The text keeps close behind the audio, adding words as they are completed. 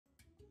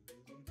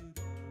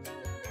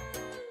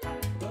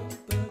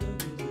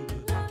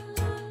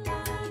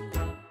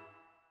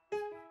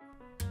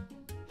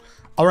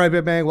All right,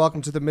 Big Bang,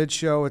 welcome to the Mid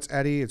Show. It's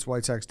Eddie, it's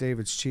White Sox Dave,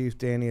 it's Chief,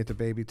 Danny at the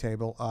baby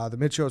table. The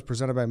Mid Show is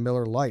presented by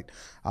Miller Lite.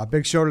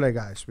 Big show today,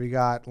 guys. We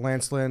got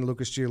Lance Lynn,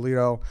 Lucas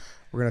Giolito.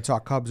 We're going to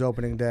talk Cubs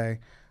opening day.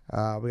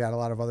 We got a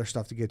lot of other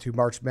stuff to get to.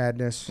 March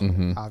Madness,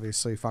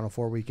 obviously, Final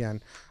Four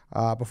weekend.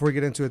 Before we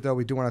get into it, though,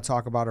 we do want to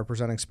talk about our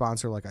presenting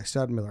sponsor, like I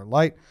said, Miller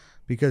Lite.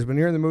 Because when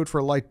you're in the mood for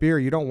a light beer,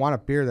 you don't want a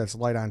beer that's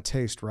light on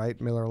taste, right?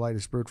 Miller Lite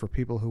is brewed for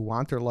people who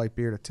want their light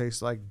beer to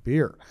taste like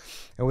beer.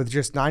 And with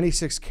just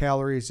 96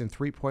 calories and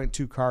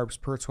 3.2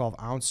 carbs per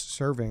 12-ounce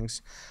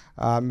servings,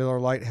 Miller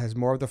Lite has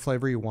more of the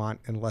flavor you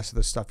want and less of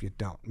the stuff you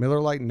don't.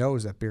 Miller Lite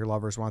knows that beer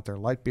lovers want their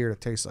light beer to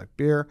taste like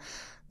beer.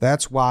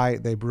 That's why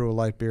they brew a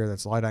light beer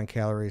that's light on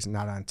calories and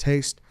not on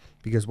taste.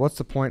 Because what's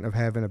the point of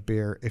having a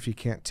beer if you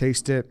can't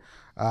taste it?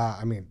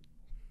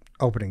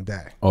 Opening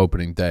day.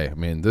 Opening day. I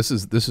mean, this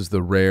is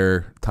the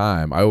rare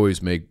time. I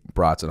always make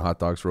brats and hot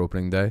dogs for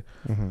opening day.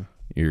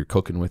 You're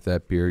cooking with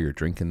that beer. You're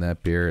drinking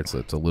that beer. It's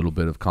a little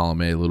bit of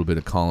column A, a little bit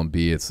of column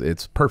B.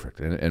 It's perfect.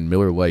 And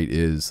Miller Lite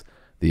is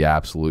the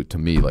absolute, to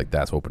me, like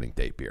that's opening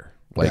day beer.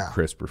 Light,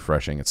 crisp,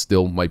 refreshing. It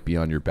still might be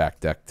on your back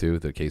deck, too.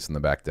 The case in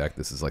the back deck.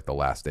 This is like the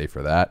last day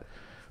for that.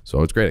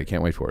 So it's great. I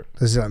can't wait for it.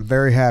 I'm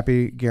very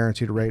happy.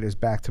 Guaranteed rate is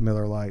back to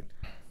Miller Lite.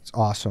 It's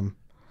awesome.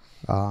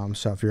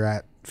 So if you're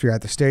at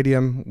the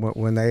stadium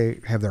when they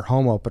have their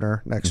home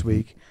opener next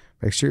week,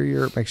 make sure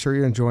you're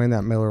enjoying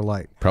that Miller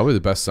Lite. Probably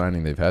the best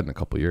signing they've had in a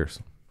couple of years.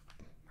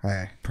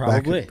 Hey,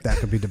 probably that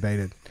could be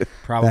debated.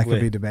 Probably that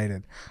could be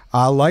debated.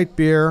 Light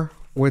beer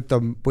with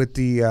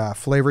the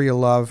flavor you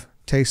love,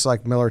 tastes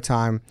like Miller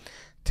time.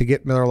 To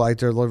get Miller Lite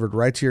delivered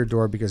right to your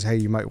door because, hey,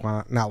 you might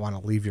not want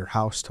to leave your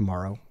house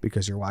tomorrow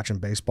because you're watching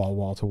baseball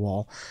wall to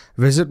wall.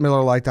 Visit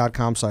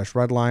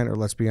MillerLite.com/redline, or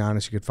let's be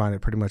honest, you could find it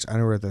pretty much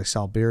anywhere they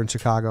sell beer in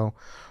Chicago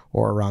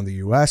or around the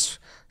U.S.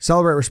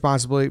 Celebrate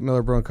responsibly.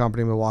 Miller Brewing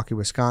Company, Milwaukee,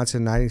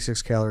 Wisconsin,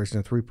 96 calories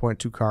and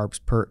 3.2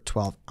 carbs per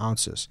 12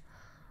 ounces.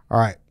 All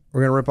right,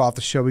 we're going to rip off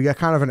the show. We got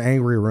kind of an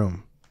angry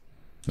room.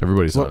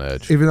 Everybody's on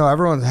edge. Even though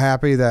everyone's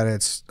happy that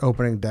it's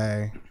opening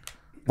day,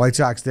 White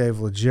Sox Dave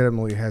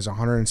legitimately has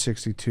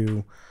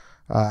 162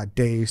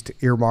 days to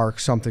earmark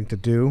something to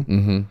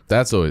do.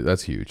 That's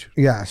huge.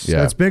 Yes,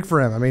 that's big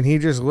for him. I mean, he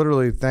just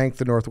literally thanked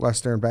the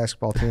Northwestern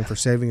basketball team for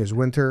saving his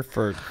winter.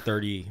 For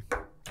 30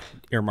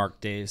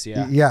 earmarked days,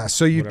 Yeah,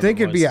 so you'd think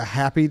it'd be a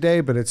happy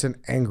day, but it's an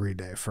angry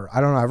day for,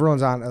 I don't know,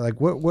 everyone's on, like,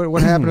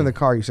 what happened in the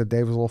car? You said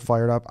Dave was a little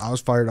fired up. I was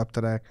fired up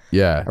today.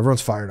 Yeah.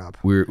 Everyone's fired up.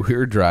 We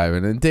were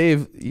driving, and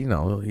Dave,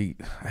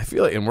 I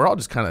feel like, and we're all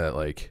just kind of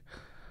like,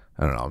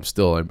 I don't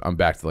know. I'm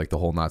back to like the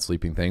whole not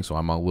sleeping thing, so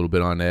I'm a little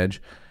bit on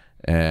edge.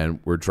 And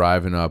we're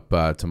driving up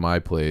to my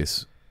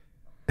place,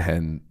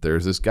 and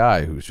there's this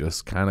guy who's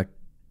just kind of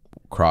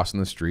crossing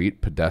the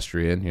street,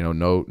 pedestrian.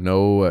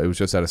 No. It was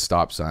just at a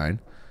stop sign.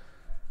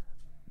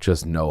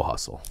 Just no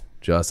hustle.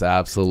 Just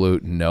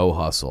absolute no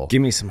hustle.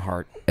 Give me some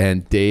heart.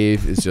 And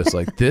Dave is just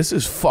like, this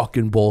is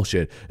fucking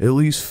bullshit. At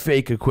least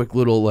fake a quick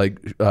little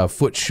like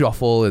foot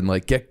shuffle and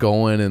like get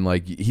going. And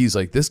like he's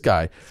like, this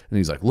guy, and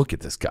he's like, look at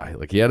this guy.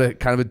 Like he had a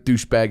kind of a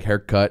douchebag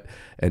haircut,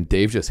 and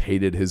Dave just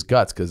hated his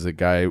guts because the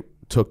guy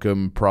took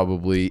him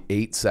probably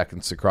 8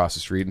 seconds to cross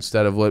the street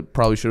instead of what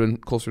probably should have been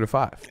closer to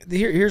 5.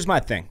 Here's my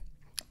thing.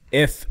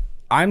 If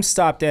I'm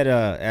stopped at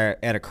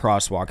a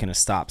crosswalk and a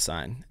stop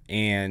sign,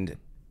 and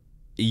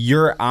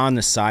you're on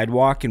the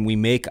sidewalk and we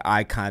make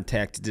eye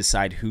contact to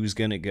decide who's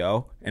going to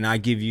go, and I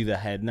give you the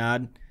head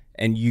nod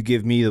and you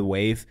give me the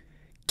wave,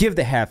 give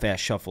the half-ass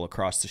shuffle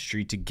across the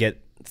street to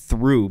get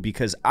through,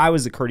 because I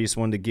was the courteous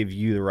one to give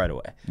you the right of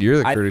way. You're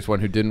the courteous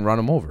one who didn't run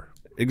him over.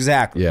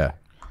 Exactly. Yeah.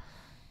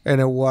 And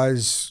it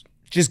was...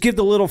 Just give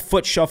the little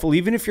foot shuffle,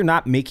 even if you're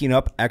not making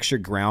up extra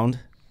ground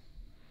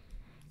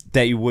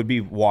that you would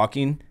be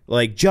walking,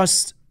 like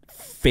just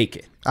fake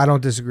it. I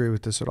don't disagree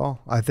with this at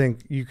all. I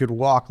think you could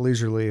walk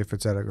leisurely if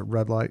it's at a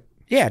red light.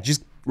 Yeah,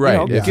 just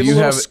right. Give a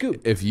little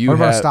scoop. If you what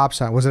about have a stop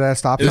sign? Was it at a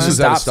stop sign? This is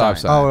at a stop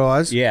sign. Oh, it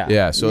was? Yeah.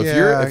 Yeah. So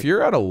if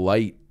you're at a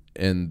light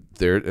and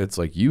there, it's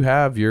like you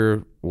have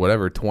your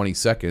whatever 20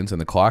 seconds and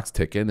the clock's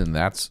ticking, and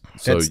that's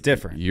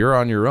different. You're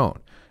on your own.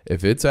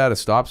 If it's at a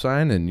stop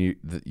sign, and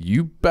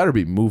you better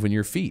be moving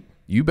your feet.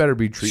 You better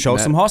be treating show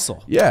some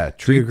hustle. Yeah.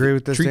 Do you agree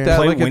with this? Treat Dan? that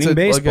Play like winning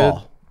baseball.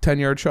 Like a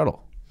 10-yard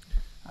shuttle.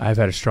 I've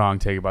had a strong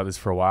take about this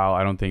for a while.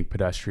 I don't think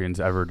pedestrians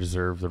ever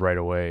deserve the right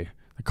of way.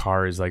 The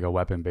car is like a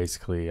weapon,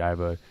 basically. I have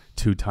a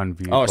 2-ton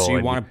vehicle. Oh, so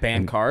you want to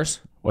ban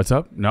cars? What's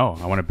up? No,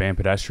 I want to ban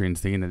pedestrians,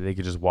 thinking that they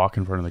could just walk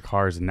in front of the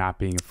cars and not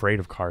being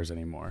afraid of cars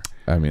anymore.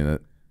 I mean,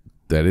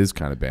 that is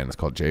kind of banned. It's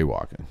called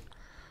jaywalking.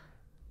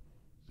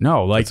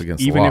 No, like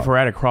even if we're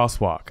at a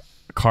crosswalk,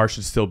 a car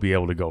should still be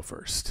able to go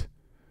first.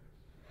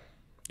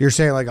 You're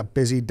saying like a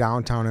busy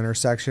downtown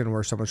intersection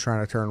where someone's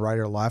trying to turn right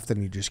or left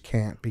and you just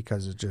can't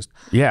because it's just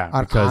an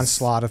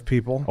onslaught of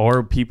people.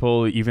 Or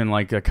people, even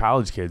like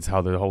college kids,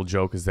 how the whole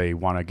joke is they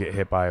want to get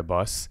hit by a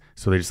bus,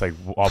 so they just like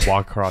walk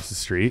across the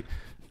street,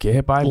 get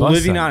hit by a bus.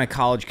 Living on a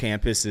college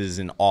campus is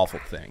an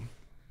awful thing.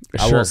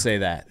 Sure. I will say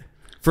that.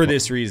 For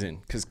this reason,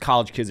 because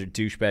college kids are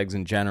douchebags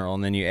in general,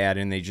 and then you add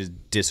in they just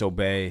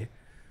disobey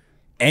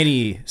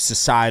any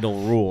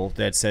societal rule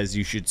that says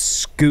you should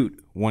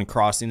scoot when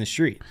crossing the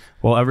street.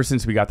 Well, ever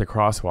since we got the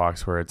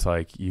crosswalks where it's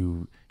like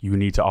you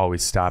need to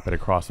always stop at a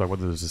crosswalk,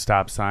 whether there's a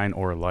stop sign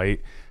or a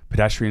light.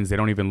 Pedestrians, they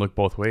don't even look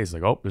both ways.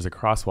 Like, oh, there's a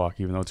crosswalk,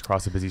 even though it's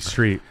across a busy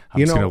street. I'm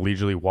just going to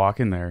leisurely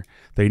walk in there.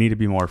 They need to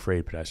be more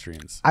afraid,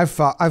 pedestrians. I've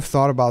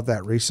thought about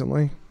that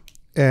recently,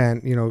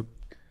 and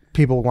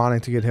people wanting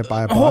to get hit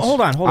by a bus.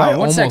 Hold on. I One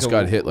almost second.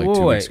 got hit like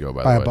 2 weeks ago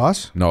by By the a way.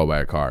 bus? No, by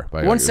a car.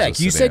 One sec.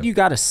 You said you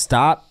got to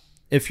stop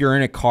if you're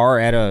in a car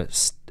at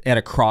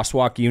a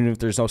crosswalk, even if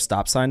there's no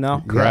stop sign now?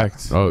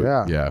 Correct. Oh,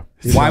 Yeah. yeah.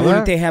 Why know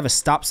wouldn't that? they have a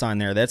stop sign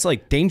there? That's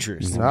like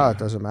dangerous. No, it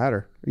doesn't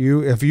matter.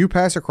 If you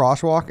pass a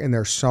crosswalk and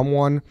there's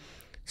someone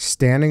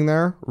standing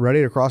there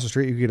ready to cross the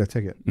street, you get a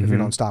ticket if you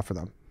don't stop for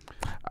them.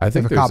 I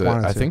think If a cop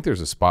wanted I to. think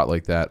there's a spot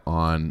like that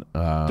on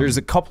There's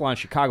a couple on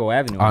Chicago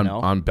Avenue, I know.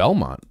 on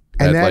Belmont.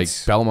 And At like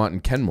that's- Belmont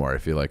and Kenmore. I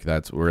feel like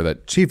that's where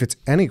that. Chief, it's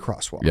any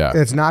crosswalk. Yeah.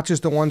 It's not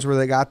just the ones where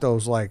they got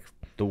those like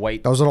the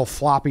white. those little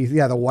floppy,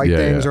 the white Yeah,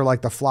 things yeah. are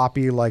like the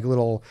floppy like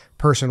little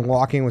person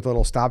walking with a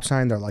little stop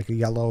sign. They're like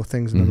yellow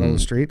things in the middle of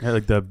the street. Yeah,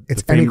 like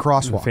It's the any the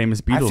crosswalk.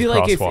 famous I Beatles feel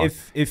like crosswalk.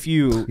 if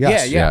you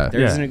Yes. yeah, Yeah.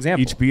 there's an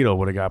example. Each Beatle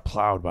would have got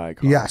plowed by a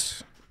car.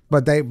 Yes.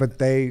 But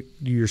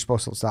you're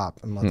supposed to stop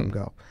and let them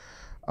go.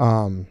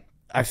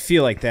 I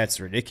feel like that's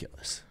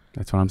ridiculous.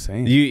 That's what I'm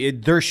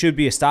saying. There should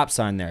be a stop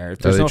sign there. If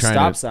there's they no trying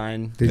stop to-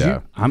 sign, Did Yeah.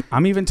 you?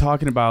 I'm even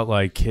talking about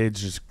like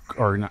kids just,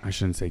 or not, I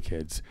shouldn't say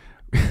kids,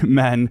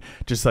 men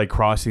just like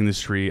crossing the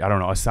street. I don't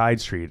know, a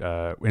side street.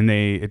 And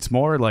it's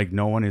more like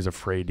no one is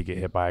afraid to get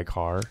hit by a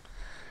car.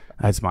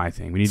 That's my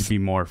thing. We need to be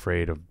more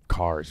afraid of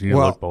cars. We need to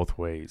look both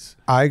ways.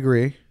 I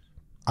agree.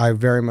 I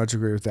very much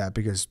agree with that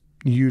because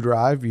you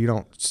drive, you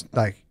don't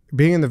like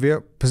being in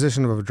the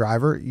position of a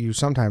driver. You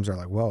sometimes are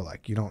like, whoa,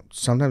 like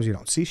sometimes you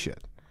don't see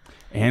shit.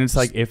 And it's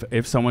like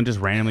if someone just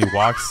randomly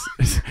walks,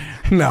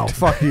 No,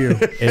 fuck you.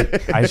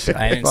 I should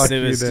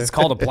it's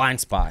called a blind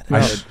spot.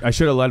 I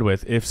should have led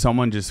with if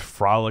someone just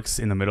frolics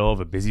in the middle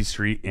of a busy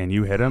street and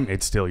you hit them,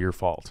 it's still your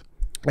fault.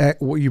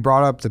 You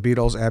brought up the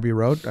Beatles Abbey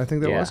Road, I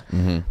think that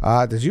Yeah.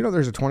 was. Did you know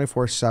there's a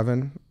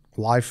 24/7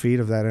 live feed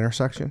of that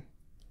intersection?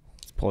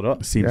 Pull it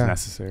up. Seems Yeah.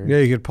 necessary. Yeah,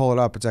 you could pull it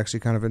up. It's actually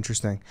kind of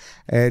interesting.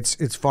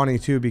 It's funny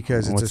too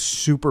because it's a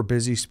super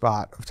busy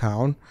spot of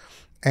town,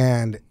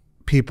 and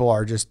people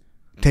are just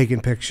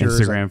taking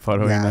pictures, Instagram and-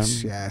 photoing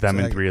yes, them, yeah, it's them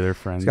and like- 3 of their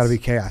friends. It's got to be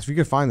chaos. If you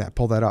could find that,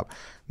 pull that up.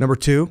 Number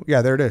 2,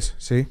 yeah, there it is.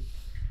 See,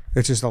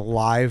 it's just a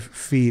live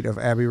feed of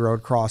Abbey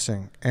Road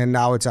crossing, and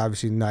now it's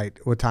obviously night.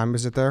 What time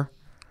is it there?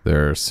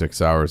 They're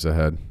 6 hours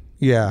ahead.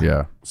 Yeah,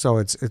 Yeah. So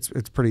it's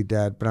pretty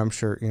dead, but I'm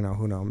sure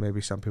who knows?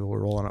 Maybe some people are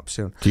rolling up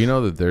soon. Do you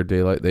know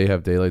that they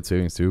have daylight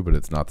savings too, but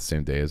it's not the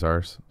same day as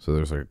ours. So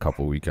there's like a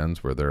couple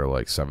weekends where they're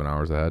like 7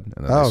 hours ahead,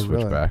 and then they switch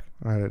really? back.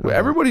 I didn't know Well, that.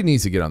 everybody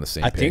needs to get on the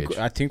same page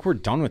I think we're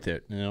done with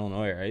it in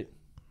Illinois, right?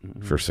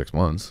 for 6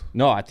 months.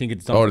 No, I think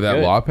it's done. Oh, for did that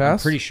good. law I'm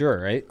pass? pretty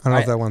sure, right? I don't know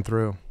if that went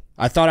through.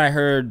 I thought I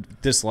heard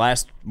this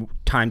last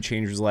time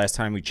change was the last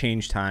time we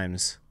changed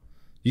times.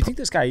 Do you think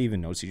this guy even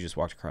knows he just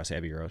walked across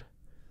Abbey Road?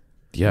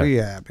 Yeah, Well,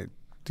 yeah, but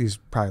he's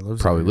probably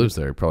lives probably there. lives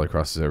there. Probably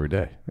crosses every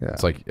day. Yeah.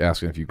 It's like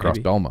asking if you cross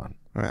Maybe. Belmont.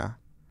 Yeah.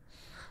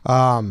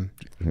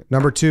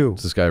 Number 2,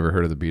 Has this guy ever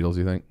heard of the Beatles?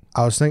 You think?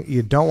 I was thinking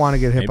you don't want to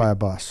get hit Maybe. by a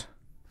bus.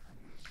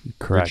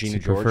 Correct. Regina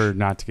You George. prefer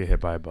not to get hit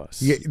by a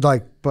bus. Yeah,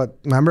 but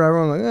remember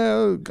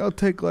everyone I'll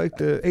take like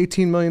the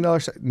 $18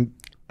 million.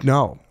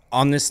 No,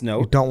 On this you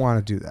note, don't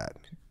want to do that.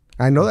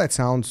 I know that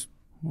sounds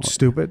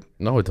stupid,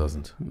 No, it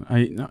doesn't.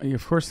 No,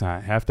 of course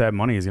not. Half that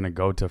money is going to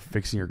go to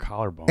fixing your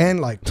collarbone. and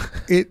like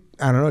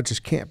I don't know. It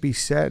just can't be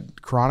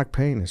said. Chronic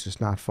pain is just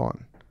not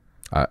fun.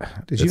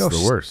 Did you know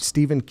the worst.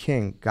 Stephen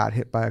King got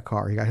hit by a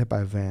car? He got hit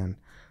by a van,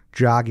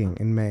 jogging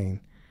in Maine,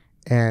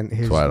 and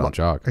his That's why I don't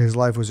jog. His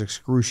life was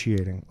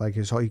excruciating. Like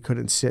he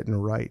couldn't sit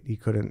and write. He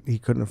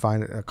couldn't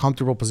find a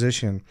comfortable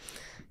position.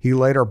 He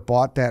later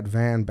bought that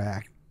van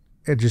back,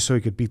 just so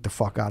he could beat the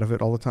fuck out of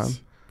it all the time.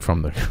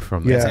 From the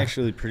Yeah. it's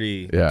actually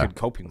pretty Yeah. good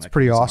coping. It's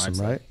pretty awesome,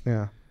 right?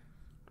 Yeah.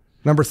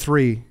 Number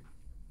 3,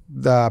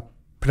 the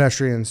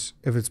pedestrians,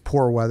 if it's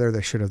poor weather,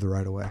 they should have the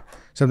right of way.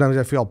 Sometimes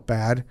I feel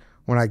bad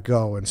when I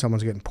go and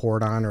someone's getting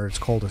poured on or it's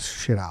cold as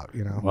shit out,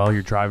 well,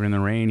 you're driving in the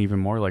rain, even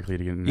more likely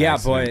to get in an Yeah,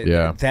 accident. but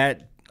Yeah.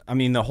 that I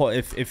mean the whole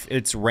if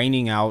it's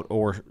raining out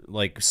or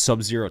like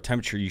sub-zero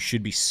temperature, you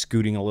should be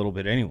scooting a little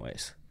bit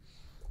anyways.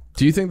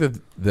 Do you think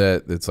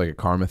that it's like a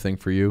karma thing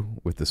for you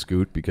with the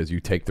scoot because you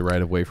take the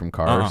right of way from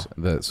cars?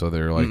 So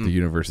they're like the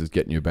universe is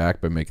getting you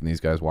back by making these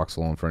guys walk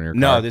slow in front of your car?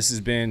 No, this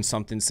has been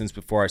something since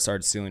before I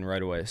started stealing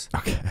right-of-ways.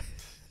 Okay.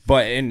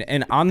 But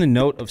and on the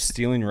note of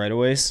stealing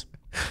right-of-ways,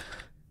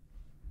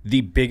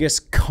 the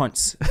biggest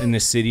cunts in the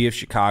city of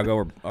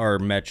Chicago are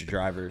Metro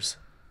drivers,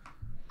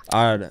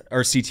 or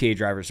CTA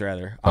drivers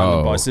rather, on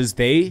the buses.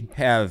 They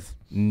have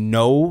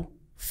no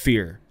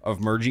fear of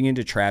merging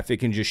into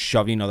traffic and just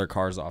shoving other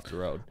cars off the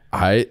road.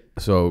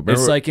 Remember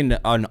It's like an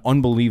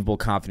unbelievable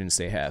confidence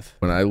they have.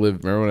 when I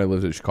lived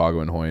in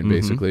Chicago in Hoyne,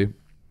 basically,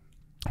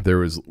 there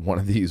was one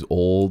of these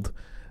old,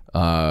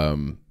 I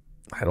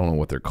don't know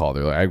what they're called.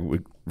 They're like, I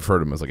would refer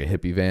to them as like a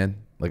hippie van,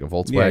 like a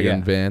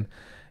Volkswagen van.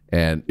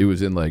 and it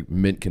was in like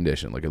mint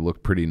condition. Like it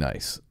looked pretty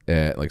nice,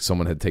 and like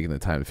someone had taken the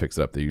time to fix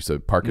it up. They used to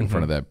park in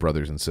front of that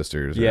Brothers and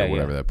Sisters or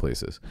whatever that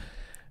place is.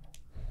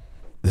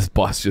 This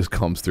bus just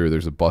comes through.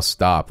 There's a bus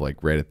stop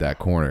like right at that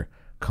corner.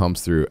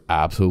 Comes through,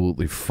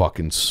 absolutely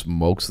fucking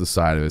smokes the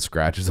side of it,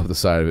 scratches up the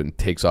side of it, and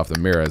takes off the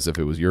mirror as if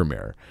it was your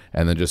mirror,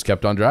 and then just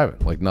kept on driving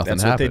like nothing happened.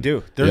 That's what they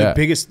do. They're the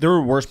biggest. They're the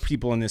worst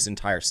people in this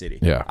entire city.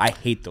 Yeah, I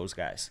hate those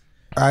guys.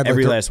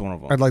 Every last one of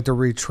them. I'd like to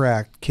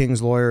retract.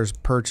 King's lawyers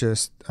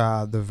purchased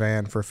the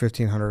van for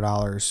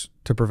 $1,500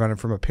 to prevent it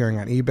from appearing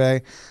on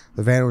eBay.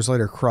 The van was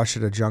later crushed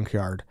at a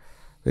junkyard,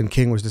 and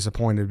King was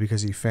disappointed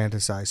because he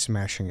fantasized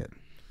smashing it.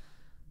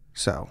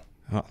 So.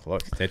 Oh,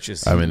 look, that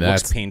just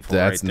that's painful.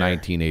 That's right there.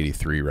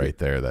 1983 right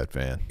there. That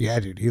van. Yeah,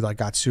 dude, he like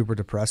got super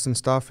depressed and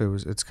stuff.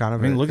 It's kind of.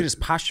 I mean, look at his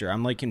posture.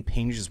 I'm like in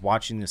pain just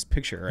watching this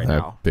picture right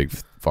now. Big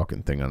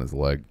fucking thing on his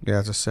leg.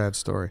 Yeah, it's a sad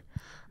story.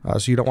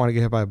 So you don't want to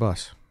get hit by a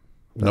bus.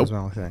 That's Nope. my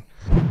only thing.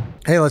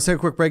 Hey, let's take a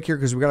quick break here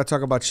because we got to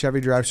talk about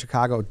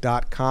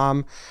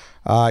ChevyDriveChicago.com.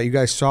 You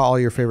guys saw all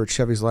your favorite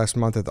Chevys last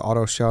month at the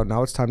auto show.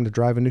 Now it's time to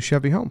drive a new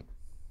Chevy home.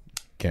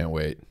 Can't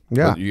wait.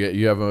 Yeah.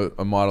 You have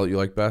a model you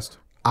like best?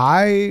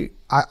 I'm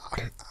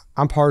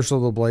partial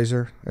to the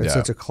Blazer. It's Yeah.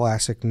 such a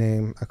classic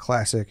name, a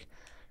classic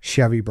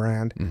Chevy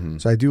brand.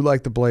 So I do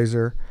like the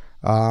Blazer.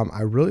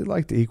 I really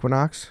like the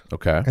Equinox.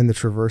 Okay. And the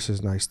Traverse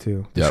is nice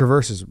too. The Yep.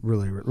 Traverse is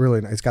really, really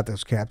nice. It's got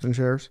those Captain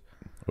chairs.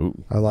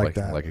 Ooh, I like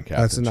that. Like a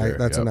Captain That's a nice. chair.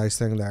 That's a nice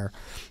thing there.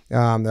 They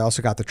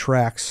also got the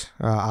Trax.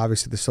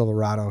 Obviously the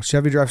Silverado.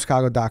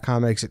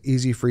 ChevyDriveChicago.com makes it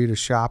easy for you to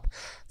shop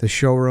the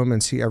showroom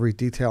and see every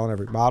detail and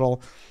every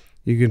model.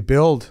 You can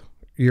build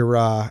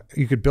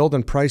you could build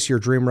and price your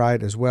dream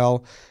ride as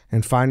well,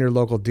 and find your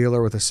local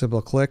dealer with a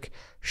simple click.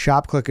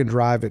 Shop, click, and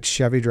drive at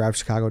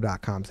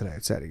ChevyDriveChicago.com today.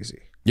 It's that easy.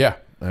 Yeah.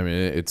 I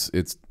mean, it's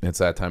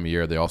that time of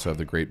year. They also have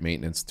the great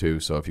maintenance too.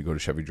 So if you go to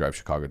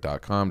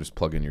ChevyDriveChicago.com, just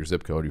plug in your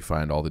zip code, you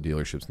find all the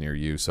dealerships near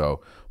you.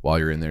 So while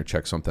you're in there,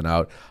 check something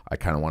out. I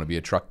kind of want to be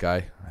a truck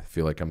guy. I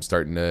feel like I'm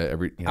starting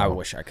to I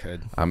wish I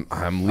could. I'm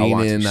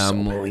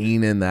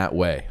leaning that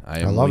way. I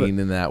am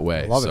leaning that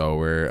way. Love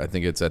So I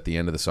think it's at the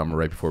end of the summer,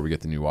 right before we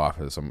get the new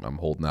office. I'm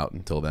holding out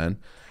until then,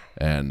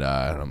 and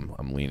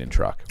I'm leaning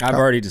truck. I've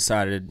already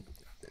decided.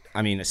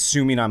 I mean,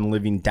 assuming I'm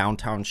living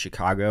downtown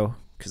Chicago,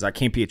 because I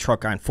can't be a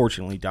truck guy,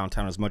 unfortunately,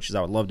 downtown as much as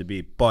I would love to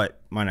be. But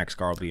my next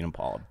car will be an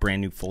Impala,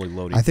 brand new, fully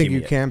loaded. I think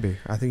you can be.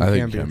 I think you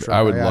can be. a truck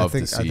I would guy. love I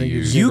think, to I see think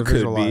you. just You need to could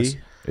visualize.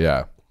 be.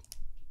 Yeah.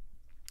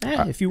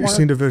 If you You want.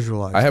 seem to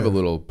visualize. I have a Dave.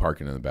 little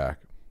parking in the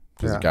back.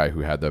 There's a guy who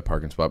had the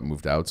parking spot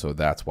moved out, so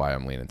that's why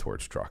I'm leaning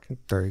towards truck.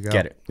 There you go.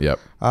 Get it. Yep.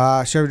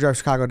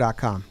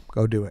 ChevyDriveChicago.com.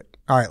 Go do it.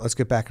 All right, let's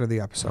get back into the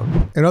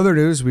episode. In other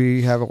news,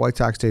 we have a White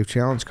Sox Dave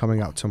Challenge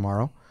coming out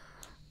tomorrow.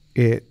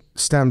 It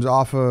stems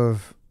off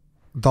of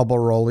double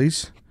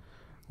rollies,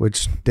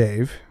 which,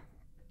 Dave,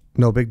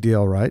 no big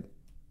deal, right?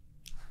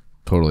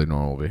 Totally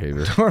normal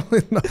behavior.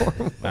 Totally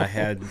normal. I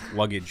had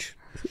luggage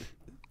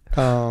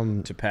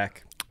to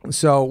pack.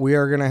 So we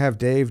are going to have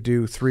Dave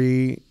do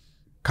 3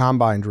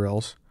 combine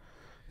drills.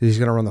 He's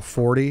going to run the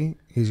 40.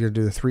 He's going to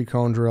do the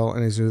 3-cone drill,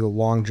 and he's going to do the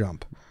long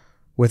jump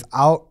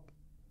without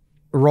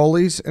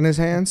rollies in his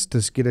hands to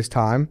get his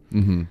time.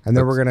 Mm-hmm. And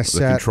then we're going to The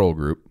set control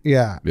group.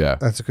 Yeah, Yeah.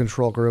 that's a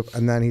control group,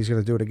 and then he's going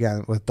to do it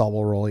again with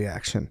double rolly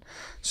action.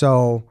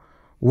 So,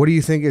 what do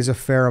you think is a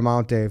fair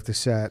amount, Dave, to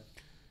set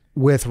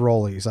with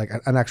rollies? Like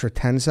an extra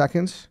 10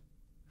 seconds?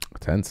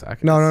 10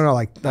 seconds. No.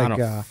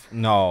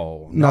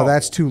 No,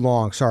 That's too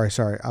long. Sorry.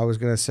 I was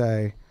going to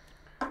say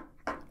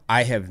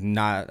I have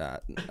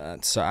not.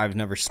 So I've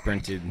never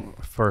sprinted.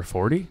 For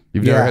 40?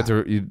 You've never had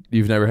to.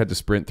 You've never had to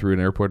sprint through an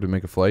airport to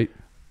make a flight.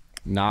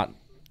 Not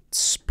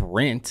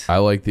sprint. I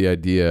like the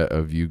idea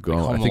of you going.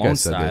 Home I think I Alone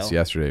said this style.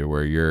 yesterday,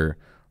 where you're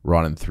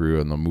running through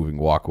in the moving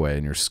walkway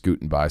and you're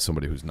scooting by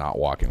somebody who's not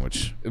walking,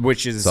 which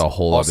is is a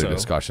whole also, other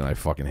discussion. I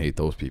fucking hate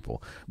those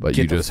people. But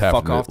Get you the just have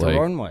fuck to off the like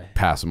runway.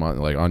 pass them on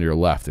like on your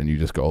left, and you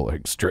just go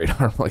like straight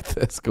arm like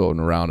this, going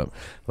around them,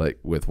 like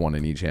with one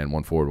in each hand,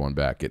 one forward, one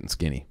back, getting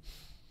skinny.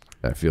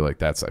 I feel like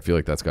that's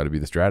got to be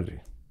the strategy.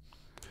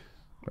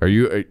 Are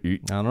you? I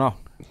don't know.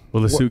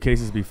 Will the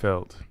suitcases be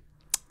filled?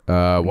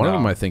 One of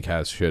them I think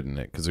has shit in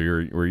it because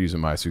we're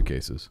using my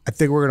suitcases. I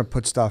think we're going to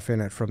put stuff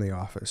in it from the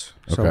office.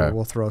 So Okay.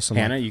 we'll throw some.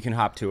 Hannah, you can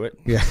hop to it.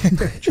 Yeah.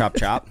 Chop,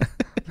 chop.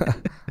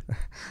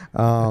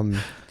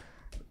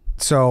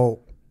 So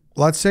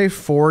let's say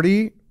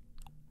 40.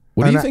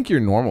 What do And you think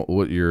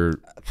what your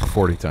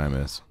 40 time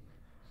is?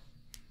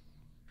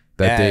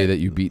 That day that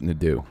you beat in the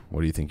dew.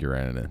 What do you think you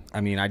ran it in? I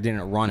mean, I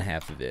didn't run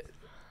half of it.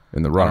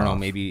 In the I run? don't know,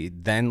 maybe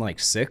then like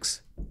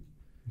 6.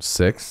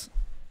 6.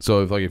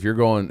 So if you're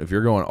going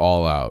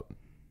all out,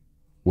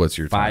 what's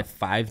your time?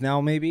 5 now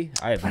maybe.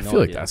 I have no feel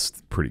like idea.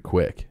 that's pretty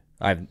quick.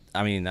 I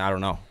mean, I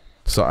don't know.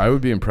 So I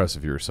would be impressed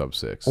if you were sub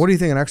 6. What do you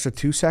think? An extra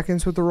 2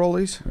 seconds with the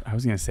rollies? I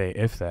was going to say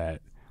if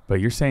that. But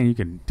you're saying you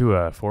can do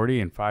a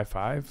 40 and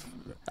 5.5?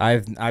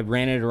 I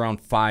ran it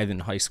around 5 in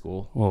high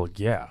school. Well,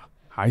 yeah.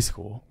 High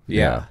school.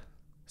 Yeah.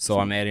 So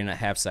I'm adding a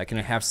half second.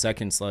 A half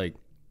second's like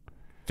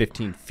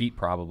 15 feet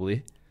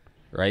probably,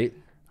 right?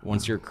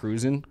 Once you're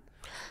cruising.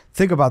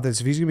 Think about this.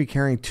 If he's going to be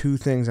carrying 2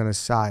 things on his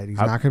side, he's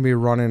not going to be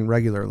running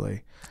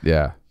regularly.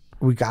 Yeah.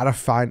 We got to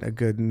find a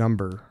good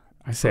number.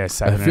 I say a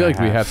 7. I feel like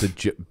we have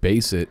to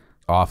base it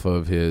off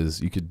of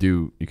his. You could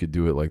do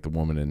it like the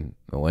woman in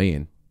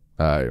Elaine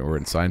or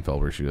in Seinfeld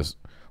where she just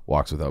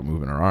walks without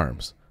moving her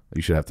arms.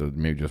 You should have to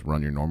maybe just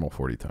run your normal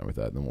 40 time with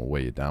that, and then we'll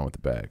weigh it down with the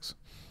bags.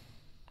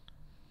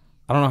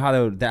 I don't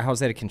know how's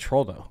that a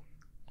control though.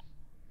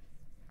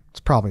 It's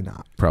probably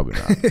not. Probably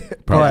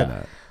not. Probably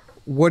not.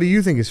 What do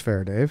you think is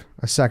fair, Dave?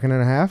 A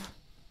 2.5?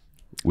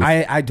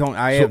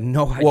 I have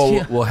no idea.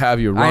 Well, we'll have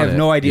you run it. I have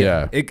no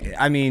idea. Yeah.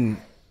 I mean,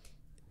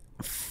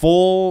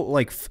 full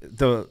like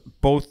the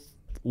both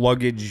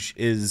luggage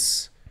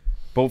is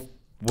both.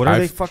 What are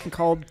they fucking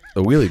called?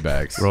 The wheelie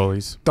bags.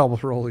 Rollies. Double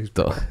rollies.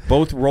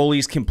 Both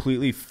rollies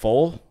completely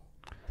full.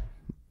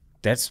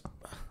 That's.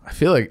 I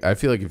feel like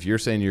if you're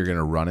saying you're going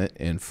to run it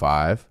in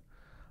 5,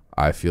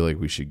 I feel like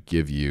we should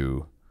give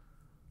you.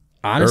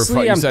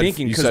 Honestly, I'm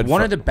thinking you because said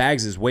one of the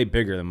bags is way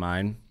bigger than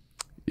mine.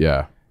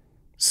 Yeah.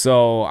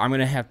 So I'm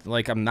gonna have to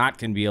I'm not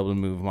gonna be able to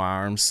move my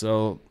arms.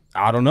 So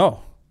I don't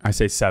know. I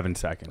say 7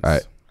 seconds. All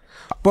right.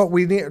 But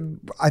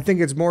I think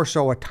it's more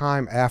so a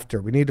time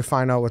after. We need to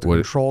find out what the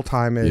control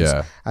time is.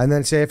 Yeah. And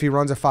then say if he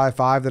runs a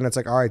 5.5, then it's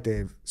like, all right,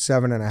 Dave,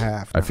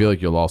 7.5. I feel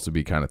like you'll also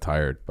be kind of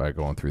tired by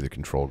going through the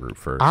control group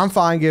first. I'm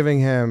fine giving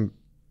him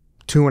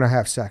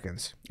 2.5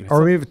 seconds.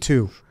 Or maybe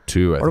 2.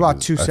 2. What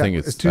about 2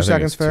 seconds? Is 2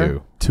 seconds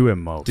fair? 2 at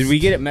most. Did we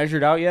get it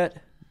measured out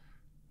yet?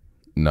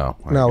 No.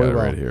 No, we got it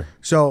won't. right here.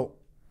 So,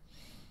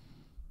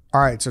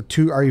 all right. So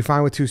 2. Are you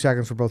fine with 2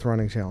 seconds for both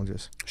running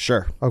challenges?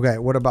 Sure. Okay.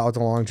 What about the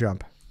long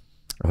jump?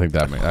 I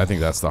think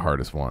that's the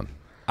hardest one.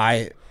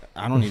 I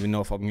don't even know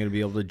if I'm gonna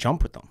be able to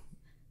jump with them.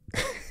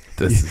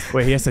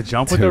 Wait, he has to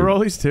jump with the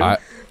rollies too?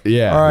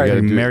 Yeah. All right.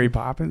 Like Mary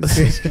Poppins?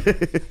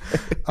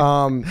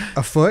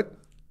 A foot?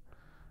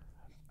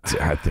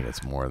 I think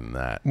it's more than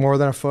that. More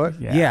than a foot?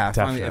 Yeah,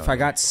 if I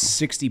got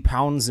 60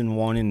 pounds in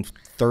one and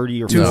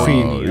 30 or 40 No,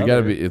 in the you other.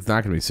 gotta be. It's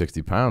not gonna be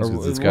 60 pounds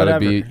because Or it's gotta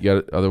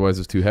whatever. be. Otherwise,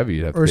 it's too heavy.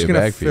 You'd have to We're pay just a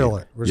going to bag fee. fill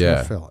it. We're just going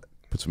to fill it.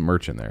 Put some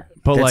merch in there.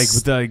 But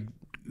That's- like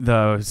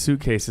the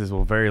suitcases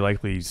will very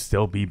likely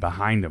still be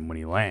behind him when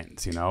he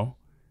lands, you know?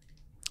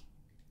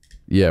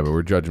 Yeah, but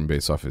we're judging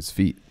based off his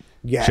feet.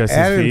 Yeah, Just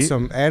his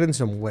feet? adding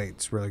some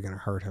weight's really going to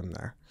hurt him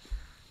there.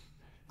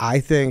 I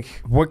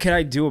think. What can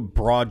I do a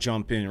broad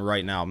jump in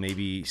right now?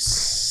 Maybe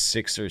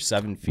 6 or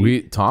 7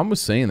 feet. Tom was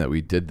saying that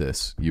we did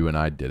this. You and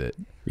I did it.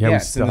 Yeah, we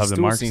it's still in the have the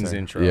stool marks scenes there.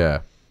 intro.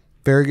 Yeah.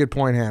 Very good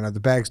point, Hannah. The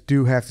bags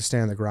do have to stay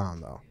on the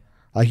ground, though.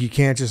 Like, you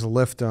can't just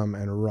lift them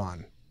and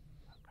run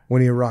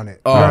when you run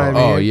it. Oh, You know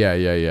what I mean?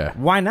 yeah.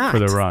 Why not? For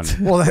the run.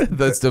 Well,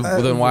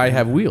 Then why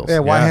have wheels? yeah,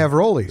 why have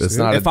rollies? That's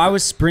dude? not. If I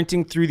was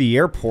sprinting through the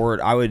airport,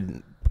 I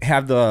would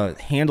have the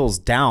handles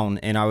down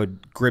and I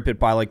would grip it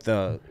by like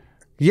the.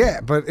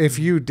 Yeah, but if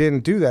you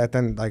didn't do that,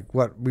 then like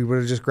what? We would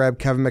have just grabbed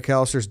Kevin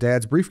McAllister's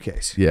dad's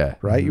briefcase. Yeah.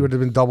 Right? You would have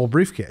been double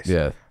briefcase.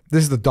 Yeah.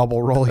 This is the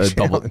double rolling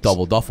challenge.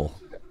 Double duffel.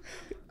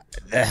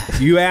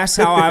 You asked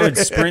how I would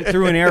sprint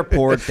through an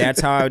airport. That's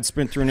how I would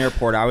sprint through an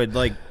airport. I would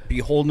like be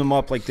holding them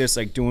up like this,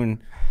 like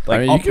doing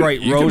like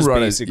upright rows.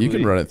 Basically, You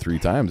can run it 3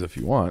 times if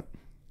you want.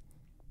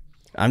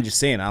 I'm just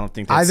saying. I don't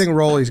think. I That's, think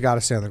rollies got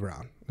to stay on the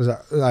ground. Is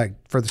that, like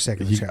for the sake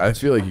of the I challenge.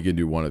 feel like you can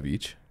do one of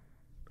each.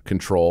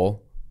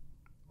 Control,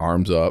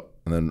 arms up,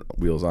 and then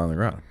wheels on the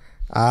ground.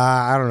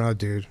 I don't know,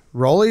 dude.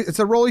 Rolly, it's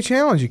a rolly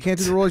challenge. You can't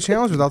do the rolly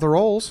challenge without the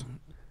rolls.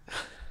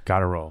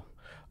 Gotta roll.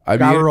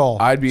 Roll.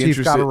 I'd be Chief,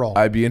 interested. gotta roll.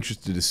 I'd be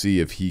interested to see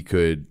if he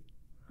could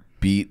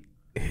beat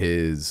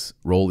his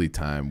rolly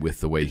time with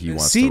the way he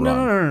wants to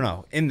run.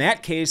 No. In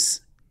that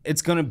case,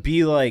 it's gonna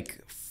be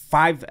like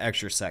 5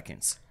 extra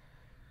seconds.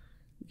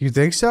 You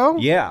think so?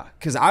 Yeah,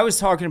 because I was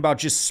talking about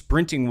just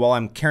sprinting while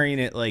I'm carrying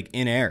it like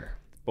in air.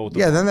 Both.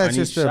 Yeah, of then them that's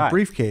on just each a side.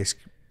 briefcase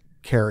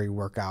carry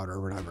workout or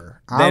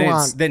whatever.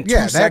 Then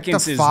 2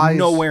 seconds is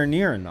nowhere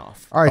near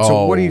enough. All right,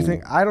 so what do you Oh.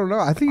 think? I don't know.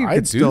 I think you I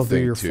could do still do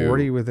think your two.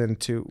 40 within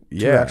two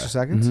Yeah. extra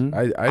seconds.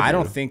 I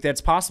don't do. think that's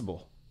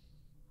possible.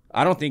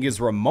 I don't think it's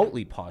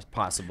remotely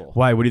possible.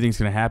 Why? What do you think's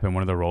gonna happen?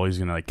 One of the rollies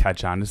gonna like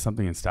catch on to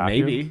something and stop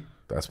you? Maybe.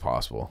 That's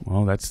possible.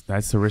 Well, that's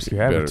the risk you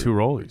have with Better 2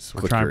 rollies. We're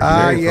click trying to your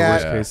prepare heels. for Yeah,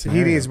 worst case he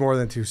scenario. needs more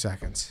than 2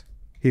 seconds.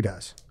 He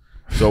does.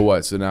 So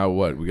what? So now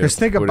what? We got Just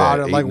think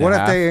about it. Like, what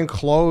if they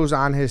enclose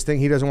on his thing?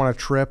 He doesn't want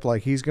to trip.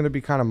 Like, he's going to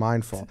be kind of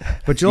mindful.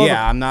 But you'll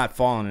Yeah, I'm not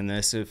falling in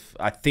this. If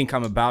I think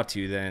I'm about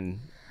to,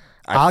 then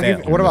I'll fail.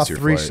 give. What about Miss your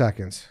 3 flight.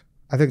 seconds?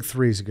 I think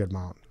 3 is a good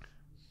amount.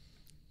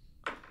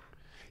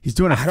 He's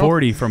doing a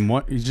 40 from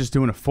what? He's just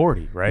doing a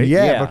 40, right?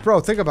 Yeah, Yeah. but bro,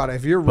 think about it.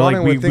 If you're But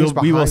running like with things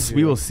behind you,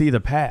 we will see the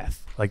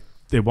path. Like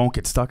they won't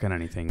get stuck on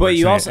anything. But We're you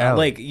saying, also "Allie,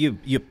 like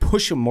you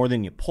push them more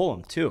than you pull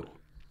them too.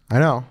 I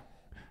know.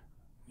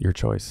 your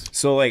choice.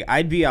 So like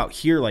I'd be out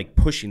here like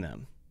pushing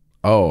them.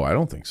 Oh, I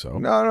don't think so.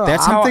 No.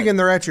 That's I'm how thinking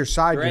they're at your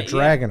side. Right, You're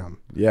dragging them.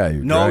 Yeah,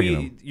 you're No, dragging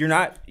them. you're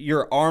not.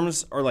 Your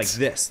arms are like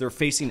this. They're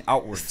facing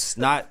outwards,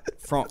 not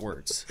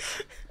frontwards.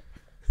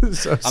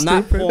 So I'm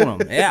not pulling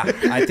them. Yeah,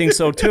 I think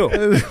so too.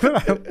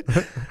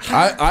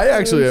 I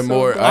actually am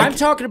more. I'm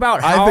talking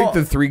about how I think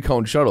the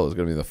 3-cone shuttle is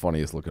going to be the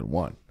funniest looking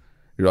one.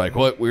 You're like,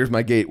 what? Where's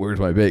my gate? Where's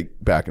my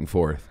bait? Back and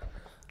forth,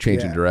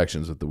 changing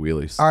directions with the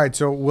wheelies. All right,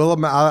 so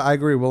I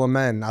agree. We'll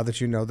amend now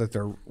that you know that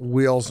their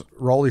wheels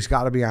rollies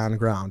got to be on the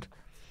ground.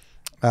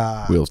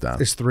 Wheels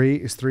down. Is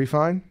three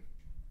fine?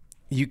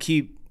 You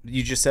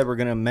just said we're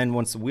gonna amend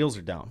once the wheels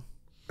are down.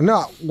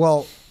 No,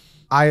 well,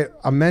 I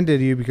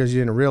amended you because you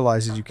didn't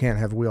realize that you can't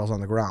have wheels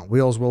on the ground.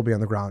 Wheels will be on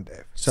the ground,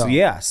 Dave. So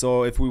yeah,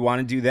 so if we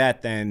want to do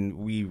that, then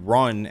we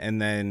run and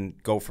then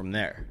go from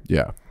there.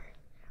 Yeah.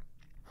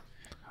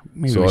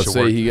 Maybe So we let's should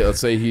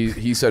say work.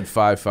 he said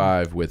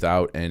 5.5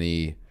 without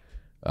any,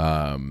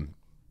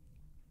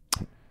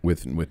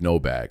 with no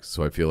bags.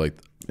 So I feel like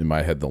in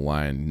my head the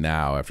line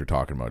now after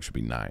talking about it should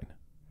be 9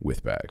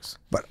 with bags.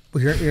 But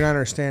you're not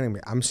understanding me.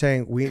 I'm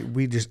saying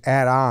we just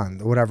add on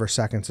whatever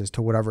seconds is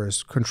to whatever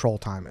his control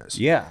time is.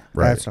 Yeah,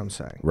 Right. That's what I'm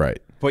saying.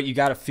 Right. but you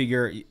got to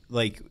figure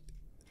like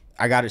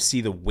I got to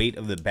see the weight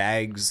of the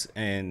bags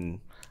and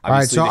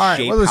obviously the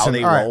shape, how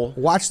they roll.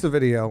 Watch the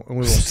video, and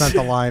we will set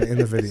the line in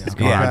the video.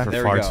 Gone Yeah, on for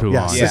there we far go. too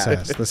Yes, long.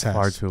 Yeah. this has.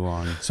 Far too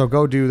long. So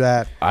go do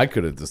that. I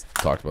could have just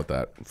talked about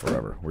that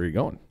forever. Where are you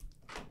going?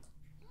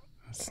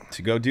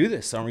 To go do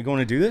this. Aren't we going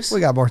to do this? We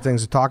got more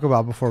things to talk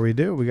about before we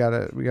do. We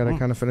gotta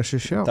kind of finish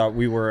this show. Thought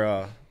we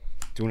were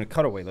doing a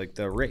cutaway like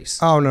the race.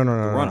 Oh no.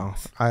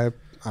 runoff. I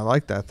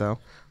like that though.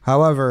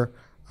 However,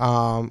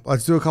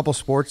 let's do a couple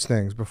sports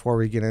things before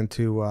we get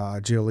into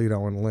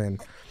Giolito and Lynn.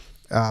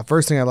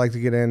 First thing I'd like to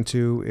get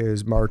into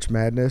is March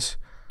Madness.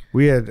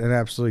 We had an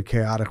absolutely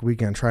chaotic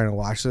weekend trying to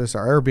watch this.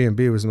 Our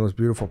Airbnb was the most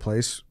beautiful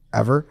place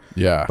ever.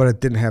 Yeah. But it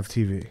didn't have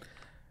TV.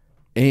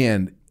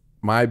 And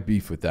my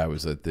beef with that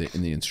was that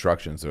in the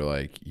instructions they're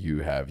like,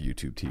 you have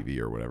YouTube TV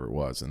or whatever it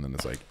was, and then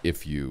it's like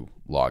if you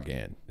log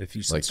in, If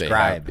you like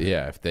subscribe.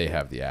 if they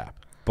have the app.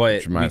 But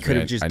Which we reminds could me,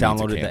 have just I need to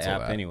downloaded the cancel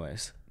app that.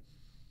 anyways.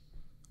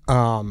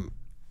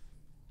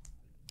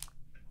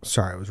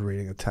 Sorry, I was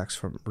reading a text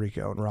from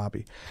Rico and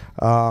Robbie.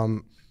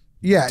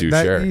 Yeah, Do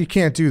share. you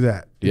can't do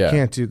that. You Yeah.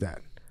 can't do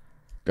that.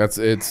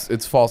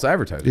 It's false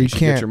advertising. You should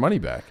can't- get your money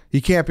back.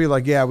 You can't be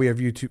like, yeah, we have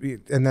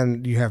YouTube, and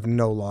then you have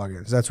no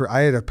logins. That's where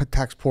I had to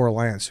text poor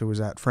Lance, who was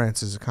at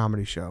Francis'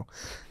 comedy show,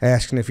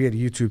 asking if he had a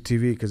YouTube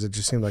TV because it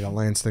just seemed like a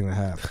Lance thing to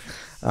have.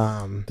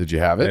 Did you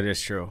have That it?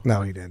 is true.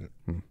 No, he didn't.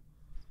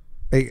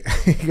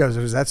 He goes,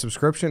 "Was that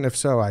subscription? If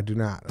so, I do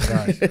not." All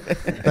right.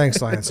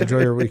 Thanks, Lance. Enjoy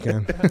your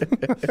weekend.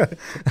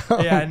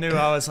 Yeah, I knew.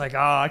 I was like, oh,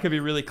 I could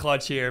be really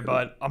clutch here,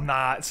 but I'm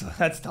not. So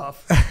that's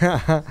tough.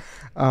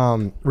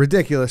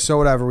 Ridiculous. So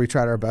whatever. We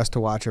tried our best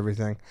to watch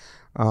everything.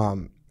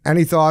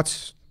 Any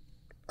thoughts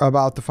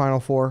about the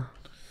Final Four?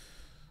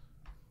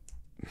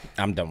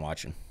 I'm done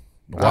watching.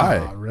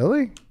 Why?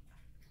 Really?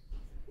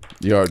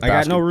 You're I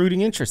got no rooting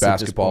interest at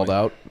this basketballed point.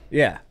 out.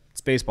 Yeah, it's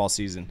baseball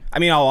season. I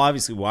mean, I'll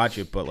obviously watch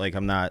it, but like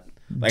I'm not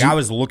like I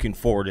was looking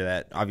forward to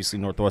that. Obviously,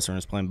 Northwestern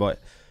is playing,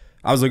 but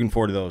I was looking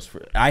forward to those.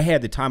 I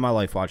had the time of my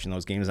life watching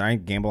those games. I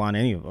didn't gamble on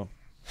any of them.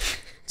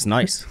 It's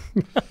nice.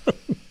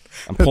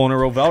 I'm pulling a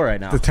Rovell right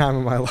now. The time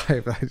of my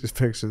life. I just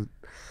pictured.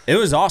 It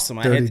was awesome.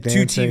 I Dirty had 2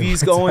 Dancing TVs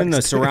with going. The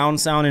text.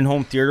 surround sound in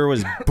home theater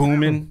was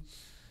booming.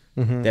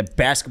 That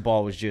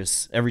basketball was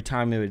just every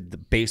time the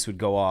bass would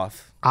go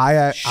off.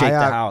 Shake the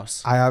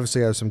house. I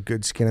obviously have some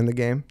good skin in the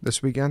game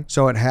this weekend.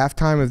 So at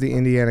halftime of the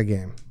Indiana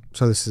game,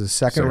 so this is the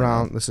second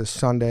round. This is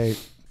Sunday,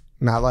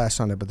 not last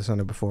Sunday, but the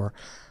Sunday before.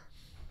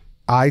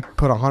 I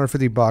put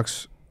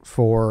 $150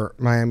 for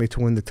Miami to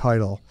win the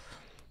title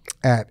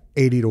at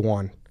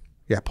 80-1.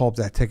 Yeah, pull up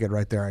that ticket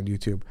right there on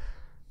YouTube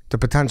to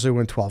potentially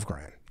win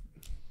 $12,000.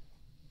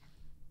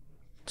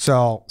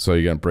 So So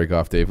you're gonna break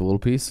off Dave a little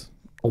piece?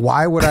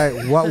 why would I?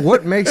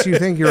 What makes you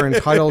think you're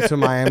entitled to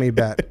Miami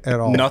bet at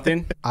all?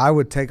 Nothing. I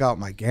would take out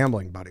my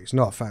gambling buddies.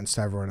 No offense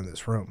to everyone in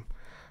this room,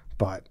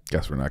 but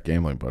Guess we're not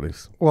gambling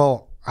buddies.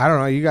 well, I don't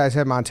know. You guys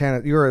had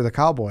Montana. You were the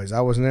Cowboys.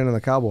 I wasn't into the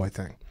Cowboy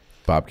thing.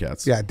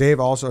 Bobcats. Yeah, Dave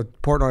also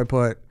Portnoy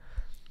put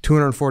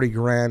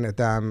 $240,000 at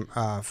them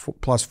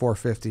plus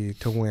 450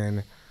 to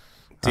win.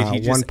 Did he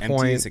just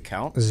empty his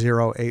account?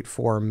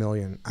 1.084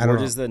 million. I Where don't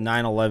know. does the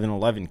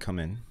 9/11/11 come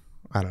in?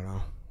 I don't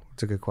know.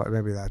 It's a good question.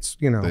 Maybe that's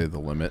The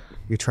limit.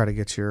 you try to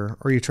get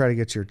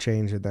your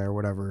change in there,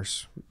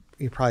 whatever's.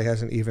 He probably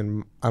has an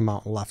even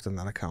amount left in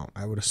that account,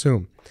 I would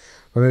assume,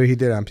 but maybe he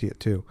did empty it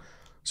too.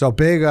 So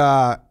big.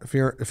 If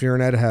you're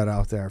an Ed head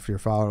out there, if you're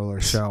following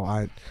the show,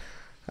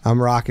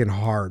 I'm rocking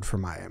hard for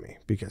Miami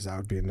because that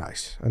would be a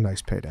nice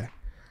payday.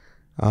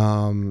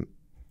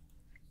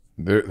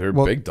 They're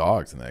big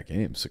dogs in that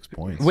game. 6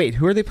 points. Wait,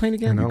 who are they playing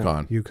again? No,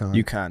 UConn.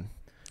 UConn.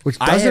 Which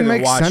I doesn't haven't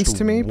make watched sense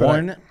to me. But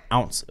 1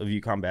 ounce of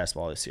UConn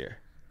basketball this year.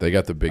 They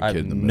got the big I kid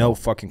have in the no middle.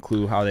 fucking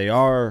clue how they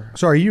are.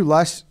 so are you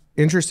less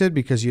interested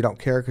because you don't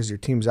care because your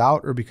team's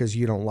out, or because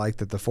you don't like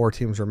that the 4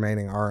 teams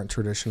remaining aren't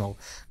traditional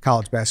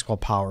college basketball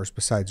powers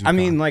besides UConn? I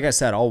mean, like I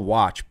said, I'll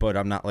watch, but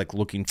I'm not like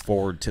looking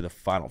forward to the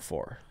Final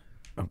Four.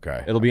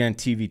 Okay. It'll be on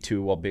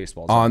TV2 while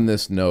baseball's on. On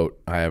this note,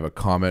 I have a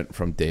comment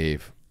from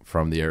Dave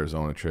from the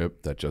Arizona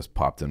trip that just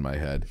popped in my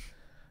head.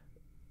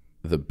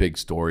 The big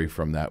story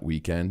from that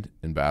weekend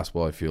in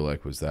basketball, I feel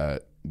like, was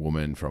that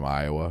woman from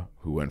Iowa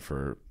who went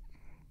for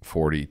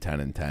 40, 10,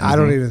 and 10. I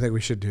don't even think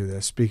we should do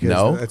this because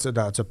No? it's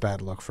a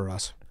bad look for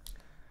us.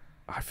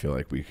 I feel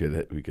like we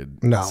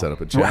could No. set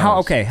up a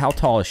Well, challenge. how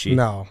tall is she?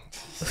 No,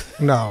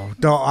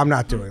 don't. I'm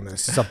not doing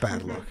this. It's a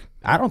bad look.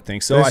 I don't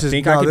think so. I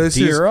think I could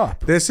tee her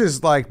up. This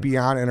is like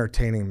beyond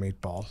entertaining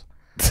meatballs.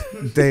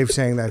 Dave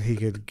saying that he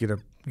could get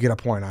a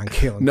point on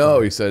Kaylin. No,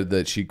 he said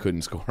that she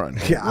couldn't score on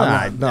him. Yeah,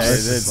 I'm not, no,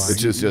 It's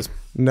just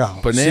no.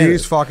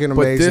 bananas. She's fucking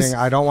But amazing. this-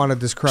 I don't want to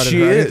discredit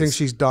she her. Anything is.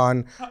 she's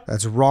done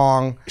that's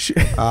wrong.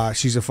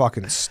 She's a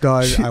fucking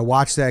stud. I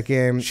watched that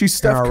game. She's in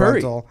Steph our Curry.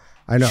 rental.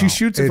 I know. She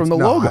shoots it from the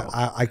no, logo.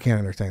 I can't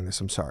entertain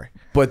this. I'm sorry.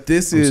 But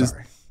this I'm is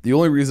sorry. the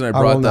only reason I will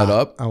brought that not.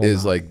 up I will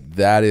is not. like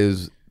that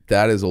is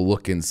a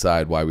look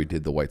inside why we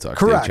did the White Sox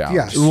Correct, Day Challenge.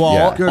 yes. Well,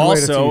 Yeah. Good way to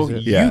also, tease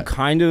it. you Yeah.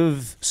 kind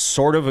of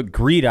sort of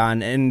agreed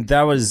on, and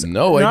that was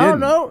No, I didn't.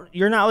 No,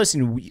 you're not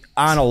listening.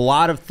 On a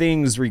lot of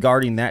things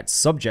regarding that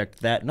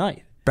subject that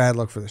night. Bad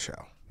look for the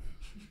show.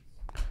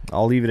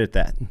 I'll leave it at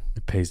that.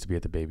 It pays to be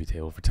at the baby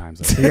table for times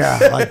like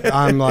that. Yeah,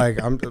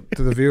 I'm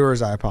to the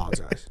viewers. I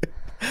apologize.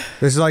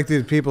 This is like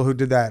the people who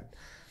did that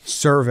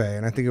survey,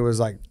 and I think it was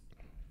like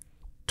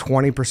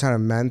 20% of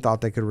men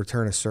thought they could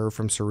return a serve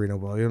from Serena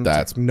Williams.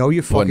 That's It's like, no,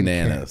 you fucking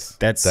bananas. can't.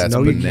 That's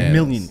No, you a bananas.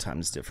 million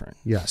times different.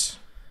 Yes.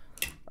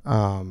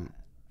 I'd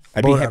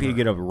be Whatever. happy to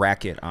get a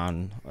racket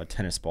on a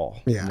tennis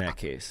ball Yeah. in that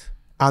case.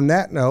 On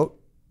that note,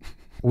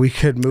 we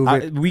could move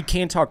it. We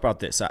can talk about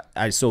this.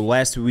 So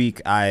last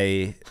week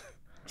I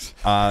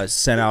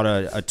sent out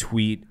a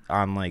tweet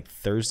on like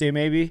Thursday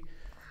maybe.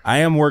 I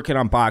am working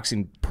on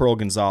boxing Pearl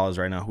Gonzalez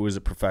right now, who is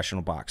a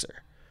professional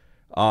boxer.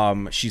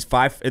 She's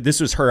 5. This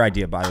was her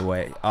idea, by the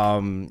way.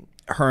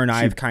 Her and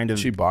I have kind of.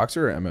 She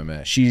boxer or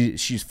MMA?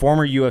 She's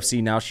former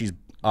UFC. Now she's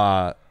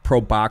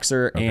pro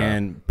boxer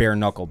and bare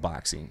knuckle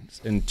boxing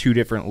in 2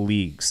 different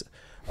leagues.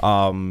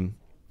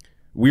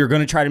 We are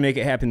going to try to make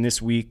it happen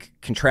this week.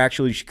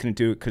 Contractually, she couldn't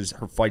do it because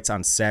her fight's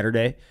on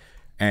Saturday.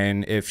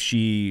 And if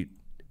she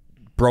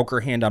broke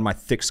her hand on my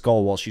thick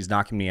skull while she's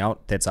knocking me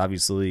out, that's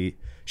obviously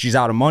she's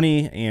out of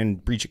money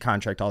and breach of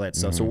contract, all that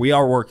stuff. So we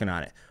are working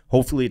on it.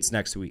 Hopefully it's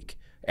next week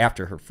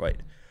after her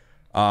fight.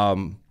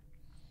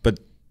 But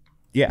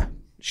yeah,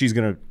 she's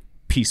going to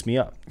piece me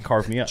up,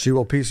 carve me up. She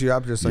will piece you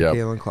up just like Yep.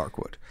 Caitlin Clark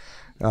would.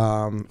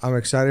 I'm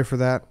excited for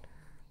that.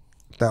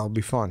 That'll be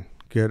fun.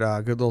 Good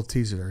little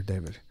teaser there,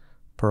 David.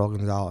 Pearl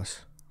Gonzalez.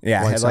 Yeah,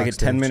 I White had like a Sox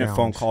Day 10-minute phone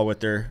Challenge. call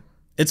with her.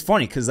 It's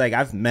funny because like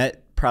I've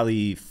met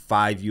probably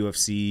 5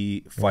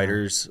 UFC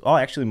fighters. Oh,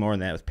 actually more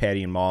than that with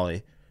Patty and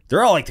Molly.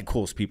 They're all like the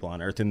coolest people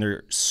on earth, and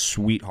they're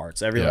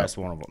sweethearts, every Yeah. last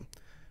one of them.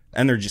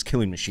 And they're just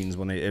killing machines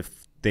when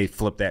if they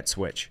flip that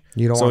switch.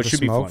 You don't So want it the should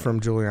be smoke funny. from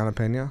Juliana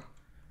Pena?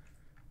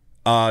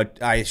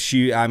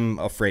 I'm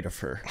afraid of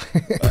her.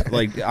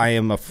 I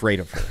am afraid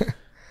of her.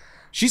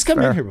 She's come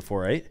in here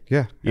before, right?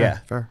 Yeah. Yeah.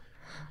 Fair.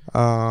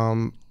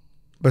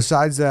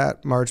 Besides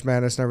that, March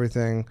Madness and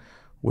everything,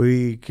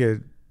 we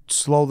could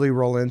slowly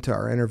roll into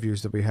our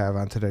interviews that we have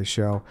on today's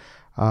show.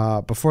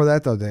 Before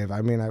that, though, Dave,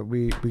 I mean,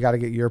 we got to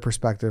get your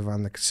perspective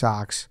on the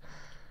Sox.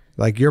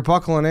 Like, you're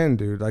buckling in,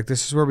 dude. Like,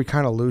 this is where we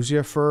kind of lose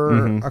you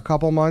for a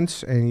couple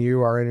months, and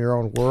you are in your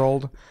own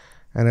world.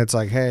 And it's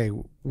like, hey,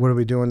 what are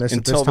we doing this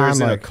Until at this there's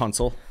time? a Like,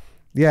 console.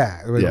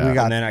 yeah, we Yeah.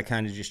 got And then I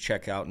kind of just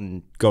check out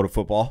and go to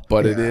football.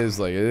 But it is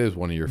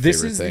one of your This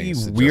favorite is the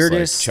things. to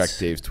weirdest- Just, like, check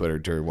Dave's Twitter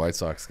during White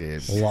Sox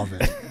games. love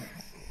it.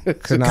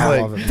 Could not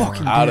Like, love it more.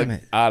 fucking- out Damn of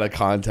it. out of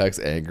context,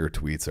 anger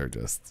tweets are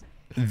just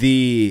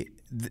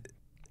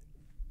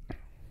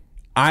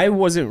I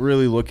wasn't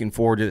really looking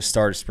forward to the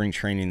start of spring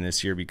training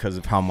this year because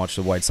of how much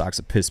the White Sox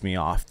have pissed me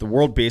off. The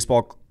World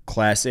Baseball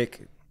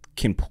Classic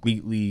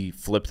completely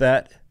flipped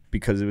that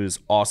because it was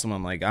awesome.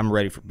 I'm like, I'm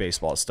ready for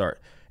baseball to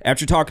start.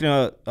 After talking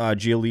to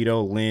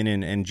Giolito, Lynn,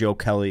 and Joe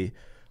Kelly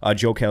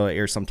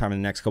airs sometime in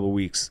the next couple of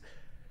weeks,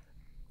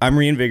 I'm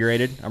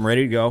reinvigorated. I'm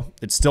ready to go.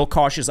 It's still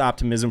cautious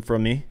optimism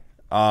from me.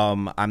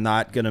 I'm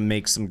not going to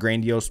make some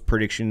grandiose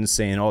predictions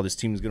saying, oh, this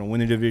team is going to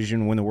win the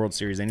division, win the World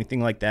Series,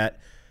 anything like that.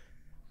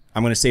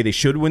 I'm going to say they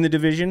should win the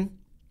division.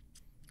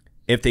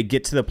 If they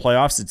get to the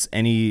playoffs, it's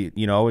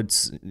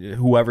it's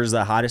whoever's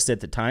the hottest at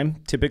the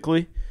time,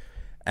 typically.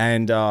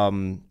 And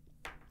I'm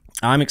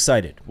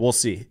excited. We'll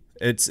see.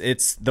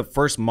 It's the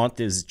first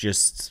month is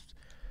just,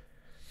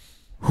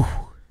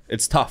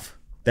 it's tough.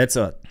 That's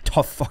a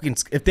tough fucking.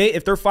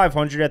 If they're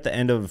 500 at the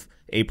end of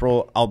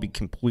April, I'll be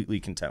completely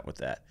content with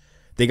that.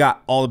 They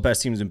got all the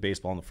best teams in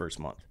baseball in the first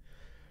month,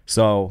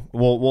 so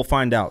we'll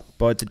find out.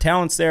 But the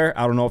talent's there.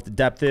 I don't know if the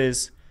depth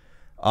is.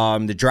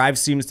 The drive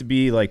seems to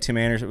be like Tim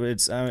Anderson.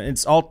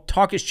 It's all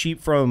talk is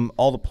cheap from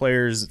all the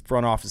players,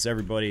 front office,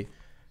 everybody,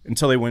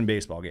 until they win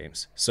baseball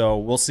games. So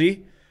we'll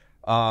see.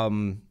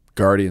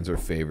 Guardians are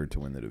favored to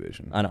win the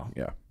division. I know.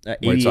 Yeah.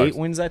 88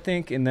 wins, I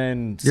think, and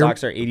then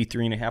Sox are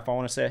 83.5. I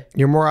want to say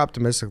You're more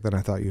optimistic than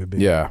I thought you would be.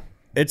 Yeah.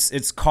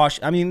 it's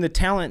caution. I mean, the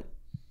talent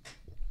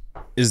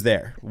is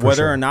there.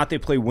 Whether or not they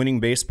play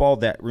winning baseball,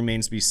 that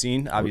remains to be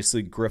seen.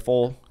 Obviously,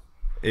 Griffel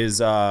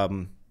is.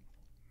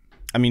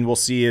 I mean, we'll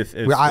see if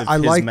his I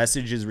like-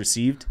 message is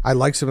received. I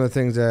like some of the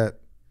things that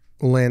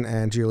Lynn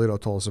and Giolito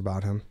told us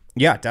about him.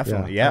 Yeah,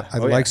 definitely. Yeah.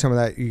 I'd like some of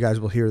that. You guys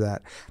will hear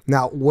that.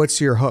 Now,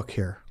 what's your hook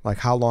here? Like,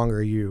 how long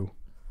are you?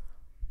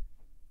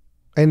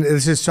 And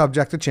this is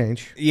subject to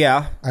change.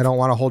 Yeah. I don't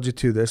want to hold you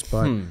to this,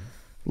 but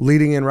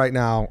leading in right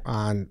now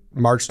on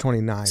March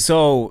 29th.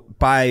 So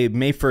by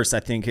May 1st, I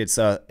think it's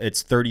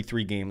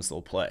 33 games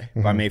they'll play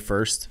by May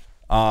 1st.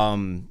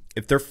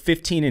 If they're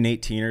 15 and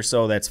 18 or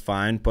so, that's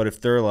fine. But if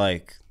they're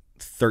like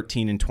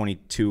 13 and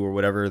 22 or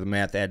whatever the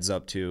math adds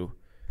up to,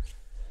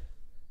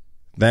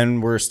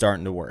 then we're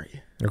starting to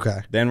worry.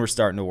 Okay. Then we're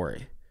starting to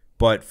worry.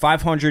 But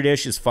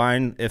 500-ish is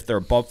fine. If they're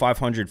above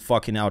 500,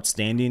 fucking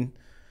outstanding.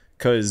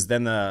 Because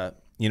then the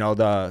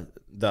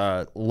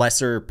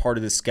lesser part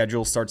of the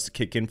schedule starts to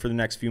kick in for the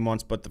next few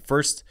months. But the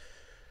first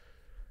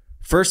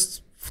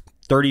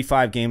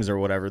 35 games or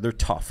whatever, they're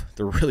tough.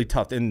 They're really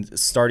tough. And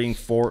starting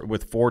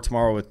with four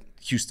tomorrow with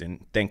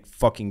Houston. Thank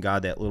fucking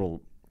God that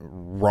little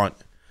runt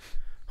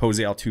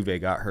Jose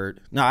Altuve got hurt.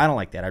 No, I don't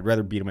like that. I'd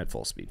rather beat him at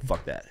full speed.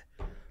 Fuck that.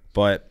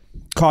 But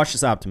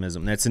cautious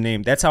optimism. That's the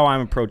name. That's how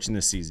I'm approaching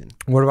this season.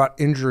 What about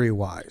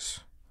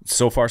injury-wise?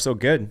 So far, so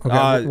good.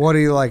 Okay. What do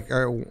you like?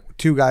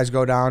 Two guys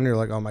go down, you're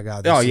like, oh my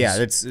God.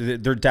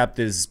 Their depth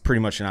is pretty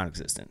much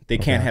non-existent. They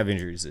can't have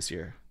injuries this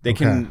year. They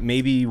can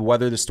maybe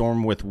weather the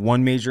storm with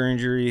one major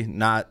injury,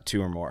 not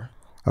two or more.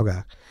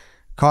 Okay.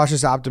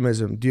 Cautious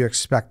optimism. Do you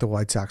expect the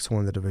White Sox to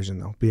win the division,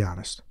 though? Be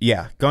honest.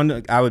 Yeah.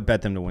 I would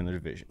bet them to win the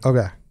division.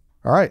 Okay.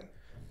 All right.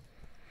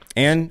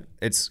 And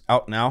it's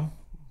out now.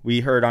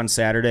 We heard on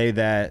Saturday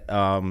that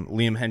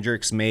Liam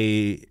Hendricks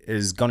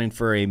is gunning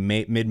for a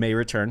mid-May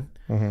return.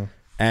 Mm-hmm.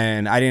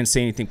 And I didn't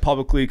say anything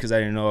publicly because I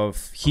didn't know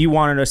if he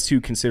wanted us to,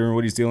 considering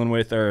what he's dealing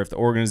with, or if the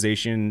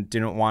organization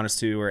didn't want us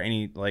to, or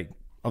any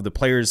of the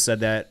players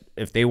said that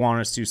if they want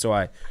us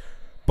to.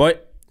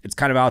 But it's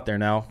kind of out there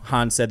now.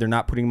 Han said they're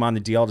not putting him on the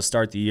DL to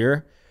start the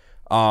year.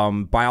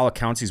 By all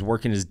accounts, he's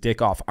working his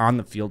dick off on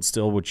the field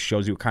still, which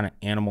shows you what kind of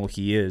animal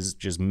he is,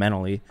 just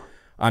mentally.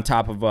 On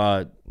top of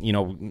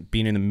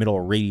being in the middle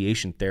of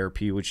radiation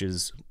therapy, which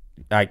is,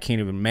 I can't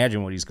even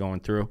imagine what he's going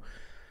through.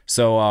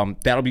 So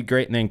that'll be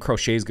great. And then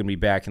Crochet's going to be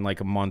back in like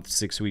a month,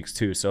 6 weeks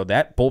too. So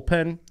that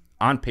bullpen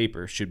on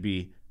paper should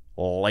be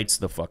lights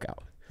the fuck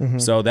out. Mm-hmm.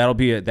 So that'll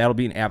be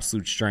an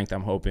absolute strength,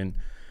 I'm hoping.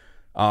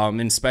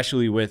 And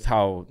especially with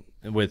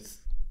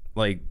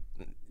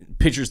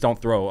pitchers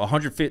don't throw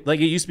 150. Like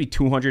it used to be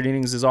 200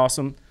 innings is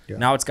awesome. Yeah.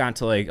 Now it's gone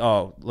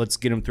to let's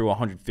get him through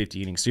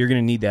 150 innings. So you're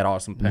going to need that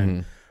awesome pen.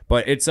 Mm-hmm.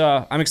 But it's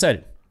I'm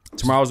excited.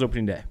 Tomorrow's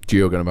opening day.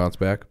 Gio gonna bounce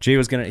back?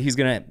 Gio's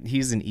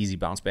he's an easy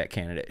bounce back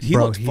candidate. He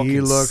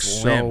looks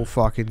so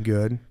fucking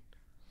good.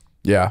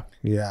 Yeah.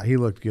 Yeah, he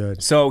looked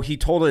good. So he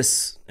told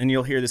us, and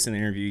you'll hear this in the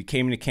interview, he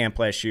came into camp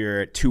last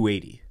year at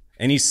 280.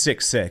 And he's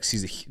 6'6".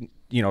 He's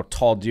a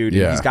tall dude.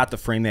 Yeah. And he's got the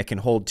frame that can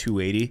hold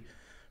 280.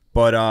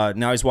 But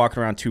now he's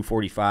walking around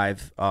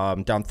 245,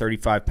 down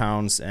 35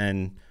 pounds,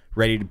 and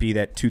ready to be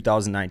that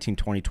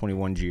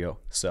 2019-2021 Gio.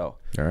 So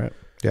all right.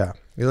 Yeah.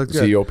 He looked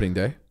good. Is he opening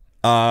day?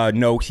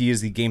 No, he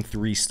is the Game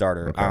 3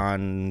 starter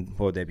on,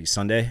 what would that be,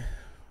 Sunday?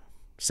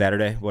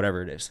 Saturday?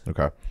 Whatever it is.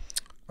 Okay.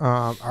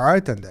 All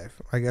right then,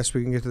 Dave. I guess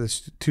we can get to the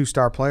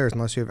 2-star players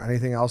unless you have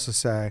anything else to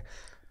say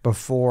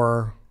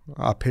before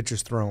a pitch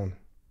is thrown.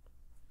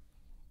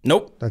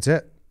 Nope. That's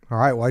it. All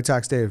right, White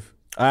Sox Dave.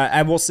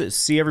 I will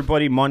see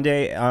everybody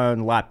Monday on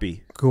Lot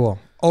B. Cool.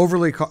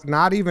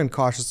 Not even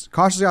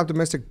cautiously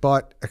optimistic,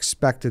 but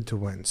expected to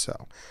win.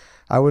 So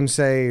I wouldn't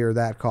say you're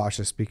that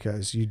cautious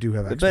because you do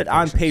have expectations. But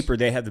on paper,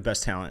 they have the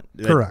best talent.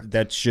 Correct.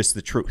 That's just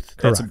the truth.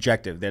 Correct. That's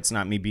objective. That's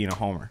not me being a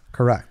homer.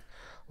 Correct.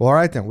 Well, all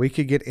right then. We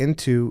could get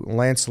into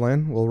Lance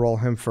Lynn. We'll roll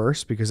him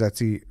first because that's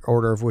the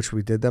order of which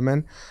we did them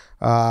in.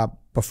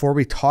 Before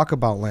we talk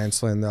about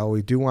Lance Lynn, though,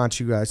 we do want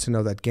you guys to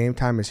know that Game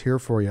Time is here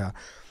for you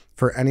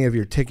for any of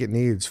your ticket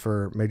needs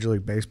for Major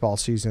League Baseball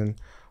season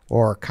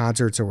or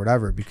concerts or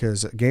whatever,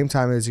 because Game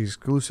Time is the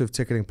exclusive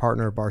ticketing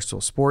partner of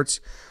Barstool Sports.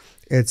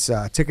 It's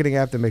a ticketing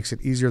app that makes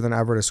it easier than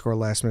ever to score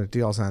last-minute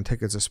deals on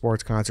tickets to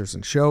sports, concerts,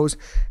 and shows,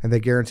 and they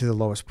guarantee the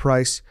lowest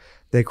price.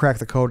 They crack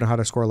the code on how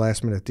to score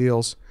last-minute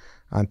deals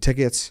on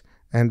tickets.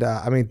 And,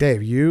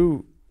 Dave,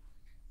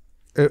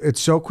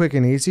 it's so quick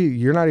and easy.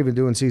 You're not even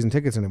doing season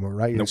tickets anymore,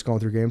 right? You're just going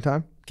through Game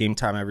Time? Game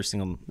Time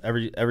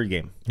every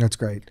game. That's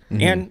great.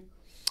 Mm-hmm. And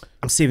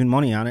I'm saving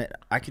money on it.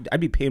 I'd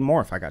be paying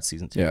more if I got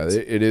season tickets.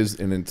 Yeah, it is,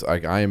 and it's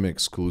like I am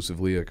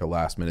exclusively like a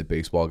last minute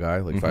baseball guy.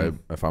 Like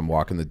if I'm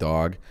walking the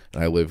dog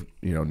and I live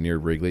near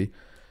Wrigley,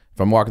 if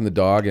I'm walking the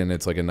dog and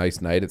it's like a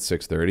nice night at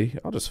 6:30,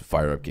 I'll just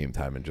fire up Game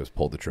Time and just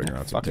pull the trigger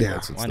on some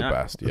tickets. Yeah, it's the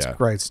best.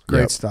 It's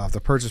great stuff.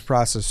 The purchase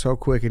process is so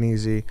quick and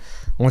easy.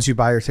 Once you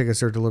buy your tickets,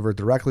 they're delivered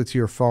directly to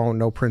your phone.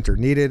 No printer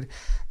needed.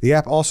 The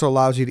app also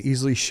allows you to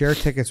easily share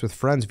tickets with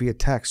friends via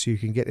text so you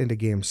can get into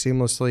games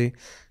seamlessly.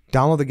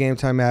 Download the Game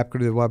Time app, go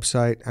to the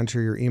website, enter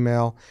your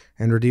email,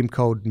 and redeem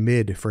code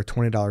MID for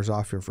 $20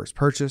 off your first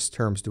purchase.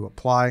 Terms do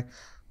apply.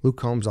 Luke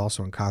Combs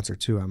also in concert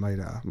too. I might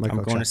I'm go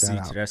going to check see that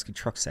out. Tedeschi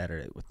Truck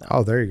Saturday with them.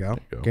 Oh, there you go.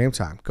 Game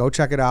time. Go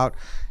check it out.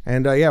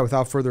 And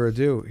without further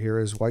ado, here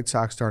is White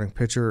Sox starting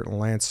pitcher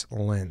Lance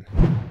Lynn.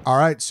 All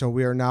right, so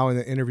we are now in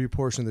the interview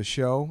portion of the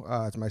show.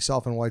 It's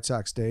myself and White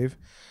Sox Dave.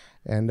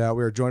 And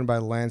we are joined by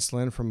Lance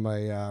Lynn from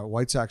my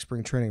White Sox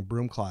spring training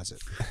broom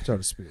closet, so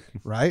to speak.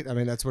 Right? I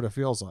mean, that's what it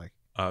feels like.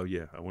 Oh,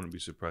 yeah. I wouldn't be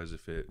surprised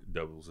if it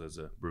doubles as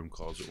a broom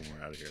closet when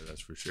we're out of here.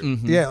 That's for sure.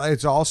 Mm-hmm. Yeah,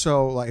 it's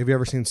also like, have you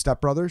ever seen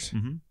Step Brothers?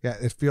 Mm-hmm. Yeah,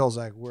 it feels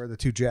like we're the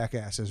two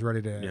jackasses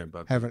ready to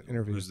have an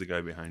interview. Who's the guy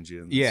behind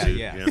you? In the Yeah, suit?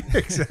 yeah.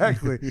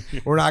 Exactly.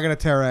 We're not going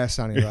to tear ass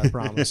on you, I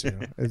promise you.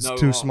 It's No, we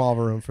too won't. small of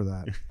a room for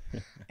that. He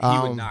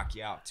would knock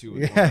you out too.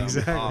 with one Yeah, of them.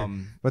 exactly.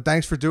 But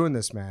thanks for doing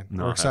this, man.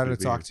 No, We're excited happy to to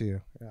be talk here. to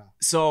you. Yeah.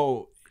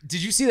 So,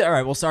 did you see that? All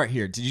right, we'll start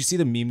here. Did you see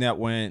the meme that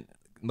went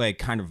like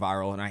kind of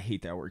viral? And I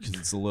hate that word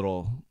because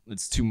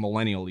it's too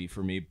millennial-y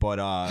for me. But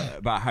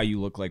about how you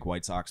look like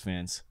White Sox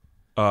fans.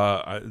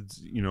 I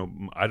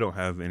don't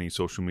have any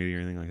social media or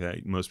anything like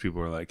that. Most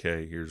people are like,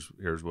 "Hey,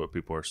 here's what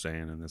people are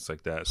saying," and it's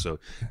like that. So,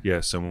 yeah,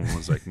 someone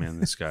was like, "Man,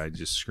 this guy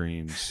just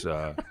screams."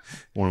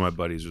 One of my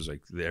buddies was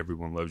like,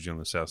 "Everyone loves you on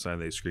the South Side."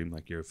 They scream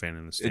like you're a fan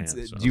in the stands. So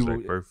I was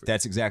like, perfect.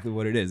 That's exactly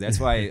what it is. That's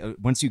why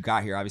once you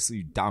got here, obviously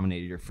you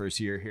dominated your first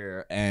year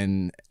here,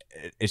 and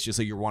it's just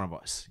like you're one of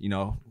us.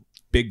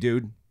 Big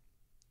dude.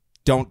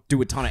 Don't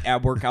do a ton of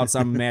ab workouts,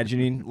 I'm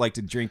imagining. Like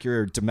to drink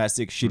your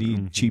domestic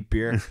shitty cheap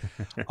beer.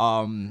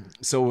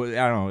 So I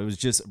don't know. It was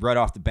just right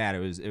off the bat. It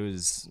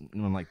was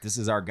I'm like, this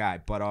is our guy.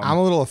 But I'm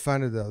a little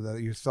offended though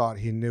that you thought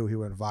he knew he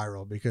went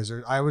viral because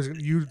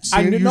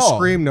you know.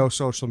 scream no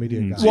social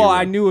media guy. well,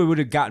 I knew it would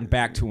have gotten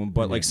back to him,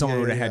 but like someone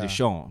would have had to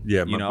show him.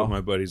 Yeah, you know.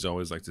 my buddies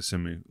always like to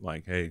send me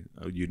like, "Hey,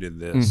 you did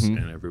this," Mm-hmm.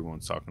 and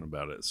everyone's talking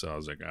about it. So I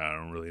was like, I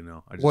don't really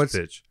know. I just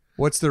pitch.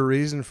 What's the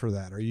reason for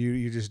that? Are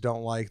you just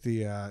don't like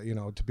the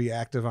to be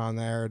active on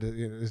there?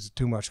 Is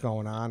too much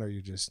going on, or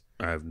you just?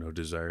 I have no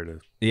desire to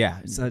Yeah,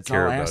 it's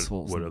care all about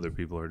assholes. what other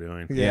people are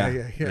doing.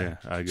 Yeah.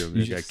 I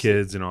got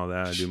kids and all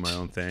that. I do my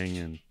own thing,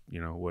 and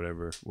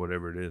whatever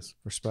it is.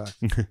 Respect.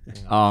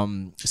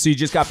 So you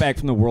just got back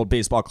from the World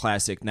Baseball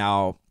Classic.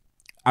 Now,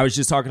 I was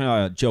just talking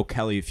to Joe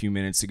Kelly a few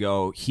minutes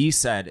ago. He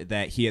said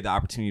that he had the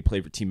opportunity to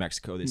play for Team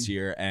Mexico this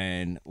year,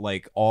 and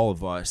like all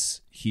of us,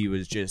 he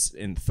was just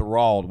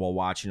enthralled while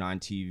watching on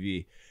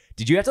TV.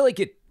 Did you have to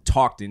get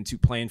talked into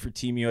playing for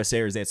Team USA,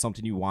 or is that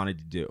something you wanted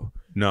to do?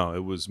 No,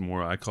 it was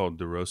more. I called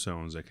DeRosa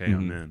and was like, "Hey,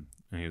 I'm in,"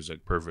 and he was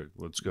like, "Perfect,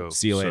 let's go."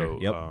 See you later.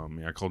 So,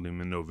 Yep. I called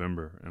him in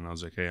November, and I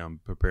was like, "Hey,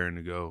 I'm preparing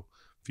to go.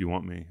 If you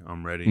want me,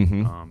 I'm ready.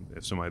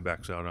 If somebody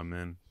backs out, I'm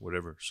in.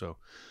 Whatever." So.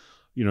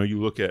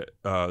 You look at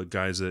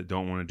guys that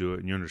don't want to do it,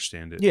 and you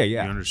understand it. Yeah,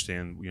 yeah. You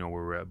understand, where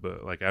we're at.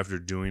 But like after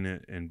doing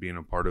it and being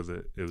a part of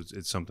it,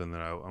 it's something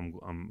that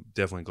I'm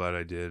definitely glad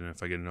I did. And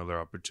if I get another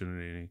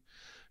opportunity,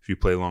 if you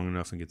play long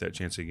enough and get that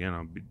chance again,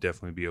 I'll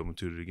definitely be open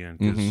to it again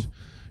because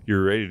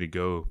you're ready to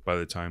go by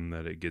the time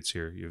that it gets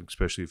here.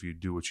 Especially if you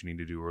do what you need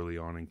to do early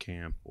on in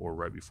camp or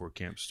right before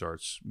camp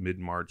starts,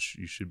 mid-March,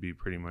 you should be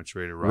pretty much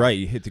ready to rock. Right,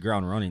 you hit the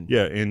ground running.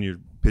 Yeah, and your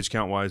pitch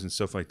count wise and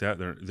stuff like that,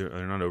 they're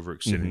not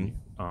overextending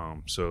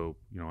you. So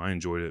I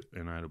enjoyed it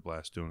and I had a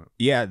blast doing it.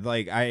 Yeah,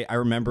 like I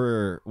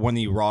remember when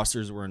the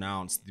rosters were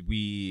announced,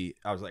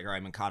 I was like, all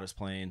right, Mankata's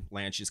playing.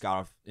 Lance just got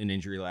off an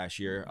injury last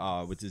year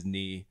with his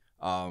knee.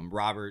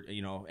 Robert,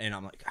 and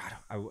I'm like,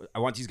 God, I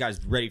want these guys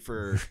ready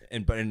for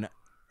and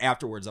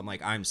afterwards, I'm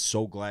like, I'm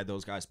so glad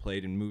those guys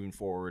played, and moving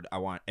forward, I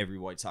want every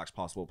White Sox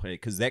possible to play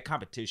because that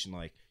competition,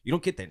 you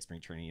don't get that in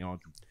spring training.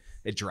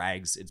 It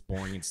drags, it's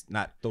boring. It's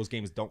not; those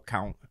games don't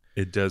count.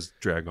 It does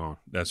drag on,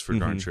 that's for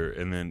darn sure.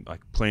 And then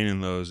playing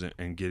in those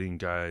and getting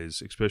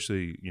guys,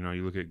 especially you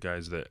look at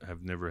guys that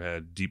have never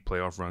had deep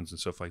playoff runs and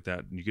stuff like that.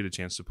 And you get a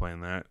chance to play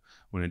in that.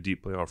 When a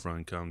deep playoff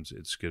run comes,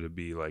 it's going to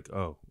be like,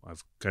 oh,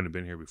 I've kind of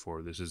been here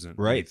before. This isn't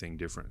anything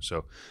different.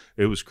 So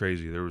it was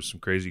crazy. There was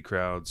some crazy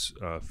crowds.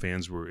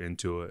 Fans were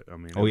into it. I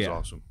mean, it was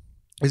awesome.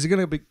 Is it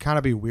going to kind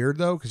of be weird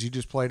though? Because you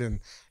just played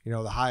in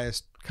the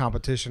highest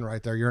competition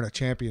right there. You're in a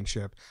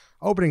championship.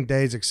 Opening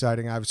day is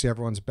exciting. Obviously,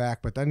 everyone's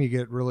back, but then you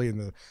get really in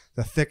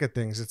the thick of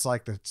things. It's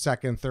like the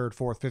second, third,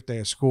 fourth, fifth day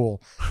of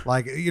school.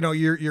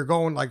 You're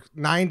going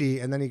 90,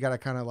 and then you got to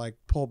kind of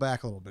pull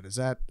back a little bit. Is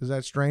that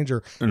strange,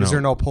 or is there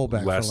no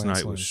pullback? Last for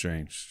night was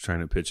strange. Trying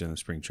to pitch in the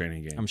spring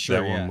training game. I'm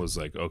sure that one was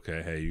like,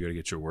 okay, hey, you got to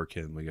get your work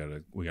in. We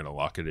gotta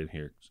lock it in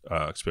here,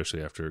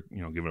 especially after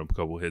giving up a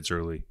couple hits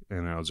early.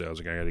 And I was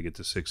like, I got to get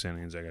to 6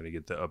 innings. I got to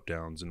get the up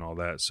downs and all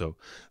that. So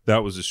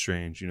that was a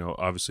strange.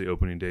 Obviously,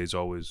 opening day is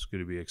always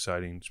going to be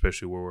exciting,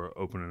 especially where we're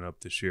opening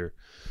up this year,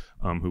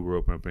 who we're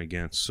opening up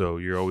against. So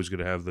you're always going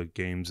to have the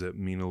games that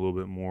mean a little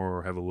bit more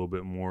or have a little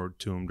bit more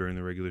to them during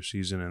the regular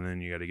season, and then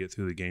you got to get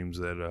through the games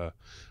that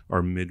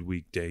are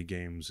midweek day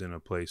games in a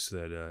place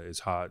that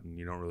is hot and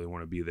you don't really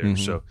want to be there.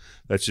 So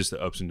that's just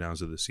the ups and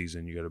downs of the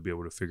season. You got to be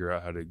able to figure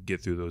out how to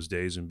get through those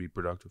days and be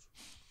productive.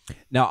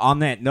 Now, on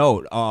that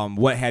note,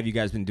 what have you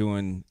guys been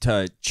doing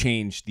to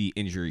change the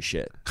injury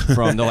shit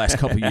from the last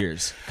couple of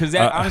years? Because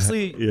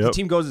honestly, the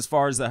team goes as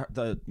far as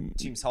the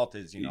team's health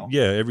is, you know.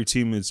 Yeah, every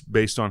team is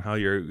based on how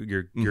your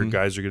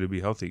guys are going to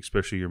be healthy,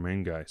 especially your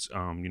main guys.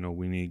 You know,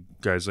 we need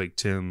guys like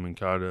Tim,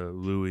 Mankata,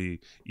 Louis,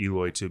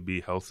 Eloy to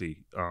be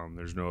healthy.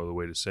 There's no other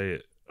way to say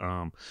it.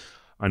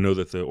 I know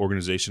that the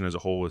organization as a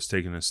whole has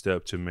taken a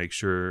step to make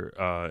sure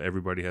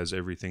everybody has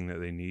everything that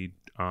they need.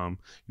 You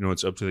know,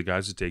 it's up to the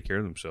guys to take care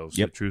of themselves.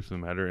 Yep. The truth of the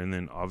matter. And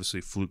then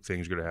obviously fluke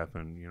things are going to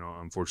happen. You know,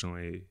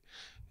 unfortunately,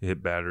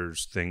 hip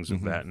batters, things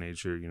of that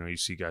nature. You know, you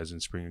see guys in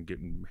spring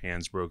getting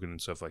hands broken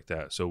and stuff like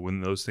that. So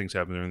when those things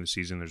happen during the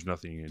season, there's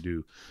nothing you can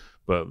do.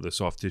 But the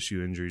soft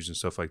tissue injuries and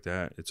stuff like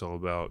that, it's all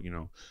about, you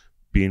know,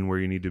 being where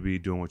you need to be,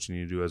 doing what you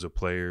need to do as a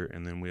player,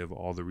 and then we have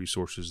all the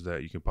resources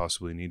that you can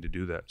possibly need to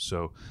do that.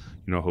 So,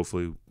 you know,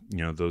 hopefully, you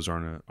know, those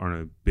aren't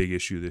a big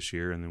issue this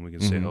year, and then we can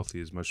stay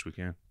healthy as much as we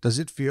can. Does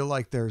it feel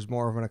like there's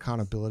more of an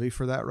accountability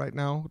for that right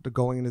now, to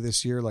going into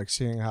this year, like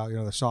seeing how, you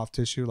know, the soft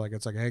tissue, like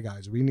it's like, hey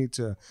guys, we need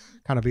to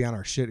kind of be on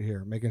our shit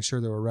here, making sure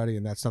that we're ready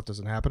and that stuff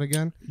doesn't happen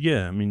again?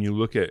 Yeah, I mean, you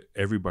look at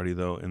everybody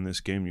though in this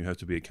game, you have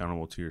to be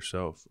accountable to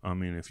yourself. I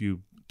mean, if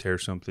you tear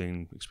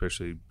something,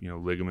 especially, you know,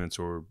 ligaments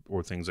or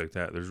things like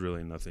that, there's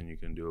really nothing you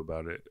can do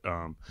about it.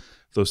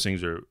 Those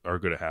things are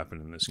going to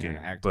happen in this game.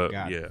 But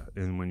yeah,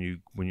 and when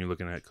you're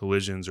looking at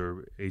collisions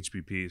or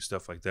HBP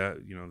stuff like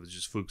that, you know, there's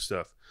just fluke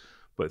stuff.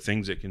 But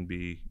things that can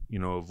be, you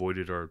know,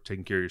 avoided are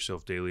taking care of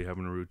yourself daily,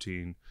 having a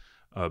routine,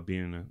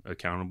 being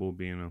accountable,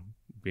 being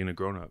a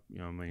grown up. You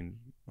know, I mean,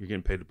 you're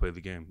getting paid to play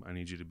the game. I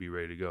need you to be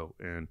ready to go,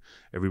 and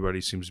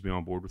everybody seems to be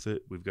on board with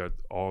it. We've got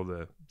all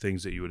the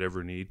things that you would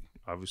ever need,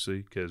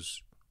 obviously,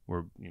 because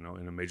we're, you know,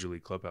 in a major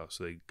league clubhouse,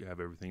 so they have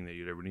everything that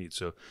you'd ever need.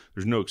 So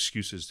there's no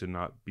excuses to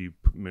not be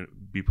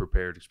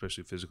prepared,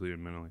 especially physically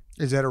and mentally.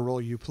 Is that a role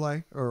you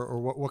play, or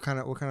what kind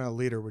of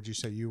leader would you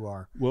say you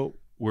are? Well,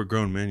 we're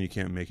grown men. You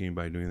can't make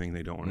anybody do anything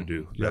they don't want to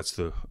do. Yep. That's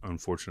the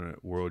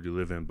unfortunate world you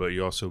live in. But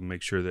you also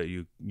make sure that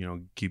you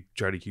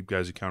try to keep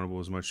guys accountable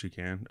as much as you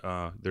can.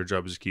 Their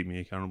job is to keep me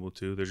accountable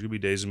too. There's gonna be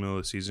days in the middle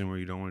of the season where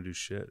you don't want to do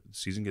shit. The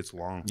season gets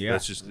long. Yeah,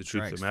 that's just the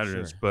truth of the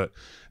matter is. But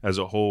as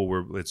a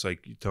whole, it's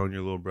like you telling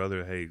your little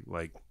brother, hey,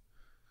 like,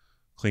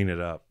 clean it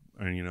up.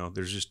 And, you know,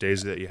 there's just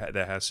days that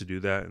that has to do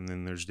that. And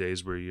then there's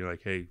days where you're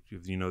like, hey,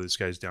 if you know this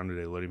guy's down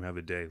today, let him have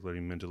a day. Let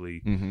him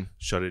mentally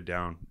shut it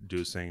down, do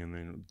his thing, and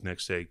then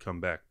next day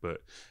come back.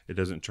 But it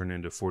doesn't turn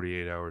into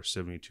 48 hours,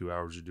 72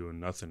 hours of doing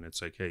nothing.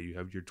 It's like, hey, you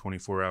have your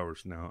 24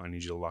 hours now. I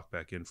need you to lock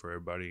back in for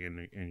everybody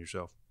and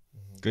yourself.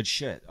 Good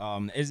shit.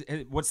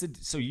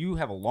 So you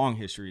have a long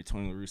history of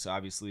Tony La Russa,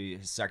 obviously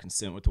his second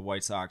stint with the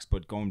White Sox,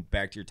 but going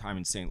back to your time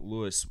in St.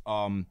 Louis,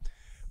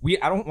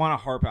 I don't want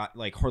to harp out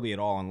like hardly at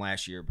all on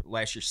last year, but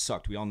last year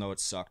sucked. We all know it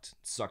sucked.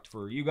 It sucked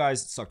for you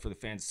guys. It sucked for the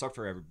fans. It sucked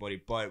for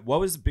everybody. But what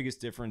was the biggest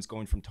difference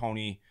going from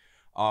Tony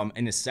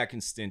in the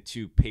second stint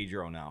to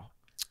Pedro now?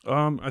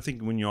 I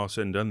think when you all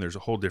said and done, there's a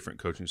whole different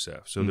coaching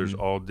staff. So there's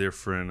all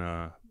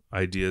different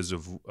ideas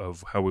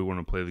of how we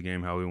want to play the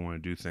game, how we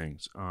want to do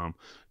things.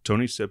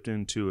 Tony stepped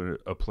into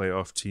a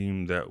playoff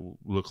team that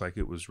looked like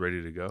it was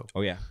ready to go.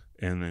 Oh, yeah.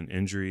 And then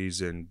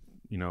injuries and,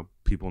 you know,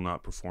 people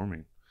not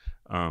performing.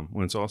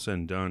 When it's all said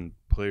and done,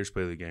 players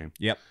play the game.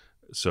 Yep.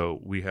 So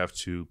we have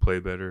to play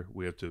better.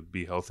 We have to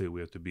be healthy.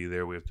 We have to be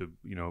there. We have to,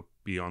 you know,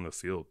 be on the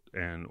field.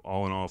 And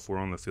all in all, if we're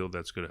on the field,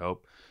 that's going to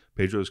help.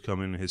 Pedro's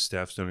come in. His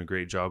staff's done a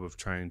great job of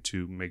trying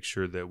to make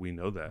sure that we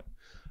know that.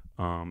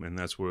 And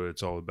that's what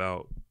it's all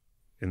about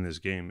in this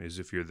game is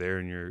if you're there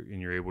and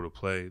you're able to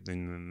play,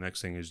 then the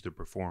next thing is to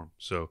perform.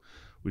 So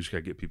we just got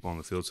to get people on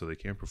the field so they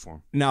can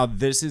perform. Now,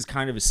 this is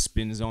kind of a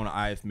spin zone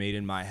I've made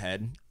in my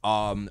head.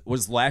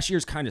 Was last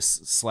year's kind of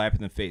slap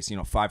in the face, you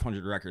know,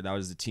 500 record. That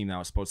was the team that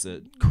was supposed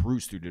to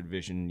cruise through the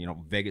division, you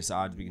know, Vegas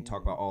odds. We can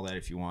talk about all that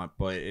if you want.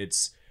 But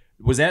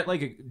was that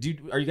like,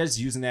 are you guys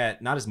using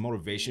that not as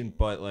motivation,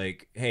 but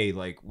like, hey,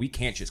 like we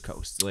can't just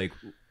coast. Like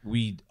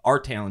we are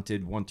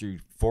talented 1 through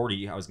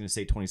 40. I was going to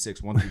say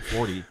 26, 1 through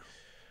 40.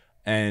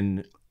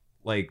 And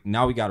like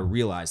now we got to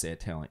realize that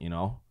talent, you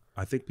know?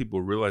 I think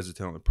people realize the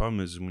talent. The problem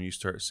is when you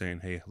start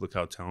saying, hey, look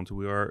how talented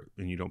we are,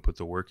 and you don't put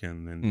the work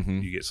in,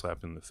 then you get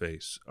slapped in the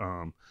face.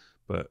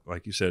 But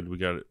like you said, we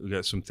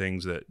got some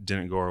things that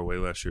didn't go our way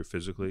last year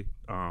physically.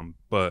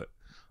 But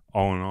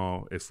all in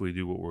all, if we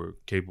do what we're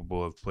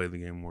capable of, play the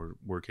game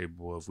we're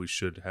capable of, we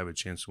should have a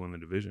chance to win the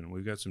division.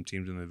 We've got some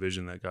teams in the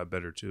division that got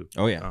better too.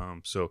 Oh, yeah.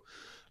 So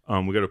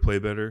we got to play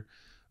better.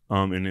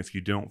 And if you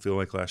don't feel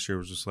like last year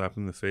was a slap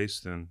in the face,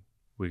 then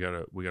we got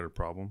a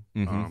problem.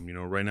 You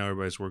know, right now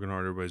everybody's working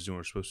hard, everybody's doing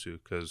what we're supposed to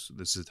because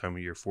this is the time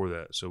of year for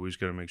that. So we just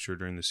got to make sure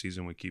during the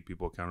season we keep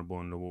people accountable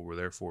and know what we're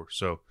there for.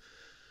 So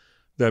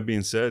that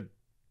being said,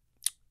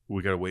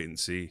 we got to wait and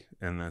see.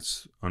 And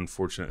that's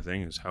unfortunate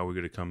thing is how we're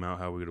going to come out,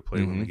 how we're going to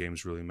play when the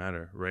games really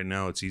matter. Right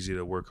now it's easy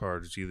to work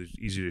hard. It's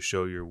easy to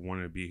show you're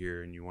wanting to be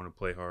here and you want to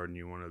play hard and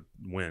you want to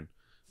win.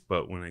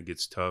 But when it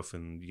gets tough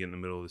and you get in the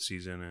middle of the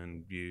season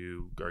and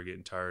you are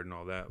getting tired and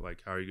all that,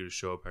 like how are you going to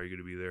show up? How are you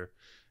going to be there?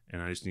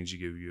 and I just need you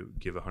to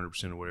give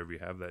 100% of whatever you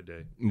have that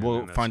day. And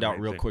We'll that's find the out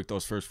main real thing. quick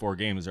those first 4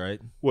 games, right?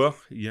 Well,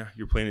 yeah,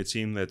 you're playing a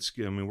team that's.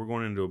 I mean, we're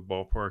going into a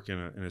ballpark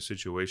in a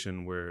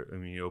situation where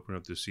you open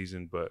up this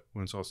season, but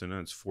when it's all said and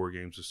done, it's 4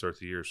 games to start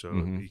the year, so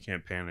you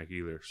can't panic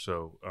either.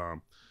 So,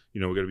 we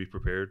got to be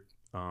prepared.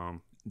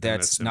 And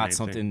That's the not main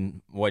something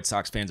thing. White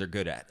Sox fans are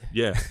good at.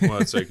 Yeah, well,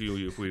 it's like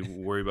if we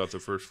worry about the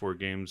first 4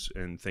 games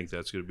and think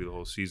that's going to be the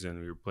whole season,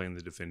 we're playing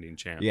the defending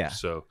champs. Yeah.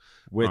 So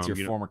With your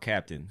former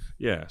captain.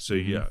 yeah, so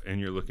yeah, and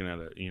you're looking at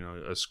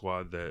a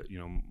squad that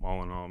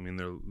all in all, I mean,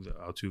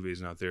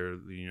 Altuve's not there.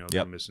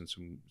 They're missing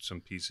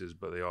some pieces,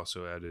 but they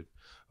also added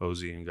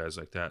Ozzy and guys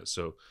like that.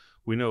 So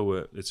we know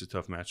it's a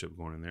tough matchup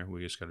going in there.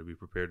 We just got to be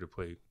prepared to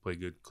play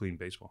good, clean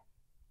baseball.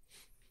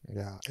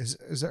 Yeah.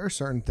 Is there a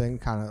certain thing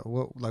kind of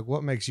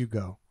what makes you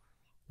go?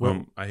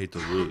 I hate to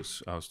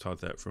lose. I was taught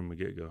that from the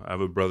get-go. I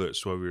have a brother that's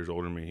 12 years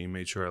older than me. He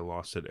made sure I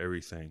lost at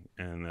everything,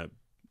 and that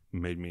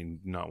made me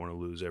not want to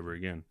lose ever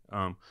again.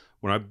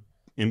 When I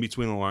in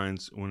between the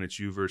lines, when it's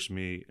you versus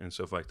me and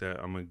stuff like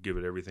that, I'm gonna give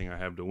it everything I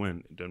have to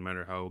win. It doesn't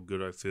matter how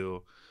good I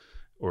feel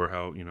or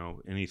how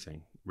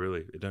anything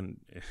really. It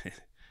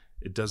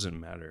doesn't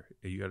matter.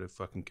 You got to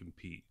fucking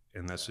compete,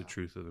 and that's the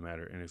truth of the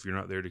matter. And if you're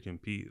not there to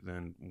compete,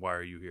 then why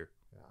are you here?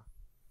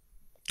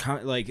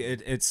 Like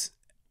it's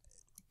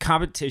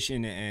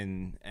competition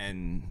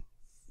and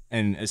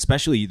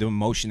especially the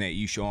emotion that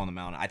you show on the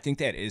mound. I think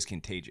that is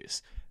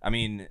contagious. I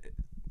mean,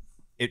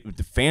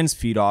 the fans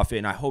feed off it,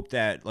 and I hope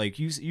that like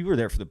you were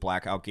there for the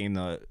blackout game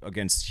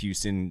against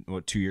Houston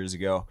 2 years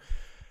ago.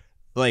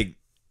 Like,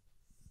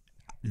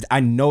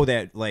 I know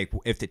that like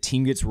if the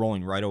team gets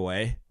rolling right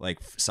away, like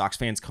Sox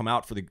fans come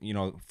out for the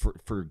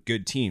for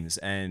good teams,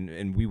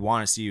 and we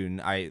want to see you.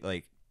 And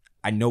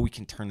I know we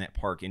can turn that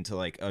park into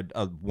like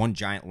a one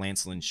giant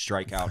Lance Lynn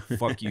strikeout.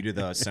 Fuck you to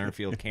the center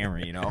field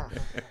camera,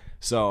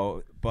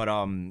 So, but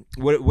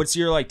what's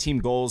your like team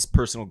goals,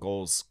 personal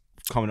goals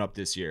coming up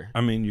this year?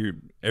 I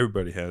mean,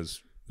 everybody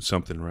has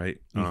something, right?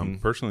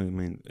 Personally, I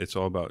mean, it's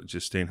all about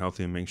just staying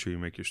healthy and making sure you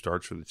make your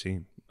starts for the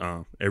team.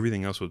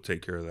 Everything else will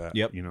take care of that.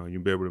 Yep.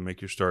 You'll be able to make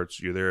your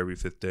starts. You're there every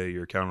 5th day.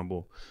 You're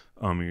accountable.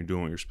 And you're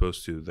doing what you're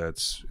supposed to.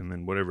 And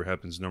then whatever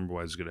happens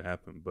number-wise is going to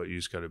happen. But you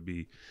just got to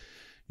be.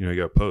 You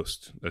got to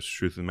post. That's the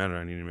truth of the matter.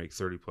 I need to make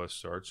 30-plus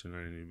starts, and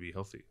I need to be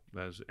healthy.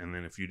 And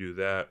then if you do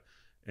that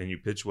and you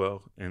pitch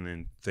well, and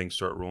then things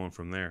start rolling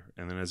from there.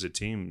 And then as a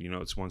team,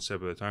 it's one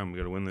step at a time. We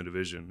got to win the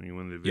division. When you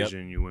win the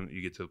division,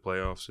 you get to the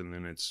playoffs, and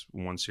then it's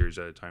one series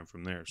at a time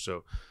from there.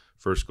 So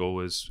first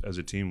goal is, as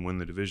a team, win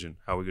the division.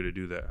 How are we going to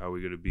do that? How are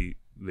we going to beat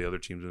the other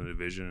teams in the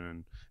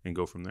division and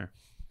go from there?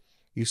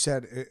 You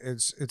said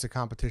it's a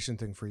competition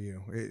thing for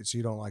you. It's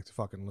you don't like to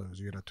fucking lose.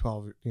 You got a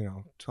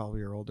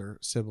 12-year older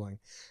sibling.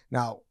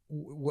 Now,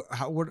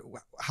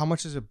 how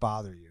much does it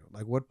bother you?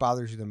 Like, what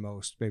bothers you the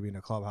most, maybe in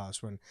a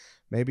clubhouse when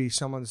maybe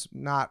someone's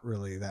not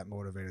really that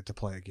motivated to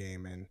play a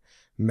game in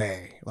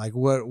May? Like,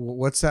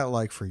 what's that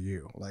like for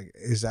you? Like,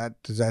 does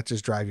that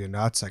just drive you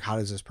nuts? Like, how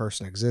does this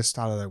person exist?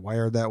 How are they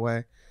wired that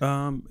way?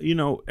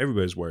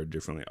 Everybody's wired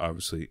differently,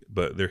 obviously,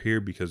 but they're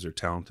here because they're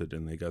talented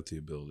and they got the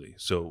ability.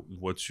 So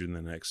what's the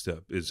next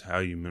step is how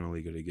you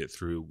mentally going to get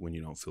through when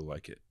you don't feel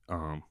like it.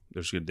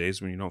 There's good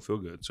days when you don't feel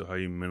good. So how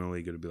you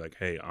mentally going to be like,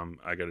 hey,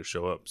 I got to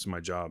show up. It's my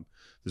job.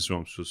 This is what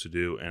I'm supposed to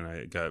do. And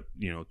I got,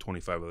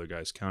 25 other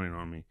guys counting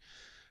on me.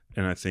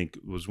 And I think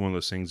it was one of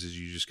those things is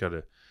you just got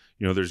to,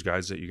 there's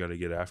guys that you got to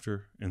get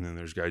after, and then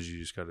there's guys you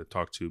just got to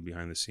talk to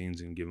behind the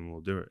scenes and give them a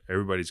little different.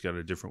 Everybody's got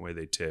a different way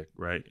they tick,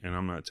 right? And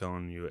I'm not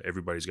telling you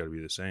everybody's got to be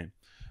the same.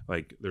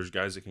 Like, there's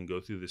guys that can go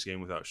through this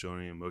game without showing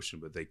any emotion,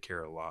 but they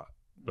care a lot.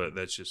 But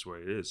that's just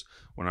where it is.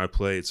 When I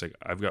play, it's like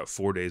I've got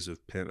 4 days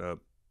of pent-up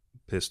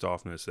pissed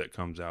offness that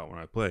comes out when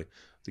I play.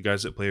 The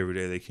guys that play every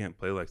day, they can't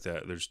play like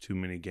that. There's too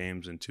many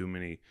games and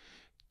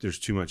there's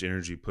too much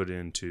energy put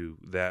into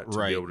that to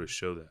be able to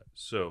show that.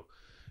 So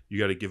you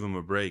got to give them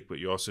a break, but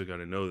you also got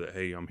to know that,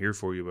 hey, I'm here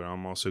for you, but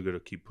I'm also going to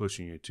keep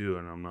pushing you too.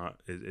 And I'm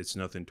not, it's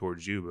nothing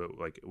towards you, but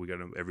like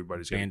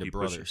everybody's got to keep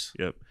pushing.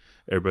 Yep.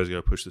 Everybody's got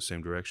to push the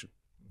same direction.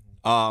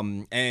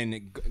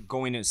 And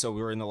going in, so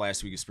we're in the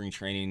last week of spring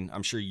training.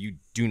 I'm sure you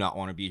do not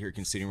want to be here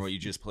considering what you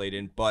just played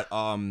in, but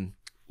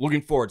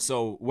looking forward.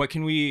 So what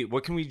can we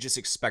just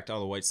expect out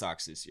of the White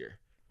Sox this year?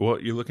 Well,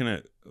 you're looking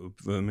at,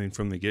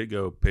 from the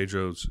get-go,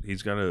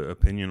 he's got an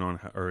opinion on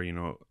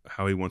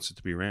how he wants it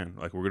to be ran.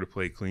 Like, we're going to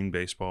play clean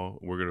baseball.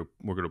 We're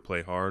going to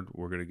play hard.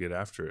 We're going to get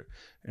after it.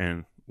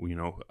 And,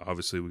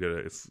 obviously we got to,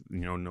 if,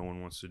 no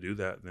one wants to do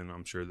that, then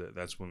I'm sure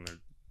that's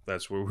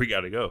where we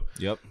got to go.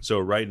 Yep. So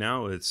right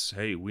now it's,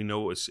 hey, we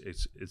know it's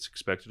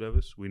expected of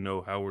us. We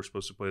know how we're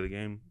supposed to play the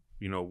game.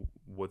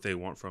 What they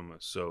want from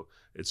us. So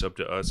it's up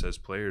to us as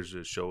players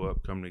to show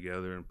up, come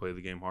together, and play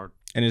the game hard.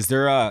 And is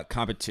there a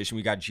competition?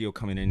 We got Gio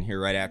coming in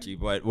here right after you,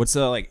 but what's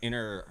the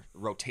inner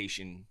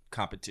rotation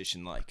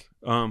competition like?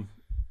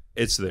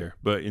 It's there,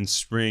 but in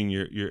spring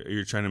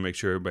you're trying to make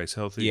sure everybody's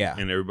healthy,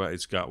 and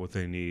everybody's got what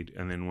they need.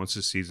 And then once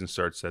the season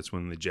starts, that's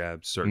when the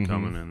jabs start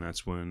coming, and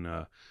that's when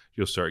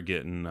you'll start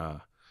getting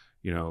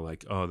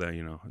like, oh, that,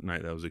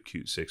 night, that was a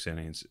cute 6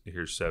 innings.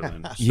 Here's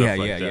 7. Stuff Yeah,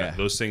 like yeah, that. yeah.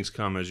 Those things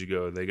come as you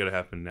go. They got to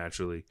happen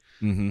naturally.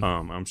 Mm-hmm.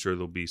 I'm sure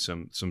there'll be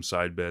some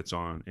side bets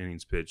on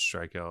innings pitched,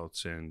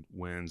 strikeouts, and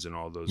wins, and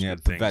all those Yeah, good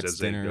the things vet's as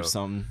they dinner go. or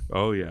something.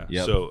 Oh yeah.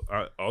 Yep. So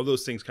all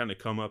those things kind of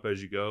come up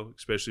as you go,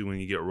 especially when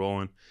you get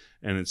rolling.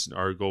 And it's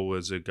our goal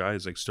as a guy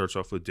is like starts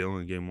off with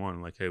Dylan in game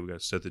 1, like, hey, we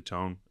got to set the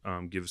tone,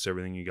 give us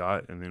everything you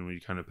got, and then when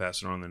you kind of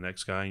pass it on to the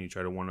next guy and you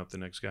try to one up the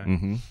next guy.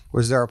 Mm-hmm.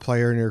 Was there a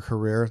player in your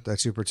career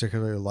that you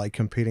particularly like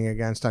competing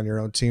against on your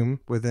own team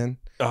within?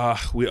 I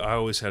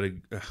always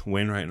had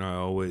Wainwright, and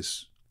I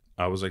was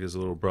like his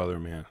little brother,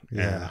 man.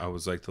 Yeah. And I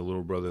was like the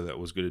little brother that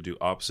was going to do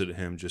opposite of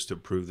him just to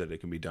prove that it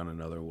can be done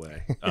another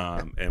way.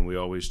 And we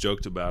always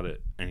joked about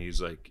it. And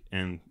he's like,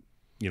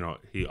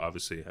 he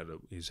obviously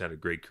he's had a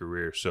great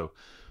career. So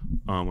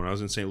when I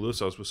was in St.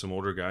 Louis, I was with some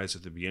older guys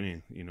at the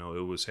beginning. It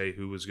was, hey,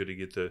 who was going to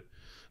get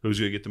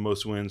the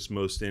most wins,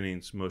 most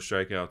innings, most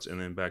strikeouts,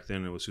 and then back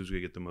then it was who's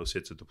going to get the most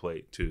hits at the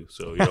plate too.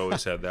 So you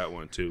always had that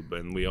one too.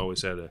 But we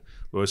always had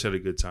a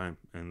good time,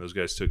 and those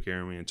guys took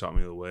care of me and taught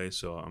me the way.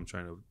 So I'm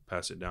trying to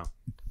pass it down.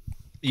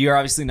 You're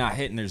obviously not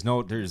hitting.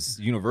 There's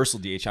universal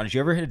DH. Did you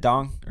ever hit a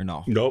dong or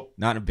no? Nope.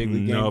 Not in a big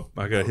league game? Nope.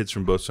 I got hits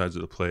from both sides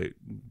of the plate.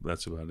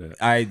 That's about it.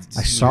 I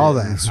saw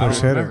that switch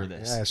hitter. remember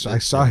this. Yeah, so I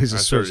saw he's a I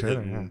switch started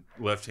hitter. hitting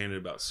left-handed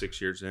about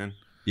 6 years in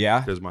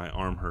Yeah, because my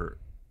arm hurt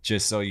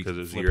just so you because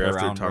it can was a flip year it after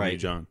around, Tommy right?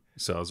 John.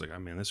 So I was like, oh,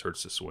 man, this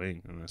hurts to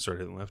swing, and I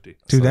started hitting lefty.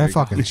 Dude, So that you-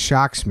 fucking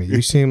shocks me.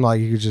 You seem like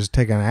you could just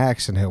take an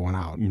axe and hit one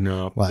out.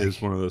 No, Like-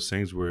 it's one of those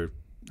things where,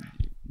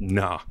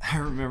 nah. I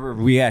remember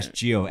we asked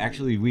Gio.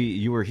 Actually,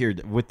 you were here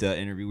with the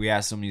interview. We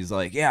asked him. He's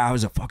like, "Yeah, I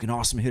was a fucking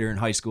awesome hitter in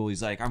high school."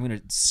 He's like, "I'm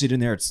gonna sit in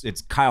there.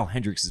 It's Kyle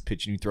Hendricks'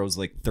 pitch, and he throws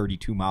like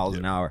 32 miles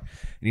an hour."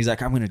 And he's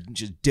like, "I'm gonna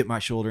just dip my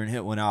shoulder and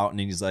hit one out." And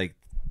he's like,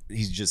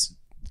 he's just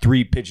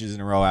 3 pitches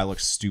in a row. I look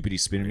stupid.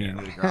 He's spinning me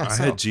into the ground. I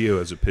had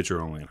Gio as a pitcher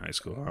only in high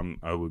school.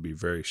 I would be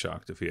very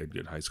shocked if he had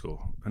good high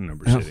school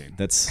numbers hitting.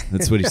 That's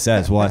what he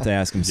says. We'll have to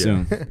ask him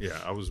soon. Yeah,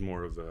 I was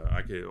more of a. I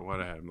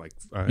had like.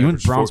 I You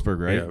went averaged Brownsburg,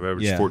 right? Yeah, I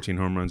averaged Yeah. 14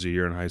 home runs a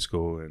year in high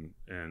school,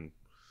 and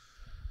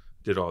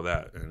did all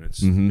that, and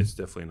it's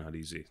definitely not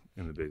easy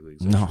in the big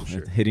leagues. That's No, for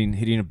sure.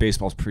 hitting a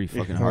baseball is pretty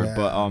fucking hard. Yeah.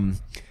 But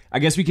I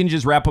guess we can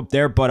just wrap up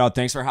there. But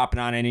thanks for hopping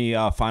on. Any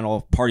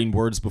final parting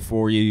words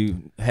before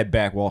you head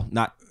back? Well,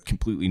 not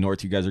completely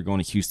north. You guys are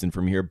going to Houston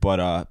from here,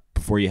 but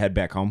before you head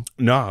back home.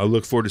 No, I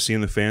look forward to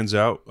seeing the fans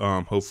out.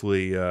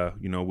 Hopefully,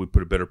 we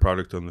put a better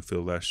product on the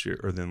field last year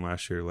than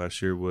last year.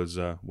 Last year was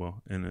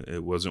and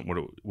it wasn't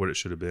what it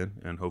should have been.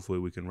 And hopefully,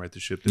 we can right the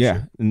ship this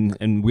year.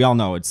 and we all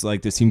know it's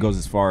like this team goes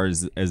as far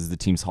as the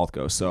team's health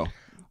goes. So.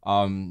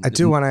 I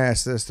do want to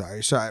ask this though.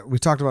 So we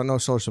talked about no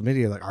social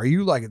media. Like, are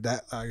you like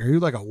that? Are you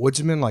like a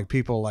woodsman? Like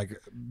people like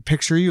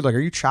picture you? Like, are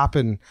you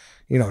chopping,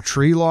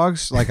 tree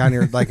logs like on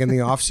your like in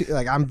the off season?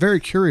 Like, I'm very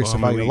curious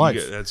about your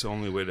life. That's the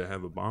only way to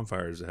have a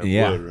bonfire is to have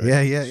Yeah. wood, right?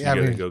 Yeah. So you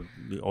gotta go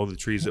all the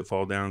trees that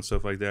fall down and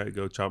stuff like that.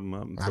 Go chop them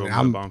up and throw them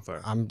on the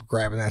bonfire. I'm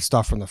grabbing that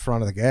stuff from the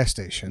front of the gas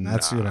station.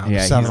 That's Yeah, the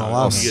he's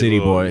 7-Eleven. a city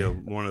boy.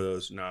 One of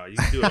those. Nah, you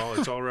can do it all.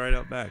 It's all right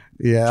out back.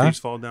 Yeah. Trees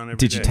fall down every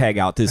Did day. you tag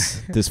out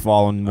this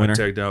fall and I winter?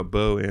 tagged out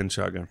bow and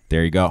shotgun.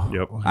 There you go.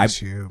 Yep. I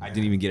you, I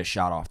didn't even get a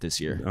shot off this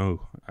year.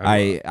 Oh,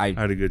 I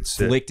had a good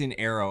sit. flicked an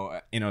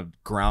arrow in a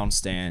ground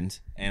stand,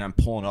 and I'm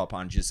pulling up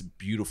on just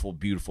beautiful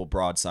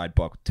broadside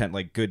buck,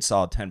 good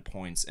solid 10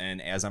 points.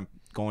 And as I'm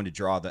going to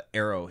draw, the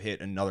arrow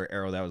hit another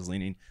arrow that was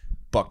leaning.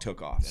 Buck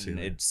took off, and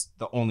it's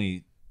the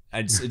only.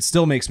 It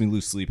still makes me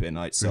lose sleep at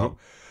night. So,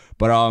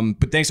 but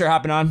thanks for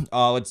hopping on.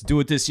 Let's do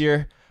it this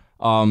year.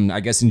 I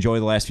guess enjoy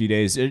the last few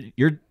days.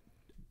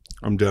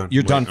 I'm done.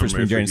 You're done I'm for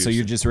spring ready training, so you're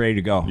Houston. just ready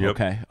to go. Yep.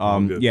 Okay.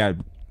 I'm good. Yeah.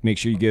 Make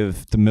sure you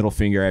give the middle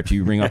finger after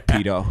you ring up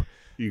Pito.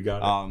 You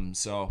got it.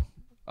 So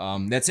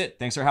that's it.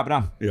 Thanks for hopping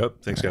on. Yep.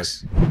 Thanks,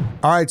 guys.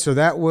 All right, so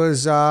that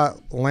was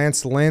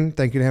Lance Lynn.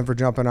 Thank you to him for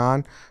jumping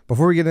on.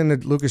 Before we get into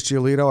Lucas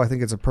Giolito, I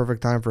think it's a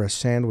perfect time for a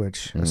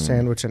sandwich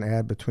and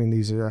ad between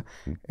these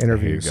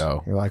interviews. There you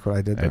go. You like what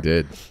I did there? I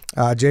did.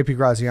 JP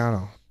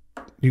Graziano,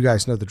 you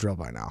guys know the drill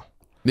by now.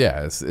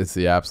 Yeah, it's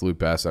the absolute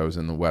best. I was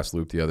in the West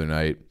Loop the other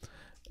night,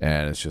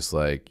 and it's just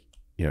like,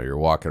 you're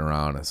walking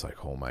around. It's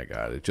like, oh my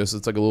God! It's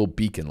like a little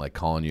beacon, like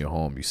calling you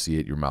home. You see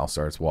it, your mouth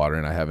starts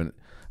watering. I hadn't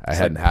like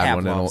had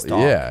one. Pavlov's dog.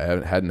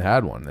 I hadn't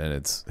had one, and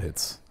it's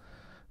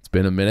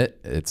been a minute.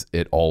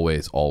 It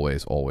always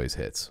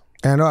hits.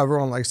 And I know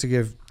everyone likes to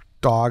give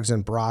dogs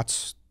and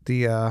brats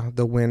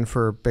the win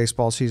for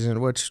baseball season,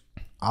 which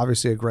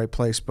obviously a great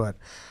place, but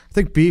I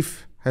think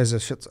beef has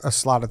a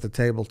slot at the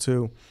table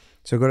too.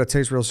 So go to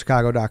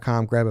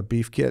tasterealchicago.com, grab a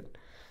beef kit,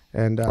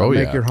 and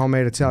make your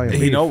homemade Italian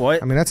beef. You know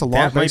what? I mean, that's a long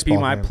That might be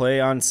baseball my game. play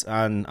on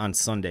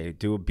Sunday.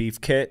 Do a beef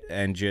kit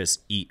and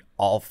just eat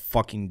all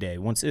fucking day.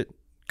 Once it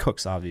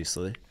cooks,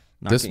 obviously.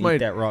 Not This gonna might- eat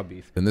that raw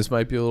beef. And this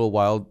might be a little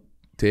wild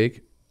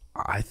take.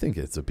 I think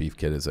it's a beef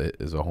kit is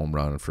a home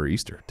run for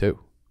Easter too.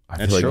 I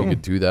That's feel like true. you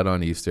could do that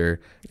on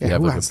Easter. If Yeah, you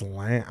have who like has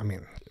lamb? I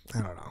mean,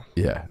 I don't know.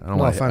 Yeah, I don't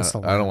No want offense to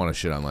I don't Lynn. want to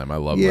shit on Lynn. I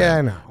love Yeah,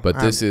 Lynn. I know. But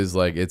this is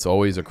like, it's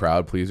always a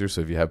crowd pleaser.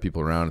 So if you have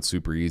people around, it's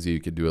super easy. You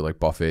could do it like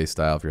buffet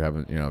style. If you're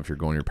having, if you're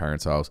going to your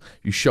parents' house,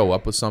 you show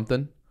up with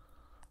something.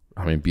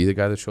 I mean, be the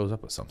guy that shows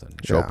up with something.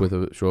 Show up with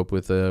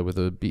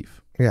a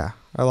beef. Yeah,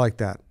 I like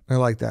that.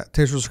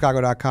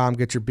 TasteForChicago.com.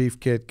 Get your beef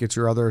kit. Get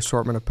your other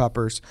assortment of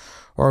peppers,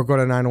 or go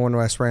to 901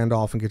 West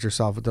Randolph and get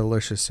yourself a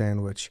delicious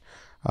sandwich.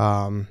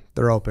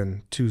 They're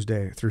open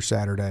Tuesday through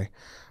Saturday,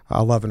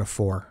 11 to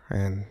 4,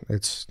 and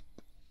it's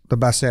the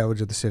best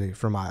sandwich of the city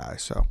from my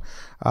eyes. So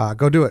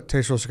go do it.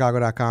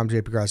 TasteForChicago.com,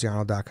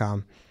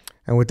 jpgraziano.com.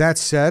 And with that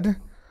said,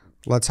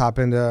 let's hop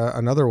into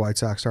another White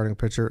Sox starting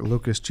pitcher,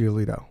 Lucas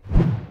Giolito.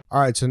 All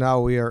right, so now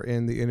we are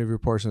in the interview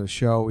portion of the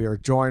show. We are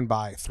joined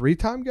by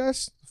 3-time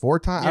guest,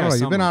 4-time. I don't know.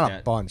 You've been on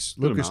a bunch.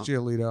 Lucas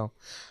Giolito.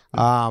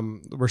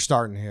 We're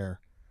starting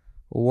here.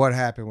 What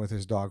happened with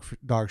his dog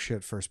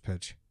shit first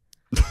pitch?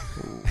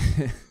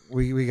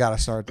 we got to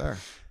start there.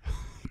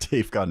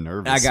 Dave got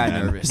nervous. I got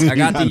nervous. I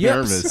got the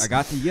yips. I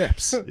got the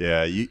yips.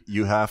 Yeah,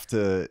 you have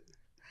to.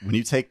 When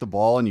you take the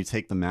ball and you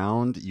take the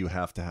mound, you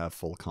have to have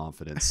full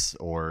confidence,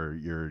 or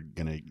you're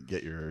gonna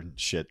get your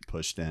shit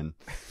pushed in.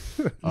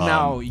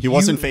 He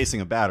wasn't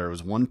facing a batter; it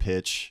was one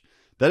pitch.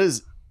 That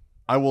is,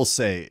 I will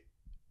say,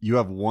 you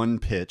have one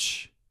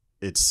pitch.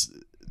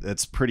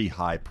 That's pretty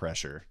high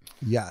pressure.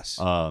 Yes.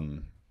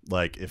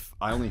 Like if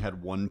I only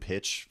had one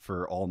pitch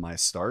for all my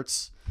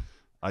starts,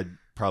 I'd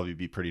probably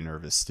be pretty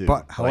nervous too.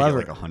 But however,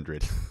 like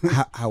 100.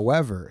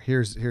 However,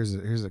 here's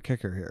the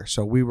kicker here.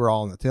 So we were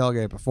all in the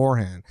tailgate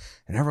beforehand,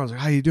 and everyone's like,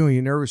 "How you doing?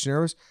 You nervous? You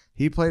nervous?"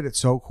 He played it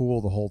so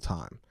cool the whole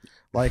time.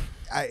 Like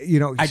I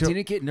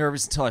didn't get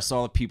nervous until I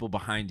saw the people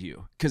behind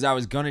you, because I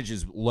was gonna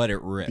just let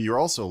it rip. You're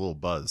also a little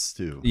buzzed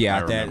too.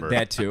 Yeah,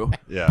 that too.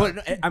 Yeah,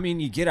 but I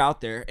mean, you get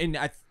out there, and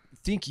I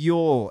think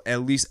you'll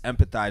at least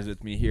empathize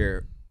with me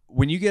here.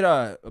 When you get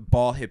a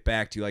ball hit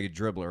back to you like a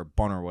dribbler or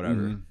bunt or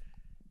whatever. Mm-hmm.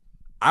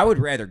 I would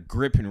rather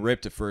grip and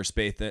rip to first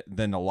base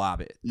than to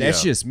lob it.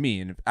 That's just me.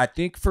 And I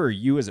think for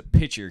you as a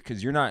pitcher,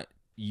 because you're not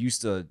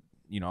used to,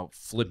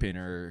 flipping,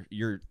 or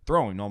you're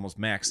throwing almost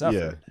max effort.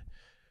 Yeah.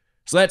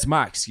 So that's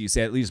my excuse.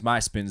 That leaves my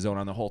spin zone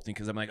on the whole thing,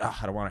 because I'm like,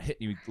 I don't want to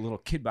hit you little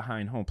kid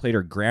behind home plate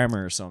or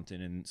grammar or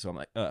something. And so I'm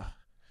like,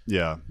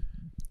 Yeah.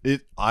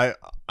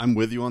 I'm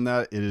with you on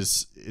that.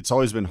 It's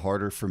always been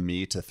harder for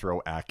me to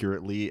throw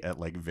accurately at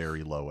like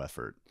very low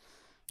effort.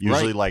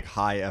 Usually like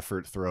high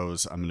effort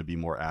throws, I'm going to be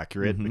more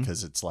accurate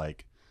because it's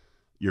like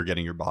you're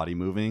getting your body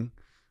moving.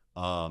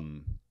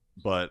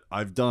 But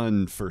I've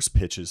done first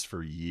pitches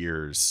for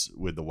years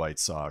with the White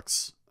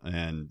Sox,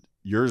 and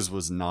yours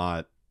was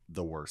not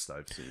the worst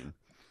I've seen.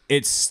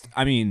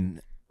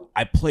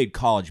 I played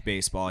college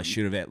baseball. I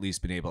should have at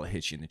least been able to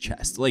hit you in the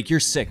chest. Like, you're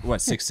 6'6",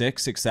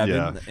 6'7",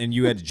 Yeah. and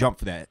you had to jump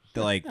for that.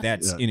 Like,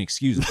 that's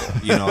inexcusable.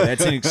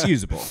 That's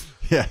inexcusable.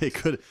 Yeah, it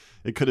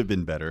could have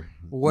been better.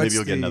 Maybe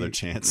you'll get another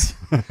chance.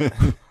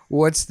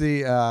 What's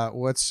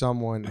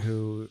someone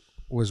who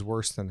was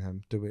worse than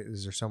him?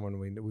 Is there someone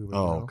we would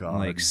know? Oh God,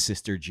 like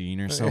Sister Jean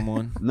or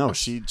someone? No,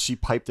 she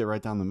piped it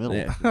right down the middle.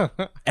 Yeah.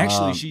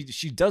 Actually,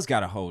 she does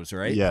got a hose,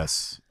 right?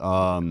 Yes.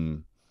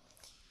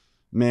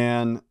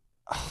 Man,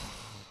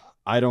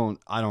 I don't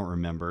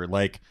remember.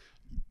 Like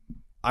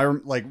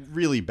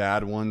really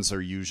bad ones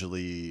are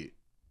usually,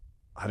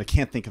 I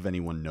can't think of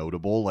anyone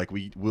notable. Like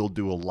we'll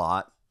do a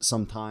lot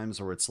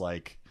sometimes, or it's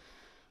like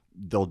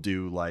they'll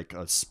do like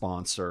a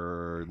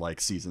sponsor,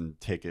 like season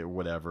ticket or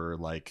whatever.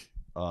 Like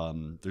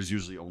there's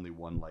usually only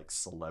one like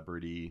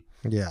celebrity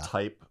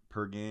type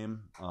per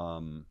game.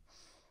 One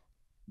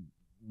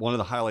of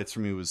the highlights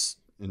for me was,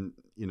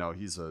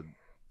 he's a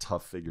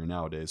tough figure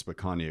nowadays, but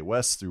Kanye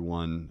West threw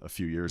one a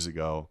few years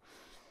ago,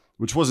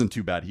 which wasn't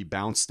too bad. He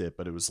bounced it,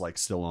 but it was like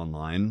still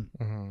online.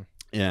 Mm-hmm.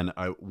 And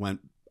I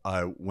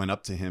went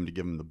up to him to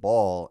give him the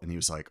ball, and he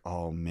was like,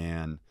 "Oh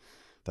man,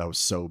 that was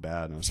so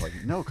bad." And I was like,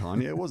 "No,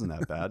 Kanye, it wasn't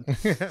that bad."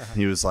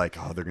 He was like,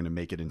 "Oh, they're gonna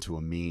make it into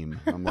a meme."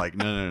 I'm like,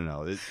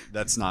 "No,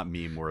 that's not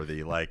meme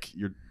worthy. Like,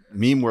 your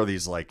meme worthy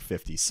is like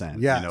 50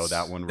 Cent. Yes.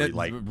 That one where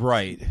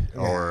right,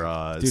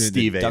 or Dude,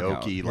 Steve the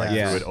Aoki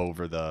threw it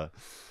over the."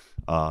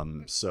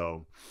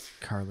 So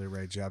Carly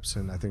Rae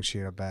Jepsen, I think she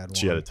had a bad one.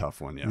 She had a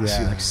tough one, yeah.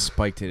 She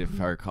spiked it, if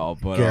I recall.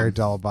 But Gary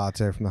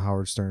Delabate from the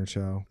Howard Stern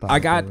Show. I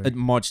got a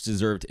much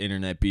deserved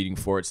internet beating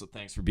for it, so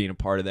thanks for being a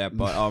part of that.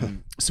 But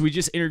so we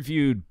just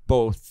interviewed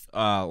both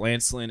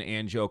Lance Lynn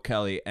and Joe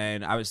Kelly,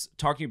 and I was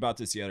talking about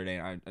this the other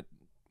day.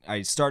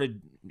 I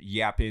started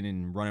yapping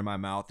and running my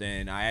mouth,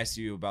 and I asked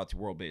you about the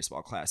World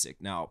Baseball Classic.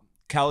 Now,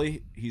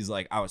 Kelly, he's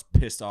like, I was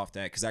pissed off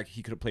that because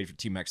he could have played for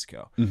Team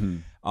Mexico.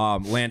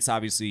 Mm-hmm. Lance,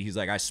 obviously, he's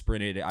like, I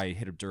sprinted, I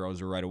hit a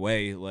Duroser right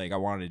away. Like, I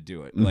wanted to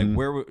do it. Mm-hmm. Like,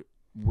 where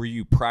were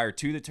you prior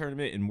to the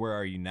tournament, and where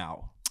are you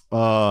now?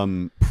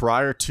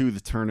 Prior to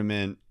the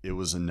tournament, it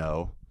was a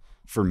no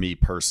for me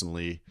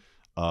personally.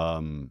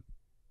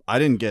 I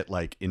didn't get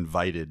like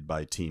invited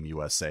by Team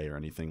USA or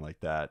anything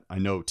like that. I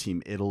know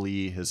Team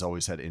Italy has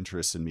always had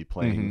interest in me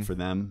playing for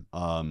them.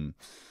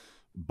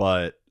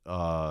 But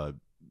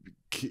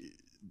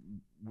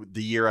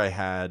the year I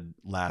had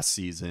last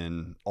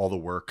season, all the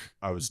work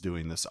I was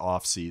doing this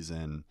off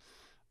season,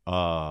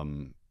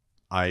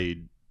 I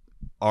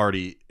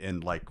already,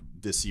 and like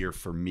this year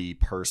for me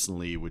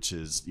personally, which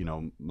is,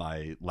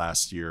 my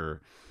last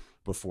year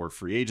before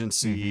free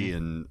agency,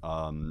 and,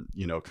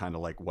 kind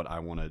of like what I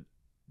want to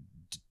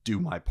do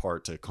my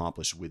part to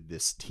accomplish with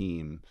this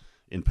team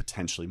in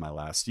potentially my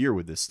last year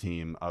with this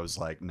team. I was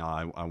like, no,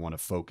 I want to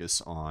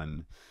focus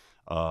on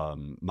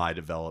my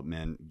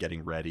development,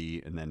 getting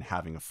ready, and then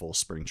having a full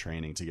spring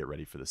training to get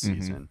ready for the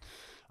season.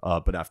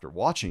 But after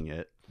watching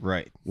it,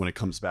 right, when it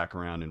comes back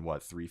around in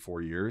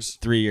 3-4 years,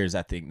 3 years,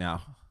 I think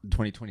now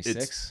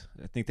 2026,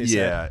 I think they said.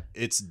 Yeah,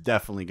 it's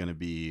definitely going to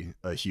be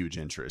a huge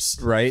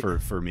interest, right,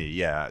 for me.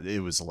 Yeah,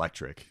 it was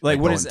electric. Like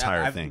what the is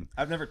entire thing?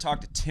 I've never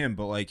talked to Tim,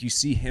 but like you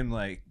see him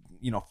like,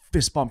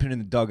 fist bumping in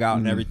the dugout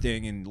and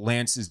everything, and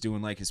Lance is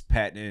doing like his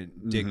patting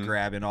and dick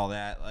grab and all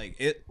that. Like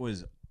it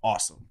was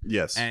awesome.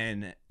 Yes.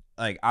 And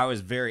like I was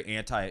very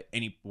anti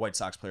any White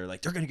Sox player.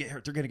 Like they're gonna get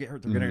hurt. They're gonna get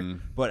hurt. They're gonna.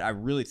 But I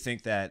really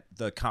think that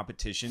the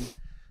competition,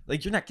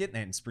 like you're not getting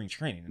that in spring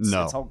training. It's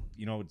all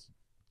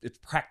it's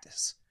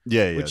practice.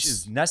 Yeah, which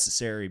is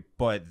necessary.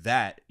 But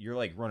that you're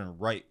like running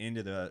right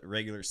into the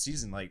regular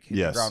season, like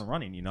hitting the ground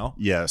running.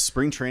 Yeah,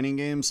 spring training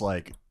games,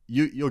 like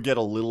you'll get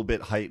a little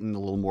bit heightened, a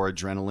little more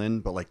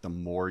adrenaline, but like the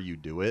more you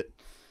do it,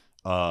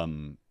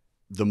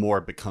 the more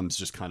it becomes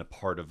just kind of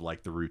part of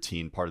like the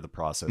routine, part of the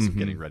process of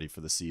getting ready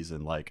for the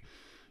season. Like,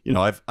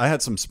 I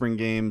had some spring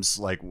games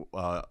like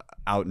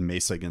out in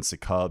Mesa against the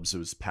Cubs. It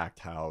was packed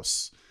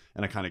house,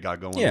 and I kind of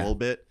got going a little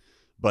bit.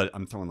 But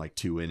I'm throwing like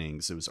 2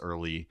 innings. It was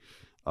early,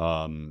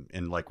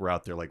 and like we're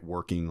out there like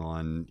working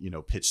on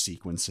pitch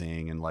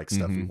sequencing and like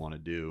stuff we want to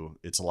do.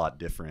 It's a lot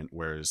different.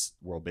 Whereas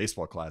World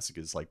Baseball Classic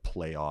is like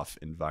playoff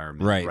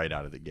environment right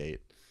out of the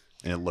gate.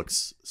 And it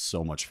looks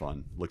so much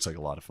fun. Looks like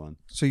a lot of fun.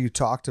 So you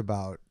talked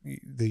about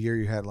the year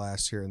you had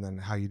last year and then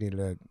how you needed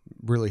to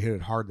really hit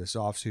it hard this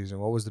offseason.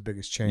 What was the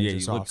biggest change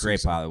this offseason? You look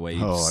great, by the way.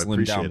 You I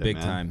slimmed down big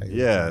man. time.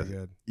 Yeah.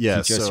 Yeah.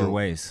 Teach us your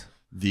ways.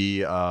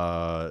 The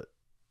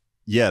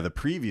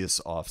previous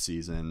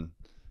offseason,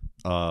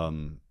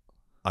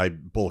 I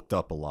bulked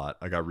up a lot.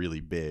 I got really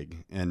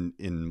big. And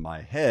in my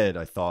head,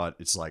 I thought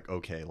it's like,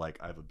 okay, like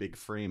I have a big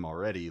frame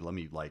already. Let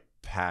me like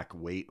pack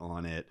weight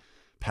on it,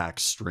 pack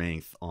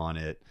strength on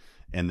it.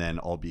 And then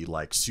I'll be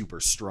like super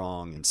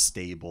strong and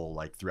stable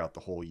like throughout the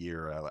whole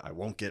year. I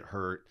won't get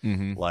hurt.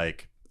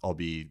 Like I'll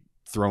be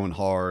throwing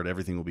hard.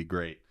 Everything will be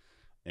great.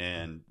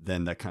 And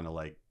then that kind of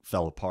like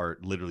fell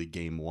apart. Literally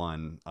game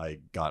 1, I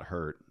got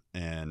hurt.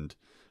 And,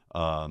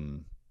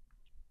 then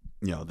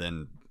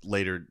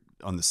later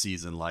on the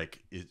season, like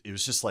it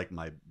was just like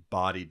my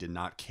body did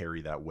not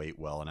carry that weight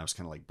well. And I was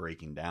kind of like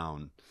breaking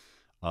down.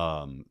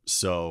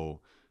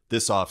 So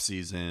this off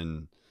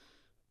season,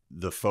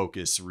 the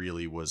focus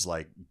really was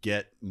like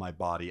get my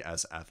body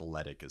as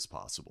athletic as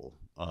possible.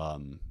 I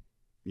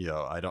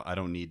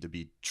don't need to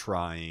be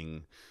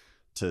trying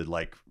to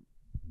like,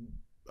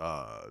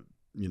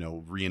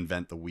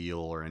 reinvent the wheel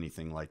or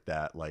anything like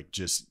that. Like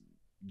just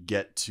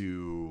get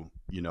to,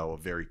 a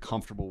very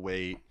comfortable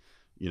weight,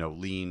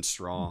 lean,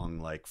 strong,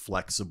 like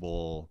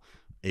flexible,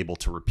 able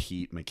to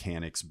repeat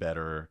mechanics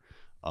better.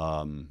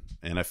 And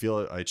I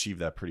feel I achieved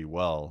that pretty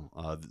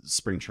well.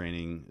 Spring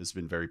training has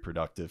been very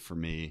productive for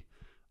me.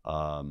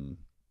 I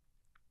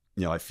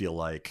feel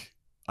like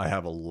I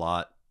have a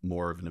lot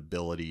more of an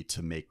ability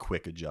to make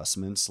quick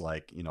adjustments.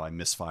 Like, I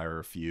misfire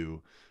a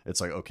few.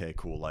 It's like, okay,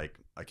 cool. Like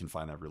I can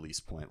find that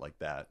release point like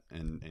that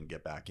and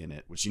get back in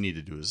it, which you need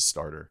to do as a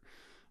starter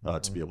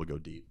to be able to go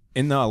deep.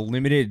 In the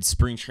limited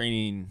spring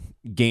training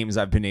games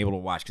I've been able to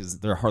watch, because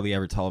they're hardly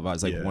ever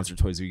televised, like once or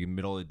twice a week in the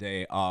middle of the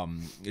day.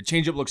 The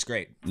changeup looks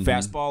great.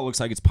 Fastball looks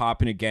like it's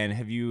popping again.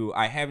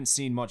 I haven't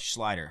seen much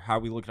slider. How are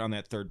we looking on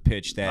that third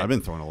pitch? That I've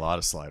been throwing a lot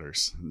of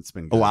sliders. It's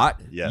been good. A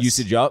lot. Yes.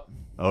 Usage up.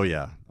 Oh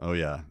yeah.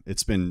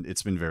 It's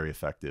been very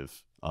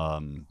effective.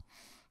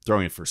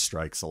 Throwing it for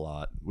strikes a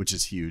lot, which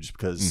is huge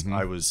because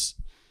I was,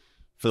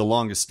 for the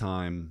longest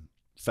time,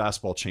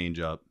 fastball,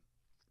 changeup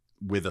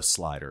with a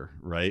slider,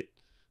 right?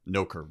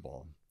 No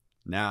curveball.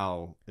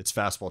 Now it's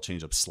fastball,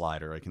 changeup,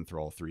 slider. I can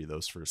throw all 3 of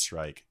those for a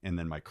strike. And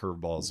then my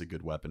curveball is a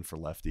good weapon for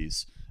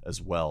lefties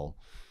as well.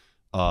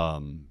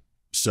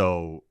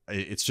 So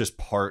it's just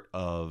part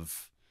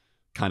of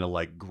kind of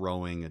like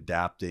growing,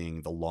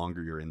 adapting the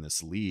longer you're in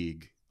this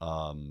league,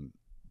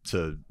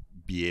 to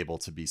be able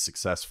to be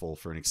successful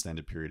for an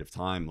extended period of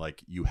time.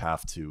 Like you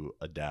have to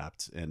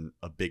adapt. And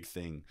a big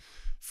thing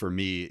for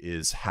me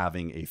is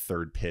having a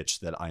third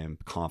pitch that I am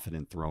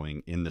confident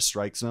throwing in the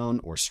strike zone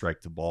or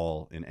strike the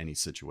ball in any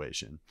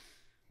situation.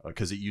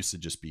 Because it used to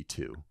just be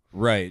 2.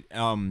 Right.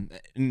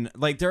 And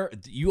like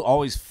you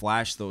always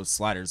flash those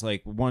sliders.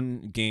 Like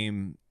one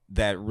game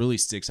that really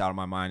sticks out in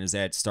my mind is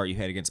that start you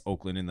had against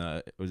Oakland in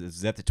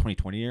is that the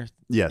 2020 year?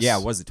 Yes. Yeah,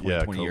 it was the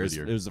 2020 year.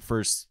 year. It was the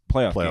first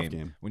playoff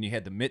game when you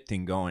had the mitt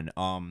thing going.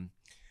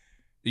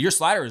 Your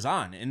slider is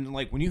on, and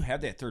like when you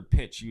have that third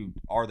pitch, you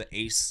are the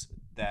ace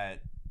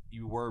that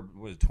you were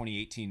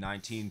 2018,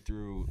 19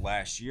 through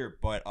last year.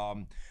 But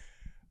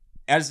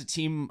as the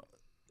team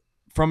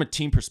from a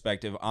team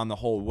perspective, on the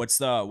whole, what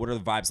are the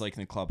vibes like in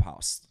the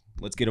clubhouse?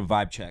 Let's get a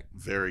vibe check.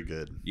 Very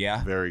good.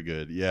 Yeah? Very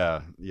good.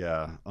 Yeah.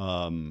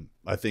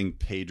 I think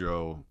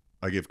Pedro,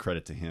 I give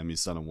credit to him.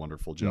 He's done a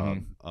wonderful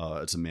job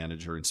as a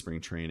manager in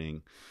spring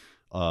training,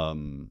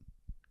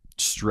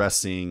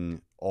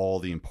 stressing all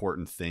the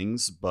important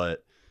things,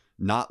 but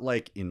not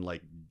like in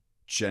like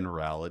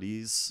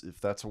generalities, if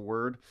that's a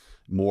word,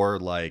 more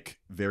like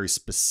very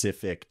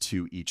specific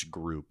to each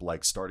group.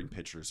 Like starting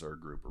pitchers are a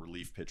group,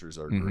 relief pitchers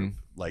are a group,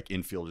 like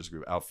infielders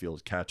group,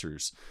 outfield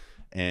catchers,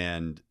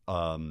 and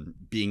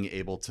being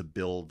able to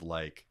build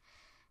like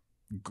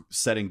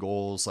setting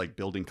goals, like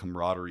building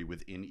camaraderie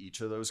within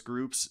each of those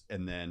groups.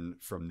 And then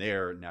from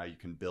there, now you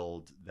can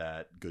build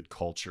that good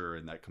culture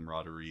and that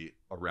camaraderie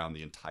around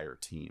the entire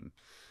team.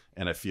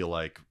 And I feel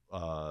like,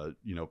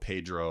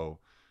 Pedro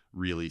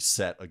really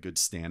set a good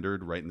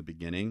standard right in the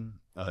beginning.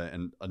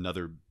 And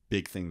another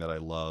big thing that I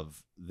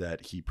love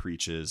that he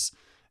preaches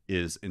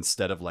is,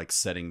 instead of like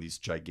setting these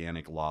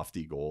gigantic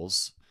lofty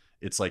goals,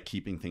 it's like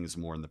keeping things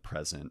more in the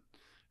present,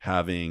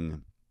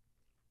 having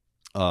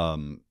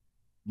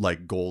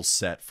like goals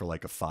set for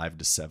like a 5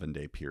 to 7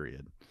 day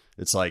period.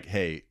 It's like,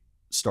 hey,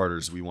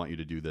 starters, we want you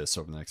to do this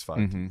over the next 5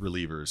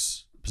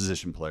 relievers,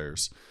 position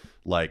players.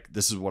 Like,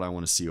 this is what I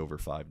want to see over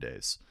 5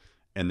 days.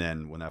 And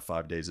then when that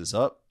 5 days is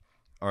up,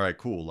 all right,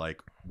 cool.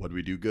 Like, what do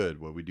we do good?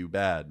 What do we do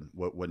bad?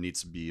 What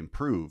needs to be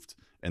improved?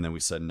 And then we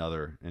set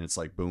another, and it's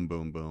like boom,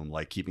 boom, boom,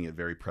 like keeping it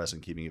very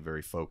present, keeping it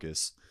very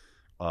focused.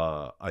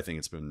 I think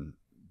it's been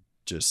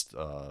just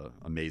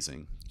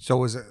amazing. So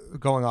was it,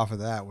 going off of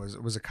that,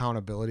 was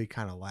accountability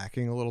kind of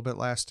lacking a little bit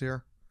last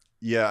year?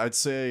 Yeah, I'd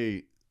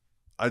say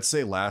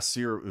last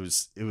year it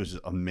was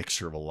a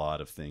mixture of a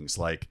lot of things.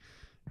 Like,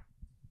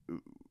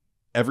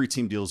 every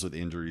team deals with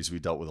injuries. We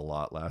dealt with a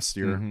lot last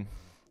year.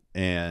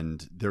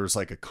 And there was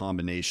like a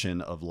combination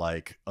of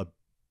like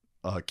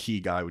a key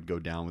guy would go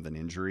down with an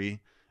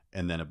injury,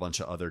 and then a bunch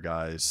of other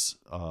guys,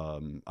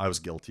 I was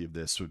guilty of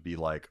this, would be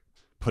like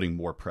putting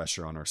more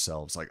pressure on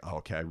ourselves. Like, oh,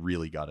 okay, I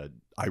really gotta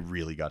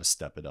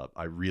step it up.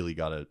 I really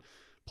gotta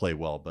play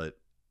well. But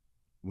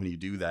when you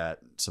do that,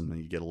 something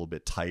you get a little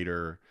bit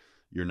tighter.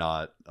 You're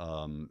not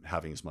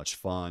having as much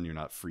fun. You're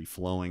not free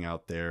flowing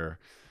out there.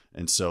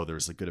 And so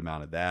there's a good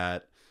amount of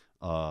that.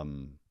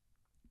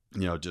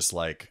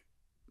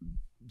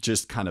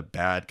 Just kind of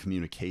bad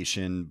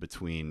communication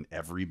between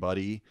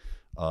everybody.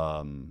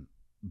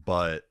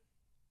 But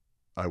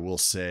I will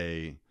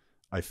say,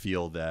 I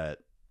feel that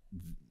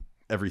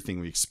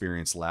everything we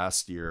experienced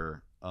last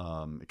year,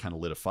 it kind of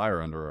lit a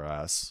fire under our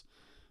ass.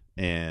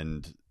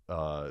 And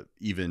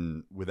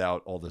even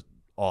without all the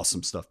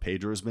awesome stuff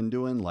Pedro's been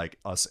doing, like,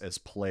 us as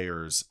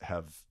players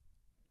have,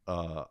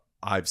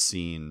 I've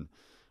seen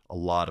a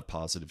lot of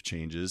positive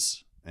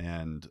changes,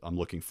 and I'm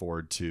looking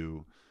forward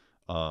to,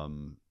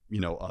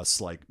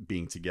 us like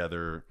being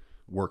together,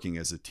 working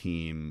as a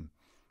team,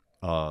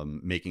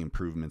 making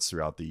improvements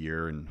throughout the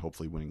year, and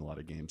hopefully winning a lot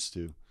of games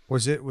too.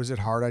 Was it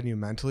hard on you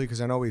mentally?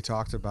 Because I know we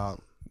talked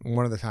about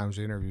one of the times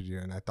we interviewed you,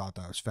 and I thought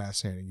that was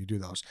fascinating. You do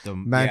those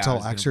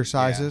mental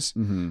exercises,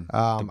 the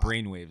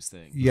brainwaves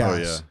thing. Yes. Oh,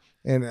 yeah.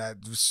 And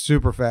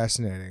super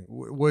fascinating.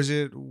 What was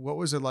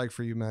it like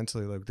for you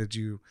mentally? Like,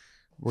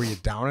 were you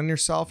down on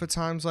yourself at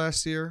times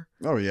last year?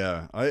 Oh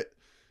yeah.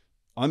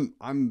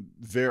 I'm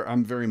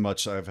very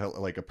much, I've had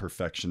like a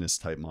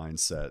perfectionist type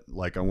mindset.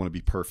 Like, I want to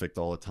be perfect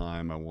all the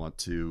time. I want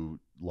to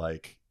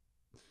like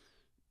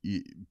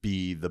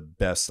be the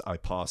best I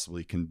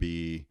possibly can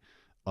be.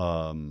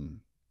 And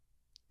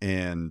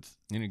in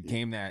a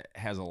game that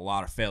has a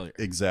lot of failure.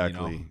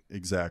 Exactly.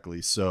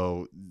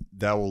 So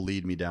that will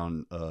lead me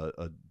down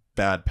a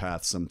bad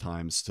path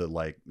sometimes to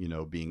like,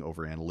 being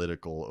over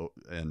analytical,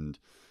 and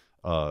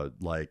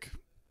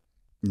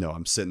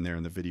I'm sitting there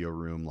in the video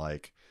room,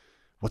 like,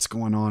 what's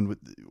going on with,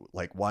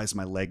 like, why is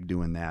my leg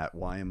doing that?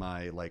 Why am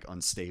I like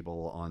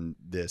unstable on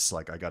this?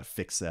 Like, I got to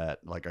fix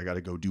that. Like, I got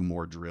to go do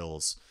more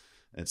drills.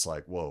 And it's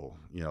like, whoa,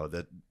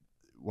 that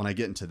when I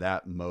get into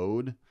that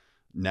mode,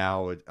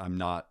 now I'm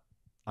not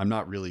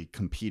really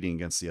competing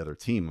against the other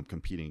team. I'm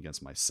competing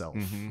against myself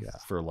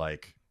for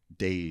like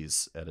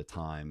days at a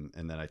time.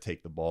 And then I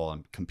take the ball,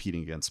 I'm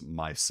competing against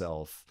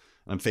myself.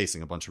 I'm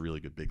facing a bunch of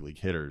really good big league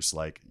hitters.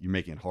 Like, you're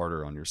making it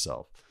harder on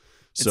yourself.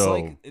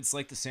 It's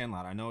like The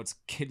Sandlot. I know it's a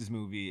kid's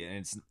movie and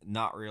it's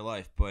not real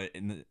life, but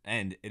in the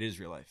end, it is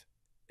real life.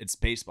 It's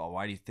baseball.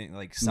 Why do you think,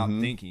 like, stop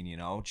thinking,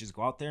 just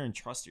go out there and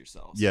trust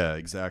yourselves. Yeah,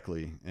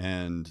 exactly.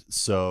 And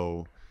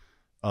so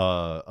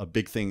a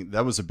big thing,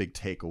 that was a big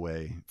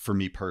takeaway for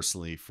me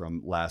personally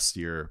from last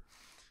year.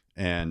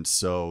 And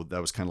so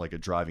that was kind of like a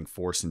driving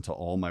force into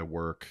all my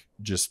work.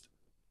 Just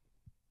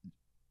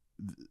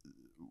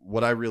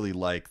what I really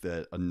like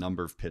that a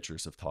number of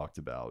pitchers have talked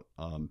about,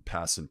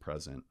 past and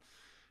present,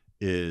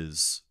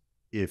 is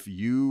if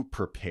you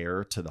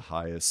prepare to the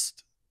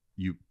highest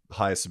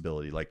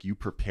ability, like you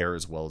prepare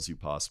as well as you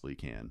possibly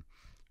can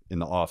in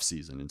the off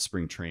season, in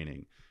spring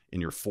training,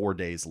 in your 4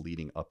 days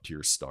leading up to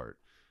your start,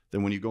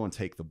 then when you go and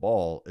take the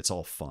ball, it's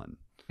all fun.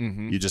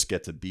 You just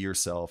get to be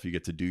yourself. You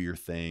get to do your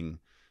thing.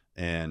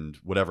 and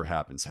whatever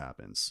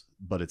happens.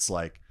 But it's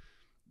like,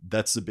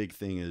 that's the big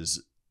thing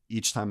is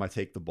each time I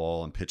take the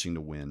ball, I'm pitching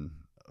to win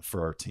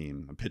for our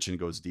team. I'm pitching to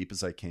go as deep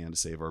as I can to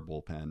save our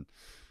bullpen.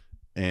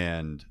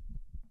 And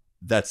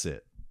that's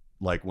it.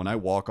 Like when I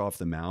walk off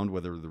the mound,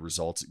 whether the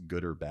result's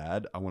good or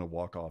bad, I want to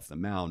walk off the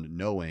mound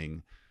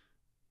knowing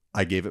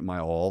I gave it my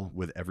all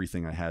with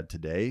everything I had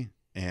today.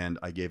 And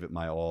I gave it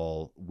my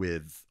all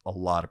with a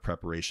lot of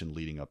preparation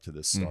leading up to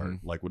this start.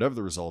 Like whatever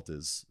the result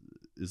is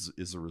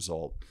a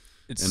result.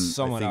 It's and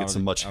somewhat I think it's a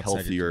much outside your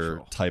healthier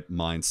control. type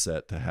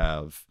mindset to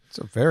have. It's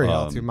a very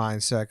healthy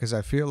mindset, because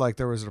I feel like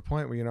there was a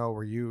point where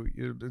where you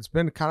it's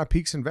been kind of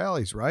peaks and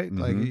valleys, right?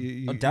 Like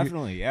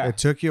Definitely, yeah. It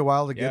took you a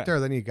while to get there,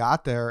 then you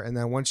got there, and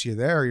then once you're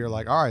there, you're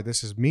like, all right,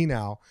 this is me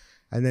now.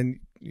 And then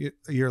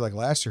you're like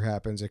last year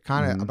happens. It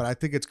kind of, but I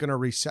think it's gonna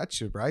reset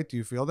you, right? Do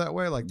you feel that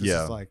way? Like this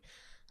is like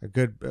a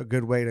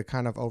good way to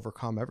kind of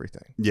overcome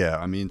everything. Yeah,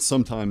 I mean,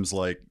 sometimes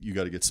like you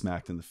got to get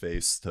smacked in the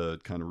face to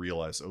kind of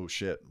realize, oh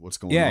shit, what's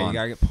going on? Yeah, you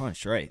gotta get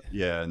punched, right?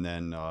 Yeah, and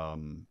then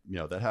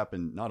that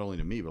happened not only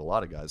to me but a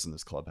lot of guys in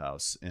this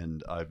clubhouse.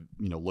 And I've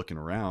looking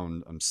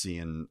around, I'm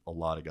seeing a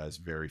lot of guys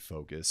very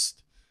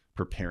focused,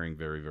 preparing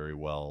very, very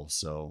well.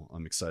 So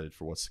I'm excited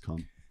for what's to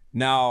come.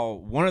 Now,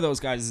 one of those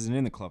guys isn't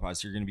in the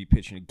clubhouse. You're going to be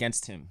pitching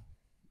against him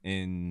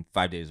in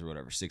 5 days or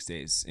whatever, 6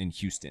 days in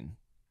Houston.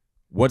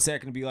 What's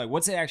that going to be like?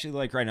 What's it actually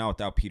like right now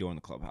without Pito in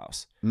the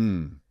clubhouse?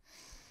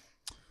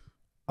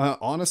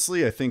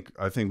 Honestly, I think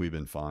we've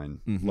been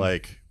fine.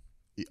 Like,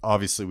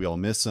 obviously, we all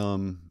miss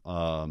him.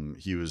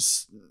 He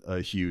was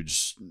a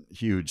huge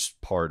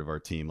part of our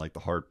team, like the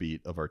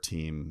heartbeat of our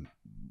team,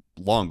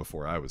 long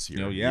before I was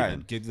here.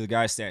 Even. Give the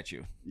guy a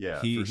statue. Yeah,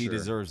 he sure.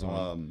 deserves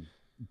one.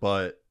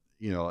 But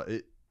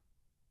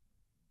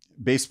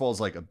baseball is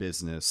like a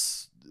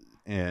business.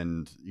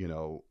 And,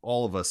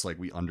 all of us, like,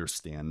 we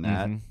understand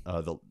that,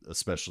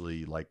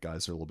 especially like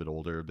guys who are a little bit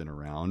older, have been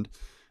around,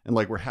 and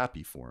like, we're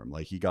happy for him.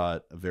 Like, he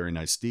got a very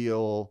nice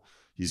deal.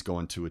 He's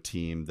going to a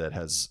team that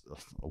has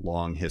a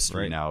long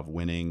history now of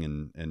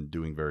winning and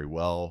doing very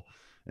well.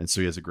 And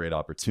so he has a great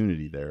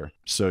opportunity there.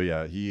 So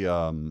yeah, he,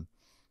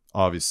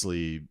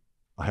 obviously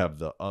I have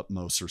the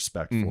utmost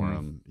respect for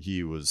him.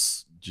 He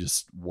was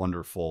just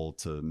wonderful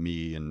to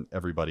me and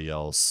everybody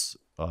else.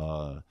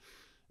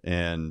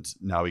 And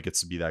now he gets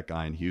to be that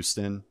guy in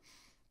Houston,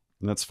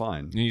 and that's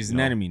fine. And he's an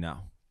enemy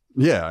now.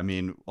 Yeah, I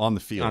mean, on the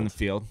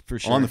field, for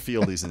sure. On the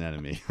field, he's an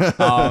enemy.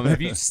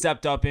 Have you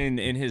stepped up in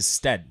his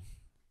stead,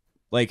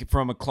 like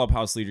from a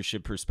clubhouse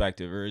leadership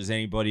perspective, or is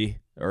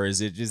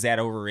that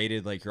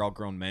overrated? Like, you're all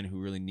grown men who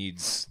really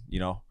needs,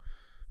 who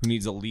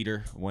needs a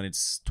leader when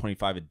it's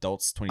 25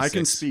 adults, 26. I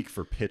can speak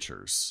for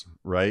pitchers,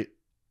 right?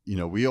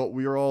 We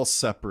are all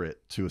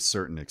separate to a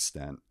certain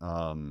extent.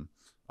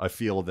 I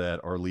feel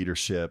that our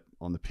leadership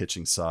on the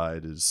pitching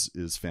side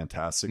is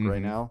fantastic right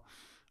now.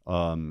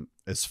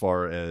 As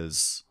far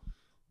as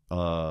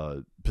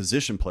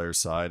position player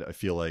side, I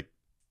feel like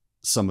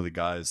some of the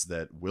guys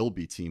that will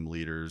be team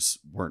leaders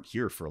weren't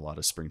here for a lot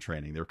of spring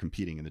training. They're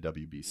competing in the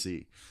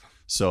WBC.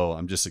 So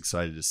I'm just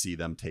excited to see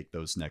them take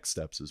those next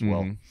steps as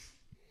well.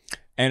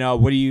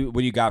 And what do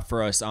you got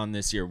for us on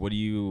this year? What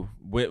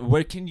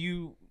can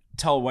you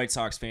tell White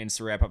Sox fans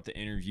to wrap up the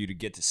interview to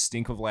get the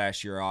stink of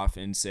last year off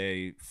and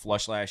say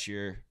flush last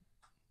year,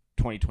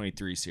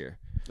 2023's here?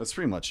 That's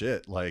pretty much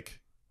it. Like,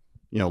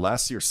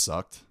 last year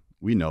sucked.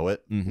 We know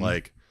it.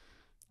 Like,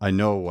 I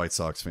know White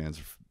Sox fans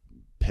are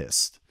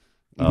pissed.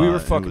 We were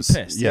fucking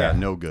pissed. Yeah,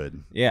 no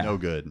good. Yeah. No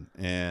good.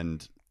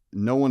 And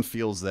no one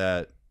feels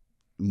that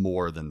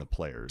more than the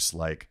players.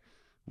 Like,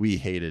 we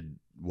hated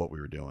what we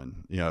were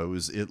doing.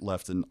 It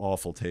left an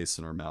awful taste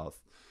in our mouth.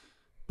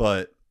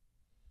 But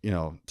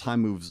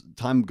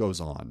time goes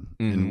on,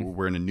 and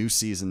we're in a new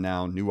season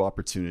now, new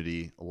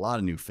opportunity, a lot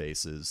of new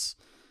faces.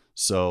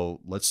 So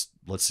let's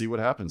see what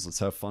happens. Let's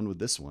have fun with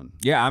this one.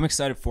 Yeah, I'm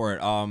excited for it.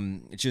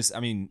 It's just,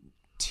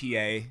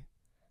 TA,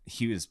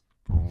 he was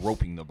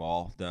roping the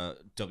ball. The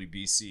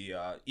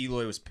WBC,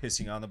 Eloy was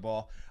pissing on the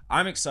ball.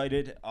 I'm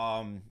excited.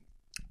 I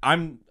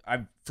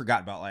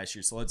forgot about last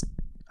year, so let's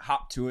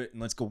hop to it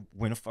and let's go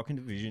win a fucking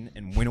division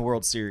and win a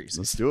World Series.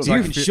 Let's do it. So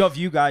I can shove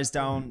you guys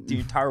down the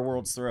entire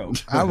world's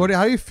throat. How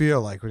do you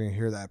feel like when you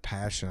hear that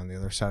passion on the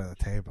other side of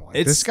the table? Like,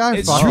 It's true.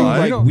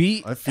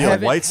 I feel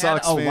haven't White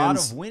Sox had fans, a lot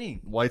of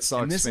winning. White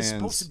Sox and this fans, is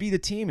supposed to be the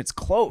team. It's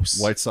close.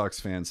 White Sox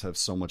fans have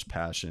so much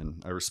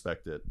passion. I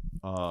respect it.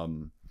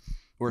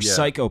 We're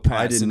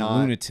psychopaths and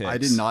lunatics. I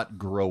did not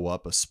grow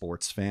up a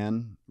sports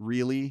fan,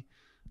 really.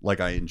 Like,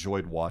 I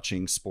enjoyed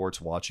watching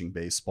sports, watching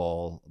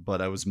baseball, but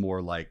I was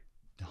more like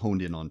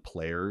honed in on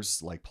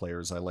players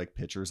I liked,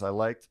 pitchers I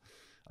liked.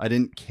 I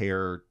didn't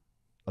care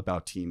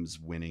about teams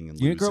winning and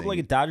losing. You didn't grow up like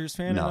a Dodgers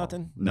fan or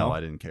nothing? No,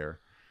 I didn't care.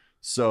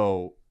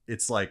 So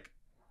it's like,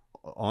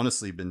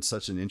 honestly, been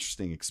such an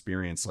interesting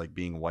experience, like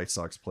being a White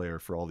Sox player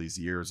for all these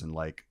years and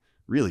like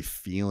really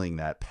feeling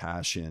that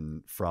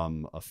passion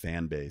from a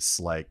fan base.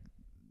 Like,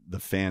 the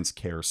fans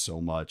care so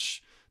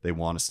much. They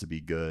want us to be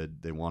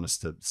good. They want us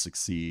to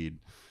succeed.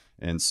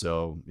 And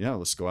so, yeah,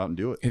 let's go out and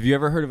do it. Have you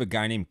ever heard of a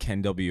guy named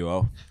Ken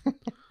W.O.?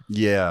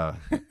 Yeah.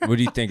 What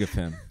do you think of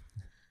him?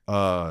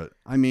 I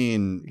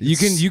mean,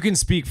 You can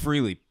speak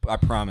freely. I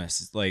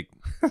promise. Like,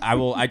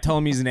 I tell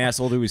him he's an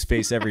asshole to his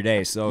face every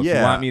day. So if you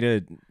Yeah. want me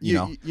to,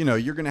 you know,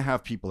 you're gonna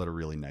have people that are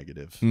really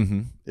negative.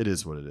 It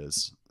is what it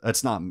is.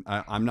 That's not.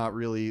 I'm not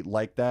really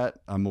like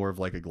that. I'm more of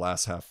like a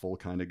glass half full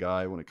kind of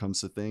guy when it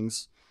comes to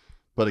things.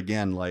 But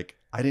again, like,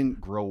 I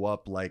didn't grow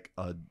up like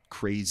a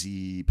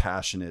crazy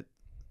passionate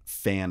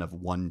fan of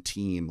one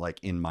team like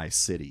in my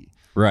city.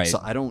 right. So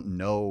I don't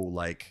know,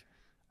 like,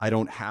 I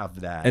don't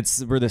have that.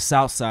 We're the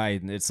South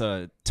Side, and it's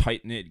a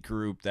tight knit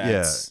group.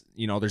 That's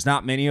you know, there's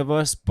not many of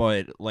us,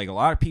 but like a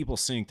lot of people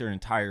sink their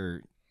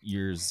entire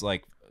year's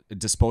like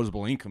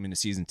disposable income into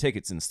season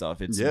tickets and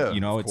stuff. It's you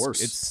know, of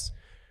course. it's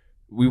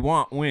we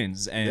want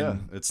wins,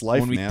 and it's life,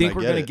 when we man. think I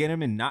we're get gonna it. get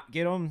them and not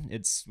get them,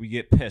 we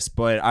get pissed.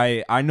 But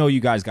I know you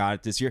guys got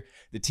it this year.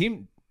 The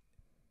team,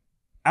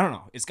 I don't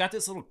know, it's got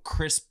this little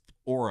crisp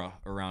aura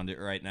around it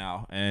right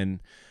now,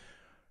 and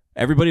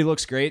everybody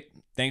looks great.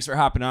 Thanks for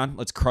hopping on.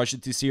 Let's crush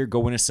it this year. Go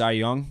win a Cy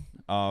Young.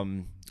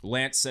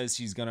 Lance says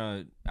he's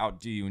gonna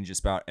outdo you in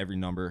just about every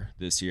number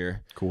this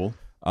year. Cool.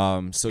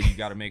 So you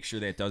got to make sure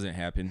that doesn't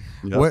happen.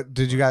 Yep. What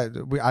did you guys?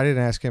 I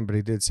didn't ask him, but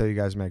he did say you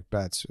guys make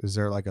bets. Is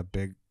there like a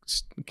big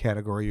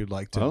category you'd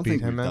like I to don't beat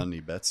think him we've in? done any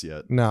bets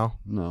yet. No.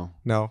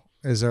 No.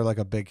 Is there like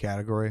a big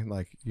category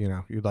like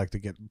you'd like to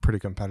get pretty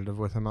competitive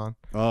with him on?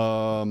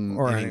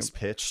 Or Innings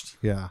pitched.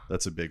 Yeah.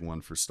 That's a big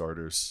one for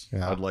starters.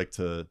 Yeah. I'd like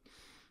to.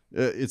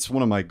 It's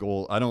one of my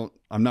goals.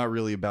 I'm not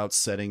really about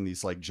setting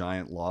these like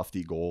giant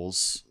lofty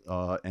goals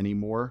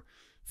anymore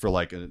for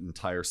like an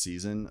entire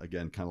season.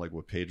 Again, kind of like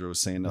what Pedro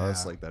was saying to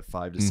us, like that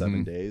 5 to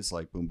 7 days,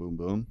 like boom, boom,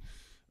 boom.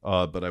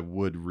 But I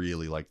would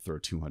really like throw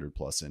 200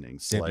 plus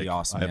innings. That'd like, be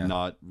awesome. I have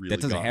not really.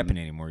 That doesn't happen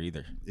anymore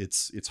either.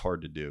 It's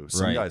hard to do.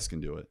 Some Right. guys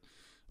can do it.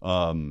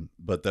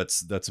 But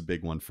that's a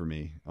big one for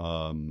me.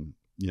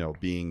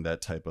 Being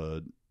that type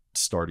of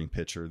starting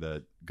pitcher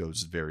that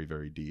goes very,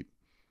 very deep.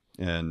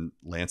 And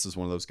Lance is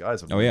one of those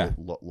guys. I've learned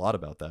a lot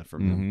about that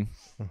from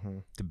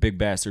him. The big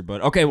bastard.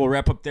 But okay, we'll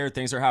wrap up there.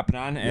 Thanks for hopping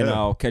on, and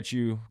I'll catch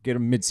you, get a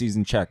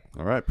midseason check.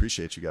 All right.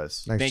 Appreciate you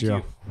guys. Thanks, Thank Gio.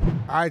 you.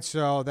 All right,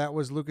 so that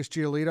was Lucas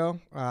Giolito.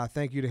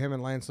 Thank you to him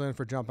and Lance Lynn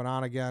for jumping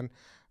on again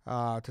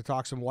to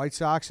talk some White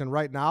Sox. And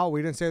right now,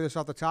 we didn't say this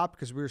off the top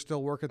because we were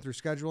still working through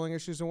scheduling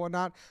issues and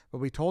whatnot, but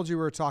we told you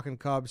we were talking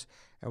Cubs,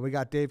 and we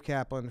got Dave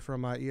Kaplan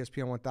from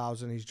ESPN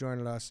 1000. He's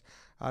joining us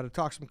to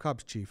talk some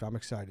Cubs, Chief. I'm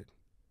excited.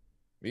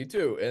 Me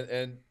too,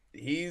 and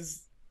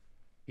he's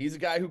a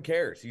guy who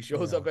cares. He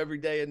shows up every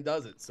day and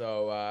does it.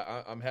 So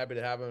I'm happy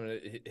to have him.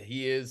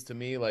 He is, to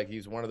me, like,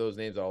 he's one of those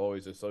names I'll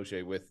always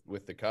associate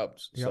with the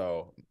Cubs. Yep.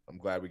 So I'm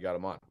glad we got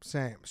him on.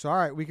 Same. So all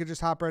right, we could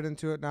just hop right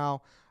into it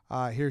now.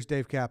 Here's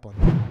Dave Kaplan.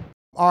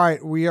 All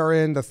right, we are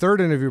in the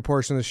third interview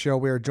portion of the show.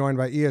 We are joined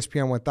by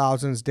ESPN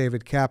 1000's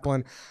David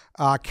Kaplan.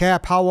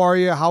 Cap, how are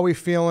you? How are we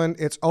feeling?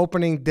 It's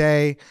opening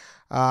day.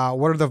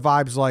 What are the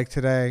vibes like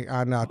today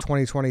on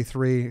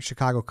 2023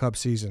 Chicago Cubs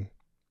season?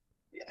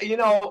 You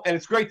know, and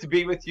it's great to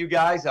be with you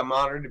guys. I'm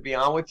honored to be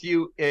on with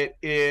you. It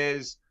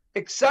is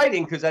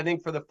exciting because I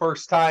think for the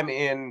first time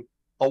in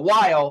a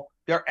while,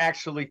 they're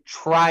actually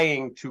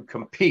trying to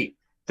compete.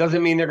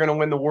 Doesn't mean they're going to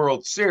win the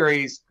World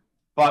Series,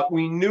 but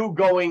we knew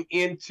going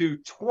into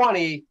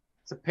 20,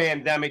 it's a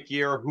pandemic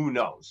year, who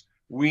knows?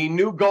 We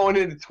knew going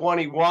into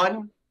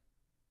 21,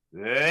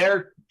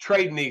 they're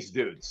trading these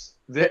dudes.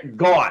 They're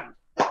gone.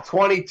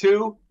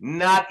 22,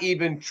 not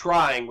even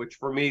trying, which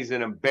for me is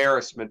an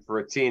embarrassment for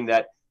a team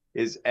that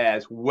is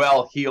as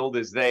well heeled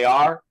as they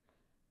are.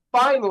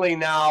 Finally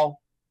now,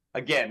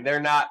 again,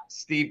 they're not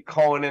Steve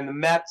Cohen and the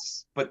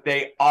Mets, but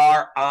they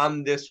are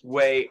on this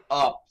way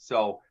up.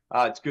 So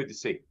it's good to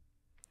see.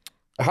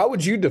 How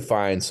would you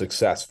define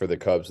success for the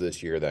Cubs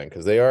this year then?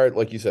 Because they are,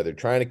 like you said, they're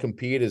trying to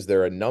compete. Is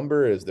there a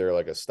number? Is there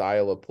like a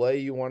style of play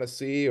you want to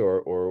see?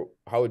 Or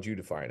how would you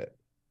define it?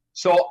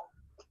 So,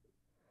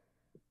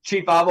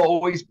 Chief, I've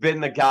always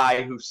been the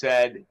guy who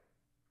said,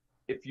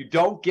 if you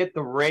don't get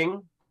the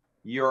ring,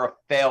 you're a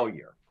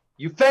failure.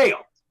 You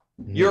failed.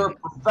 You're a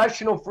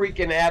professional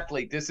freaking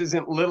athlete. This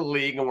isn't Little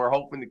League, and we're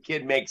hoping the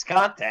kid makes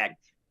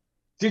contact.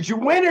 Did you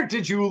win or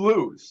did you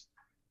lose?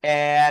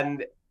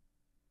 And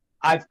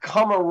I've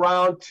come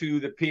around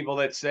to the people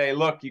that say,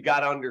 look, you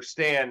got to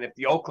understand, if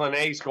the Oakland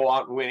A's go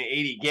out and win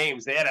 80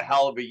 games, they had a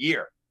hell of a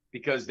year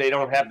because they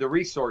don't have the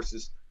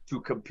resources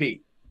to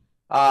compete.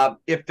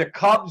 If the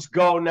Cubs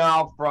go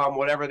now from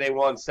whatever they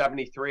won,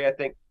 73,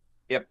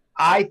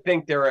 I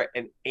think they're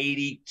an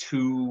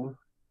 82,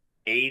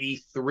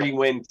 83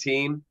 win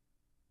team.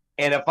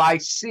 And if I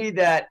see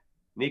that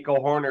Nico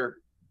Horner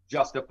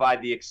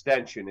justified the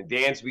extension and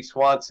Dansby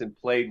Swanson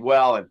played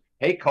well, and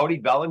hey, Cody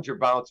Bellinger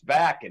bounced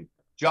back, and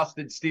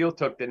Justin Steele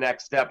took the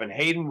next step, and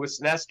Hayden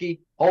Wisniewski,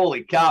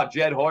 holy cow,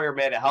 Jed Hoyer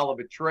made a hell of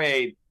a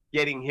trade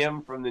getting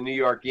him from the New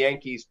York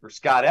Yankees for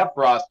Scott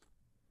Effross.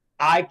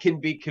 I can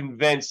be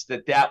convinced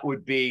that that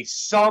would be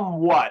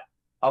somewhat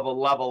of a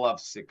level of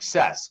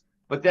success.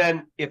 But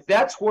then if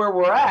that's where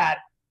we're at,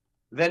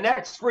 the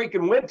next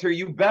freaking winter,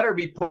 you better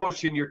be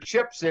pushing your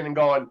chips in and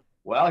going,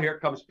 well, here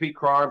comes Pete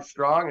Crow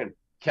Armstrong, and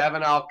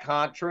Kevin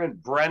Alcantara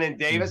and Brennan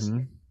Davis.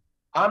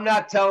 I'm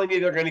not telling you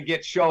they're going to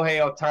get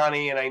Shohei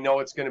Ohtani, and I know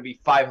it's going to be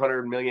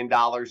 $500 million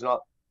and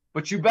all,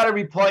 but you better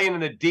be playing in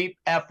the deep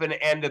effing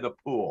end of the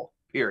pool,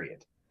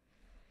 period.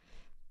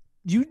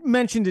 You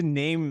mentioned a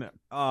name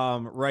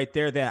right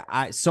there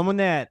that someone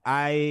that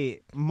I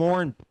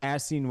more in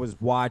passing was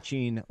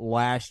watching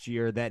last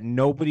year that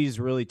nobody's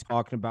really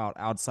talking about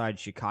outside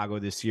Chicago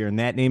this year, and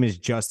that name is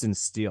Justin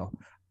Steele.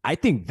 I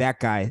think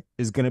that guy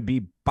is going to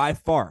be by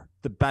far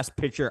the best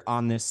pitcher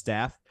on this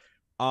staff.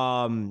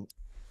 I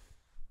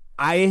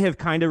have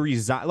kind of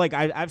resigned. Like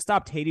I've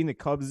stopped hating the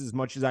Cubs as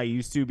much as I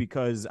used to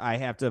because I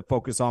have to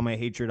focus all my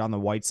hatred on the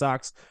White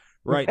Sox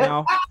right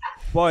now.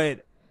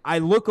 But I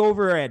look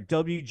over at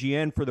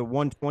WGN for the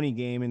 120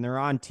 game, and they're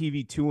on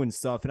TV2 and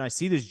stuff, and I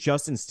see this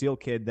Justin Steele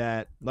kid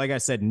that, like I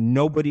said,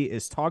 nobody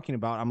is talking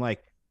about. I'm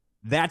like,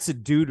 that's a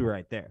dude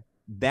right there.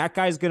 That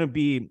guy's going to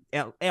be,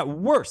 at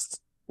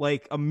worst,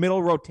 like a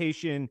middle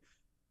rotation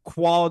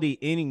quality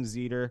innings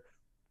eater.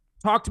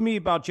 Talk to me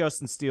about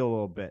Justin Steele a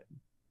little bit.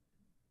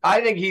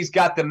 I think he's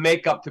got the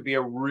makeup to be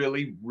a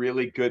really,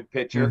 really good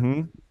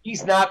pitcher.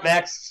 He's not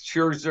Max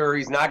Scherzer.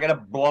 He's not going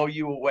to blow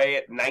you away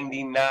at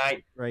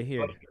 99. Right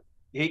here.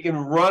 He can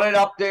run it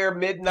up there,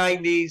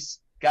 mid-90s,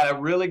 got a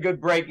really good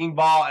breaking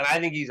ball, and I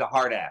think he's a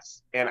hard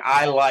ass. And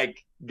I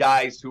like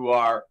guys who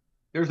are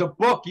 – there's a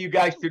book you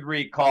guys should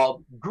read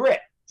called Grit,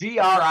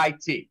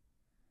 Grit.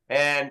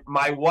 And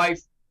my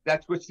wife,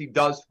 that's what she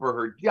does for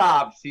her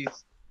job.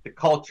 She's the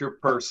culture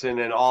person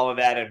and all of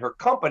that at her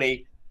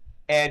company.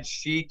 And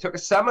she took a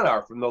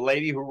seminar from the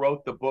lady who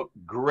wrote the book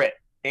Grit,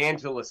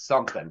 Angela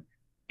something.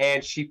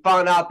 And she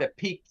found out that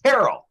Pete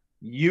Carroll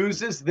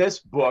uses this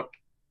book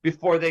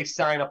before they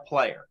sign a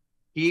player.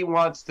 He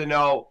wants to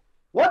know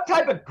what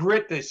type of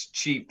grit this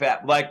Chief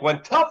have. Like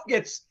when tough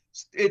gets,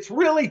 it's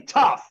really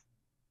tough.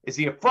 Is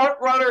he a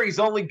front runner? He's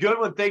only good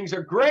when things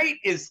are great?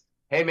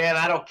 Hey man,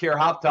 I don't care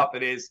how tough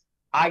it is.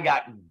 I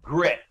got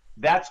grit.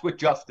 That's what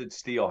Justin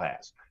Steele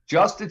has.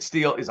 Justin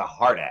Steele is a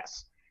hard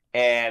ass.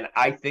 And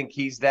I think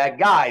he's that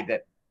guy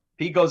that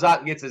if he goes out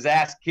and gets his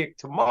ass kicked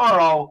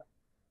tomorrow,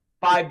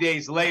 5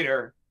 days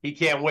later, he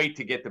can't wait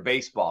to get the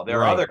baseball.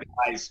 There are other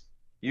guys,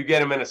 you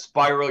get him in a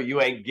spiral,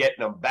 you ain't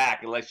getting him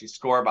back unless you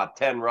score about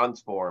 10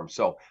 runs for him.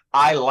 So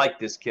I like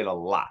this kid a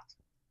lot.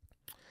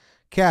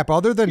 Cap,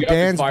 other than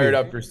Dansby, fired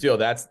up for Steele.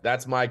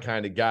 That's my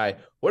kind of guy.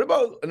 What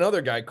about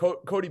another guy,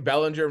 Cody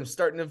Bellinger? I'm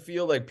starting to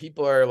feel like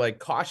people are like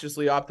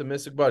cautiously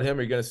optimistic about him.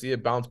 Are you going to see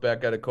it bounce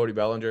back out of Cody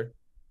Bellinger?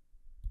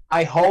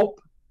 I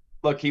hope.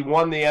 Look, he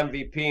won the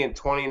MVP in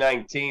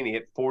 2019. He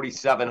hit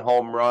 47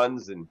 home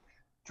runs and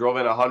drove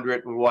in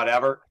 100 and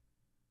whatever.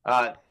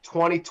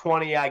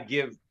 2020, I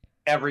give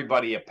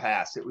everybody a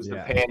pass. It was the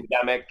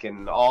pandemic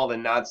and all the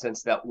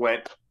nonsense that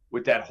went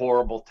with that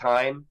horrible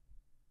time.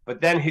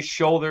 But then his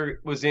shoulder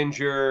was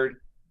injured.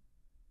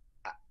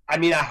 I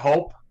mean, I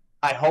hope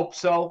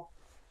so.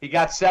 He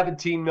got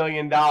 $17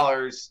 million,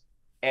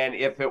 and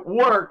if it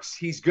works,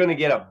 he's going to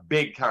get a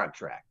big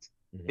contract.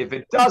 If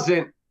it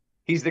doesn't,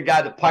 he's the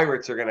guy the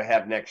Pirates are going to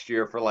have next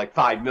year for like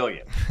 $5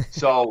 million.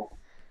 So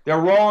they're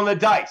rolling the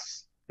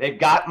dice. They've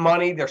got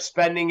money, they're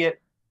spending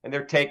it, and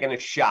they're taking a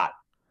shot.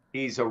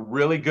 He's a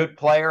really good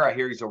player. I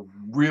hear he's a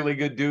really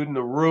good dude in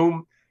the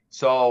room.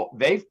 So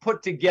they've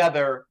put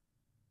together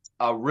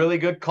a really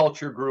good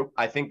culture group.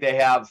 I think they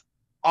have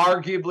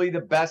arguably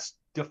the best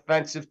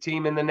defensive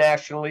team in the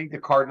National League. The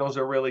Cardinals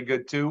are really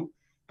good too.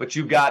 But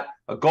you've got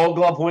a Gold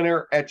Glove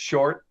winner at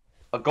short,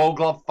 a Gold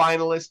Glove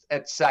finalist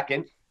at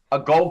second, a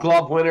Gold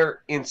Glove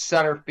winner in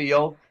center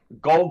field,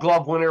 Gold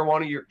Glove winner,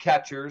 one of your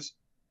catchers,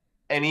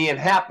 and Ian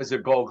Happ is a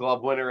Gold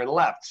Glove winner in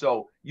left.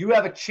 So you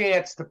have a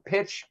chance to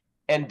pitch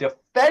and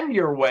defend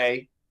your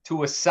way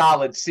to a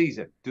solid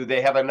season. Do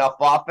they have enough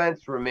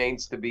offense?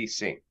 Remains to be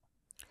seen.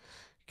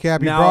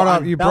 Cap, you brought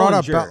up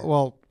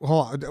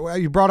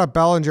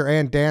Bellinger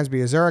and Dansby.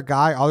 Is there a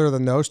guy other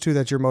than those two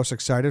that you're most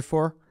excited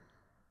for?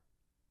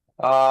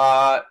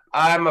 I'm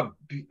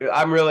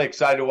really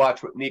excited to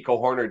watch what Nico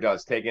Horner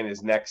does, taking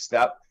his next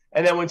step.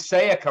 And then when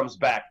Seiya comes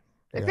back,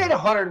 they paid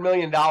 $100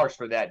 million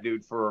for that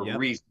dude for a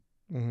reason.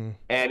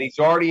 And he's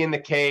already in the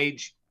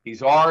cage.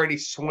 He's already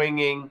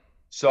swinging.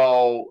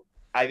 So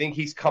I think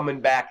he's coming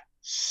back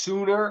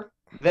sooner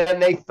than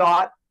they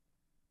thought.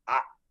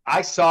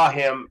 I saw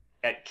him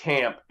at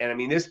camp, and I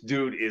mean, this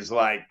dude is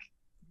like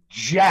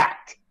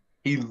jacked.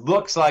 He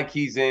looks like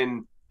he's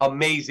in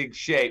amazing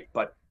shape,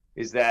 but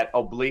is that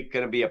oblique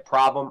going to be a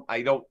problem?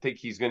 I don't think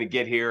he's going to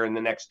get here in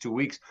the next 2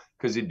 weeks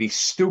because it'd be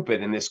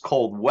stupid in this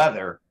cold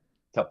weather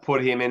to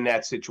put him in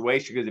that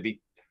situation, because if he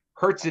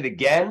hurts it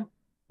again,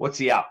 what's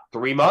he out?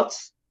 3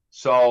 months?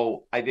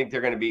 So I think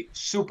they're going to be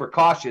super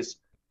cautious,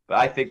 but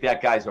I think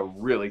that guy's a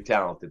really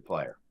talented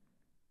player.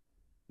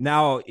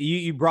 Now,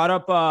 you brought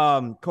up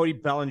Cody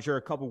Bellinger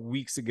a couple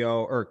minutes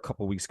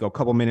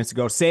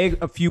ago. Say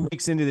a few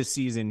weeks into the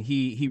season,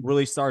 he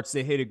really starts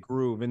to hit a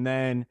groove. And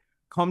then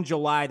come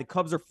July, the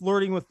Cubs are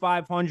flirting with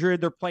 500.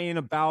 They're playing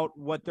about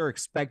what they're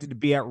expected to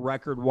be at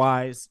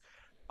record-wise.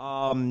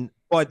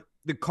 But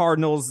the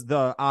Cardinals,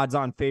 the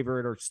odds-on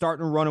favorite, are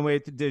starting to run away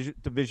at the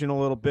division a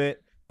little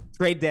bit.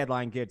 Trade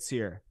deadline gets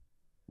here.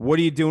 What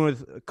are you doing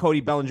with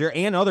Cody Bellinger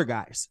and other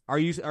guys? Are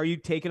you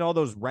taking all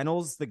those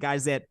rentals, the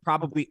guys that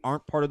probably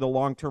aren't part of the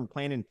long-term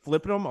plan, and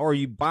flipping them, or are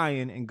you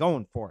buying and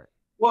going for it?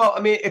 Well,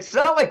 I mean, it's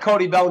not like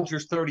Cody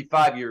Bellinger's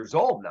 35 years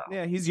old now.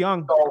 Yeah, he's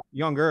young,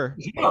 younger.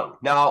 He's young.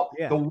 Now,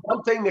 Yeah. The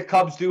one thing the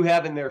Cubs do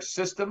have in their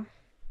system,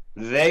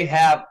 they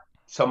have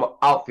some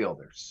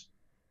outfielders.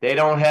 They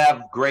don't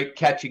have great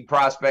catching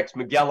prospects.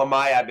 Miguel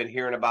Amaya I've been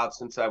hearing about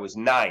since I was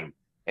 9,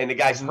 and the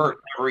guy's hurt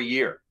every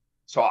year.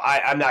 So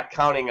I'm not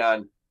counting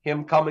on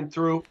him coming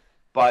through,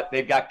 but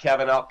they've got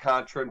Kevin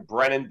Alcantara and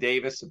Brennan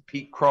Davis and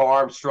Pete Crow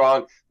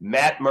Armstrong.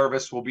 Matt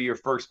Mervis will be your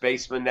first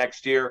baseman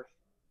next year.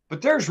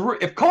 But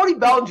if Cody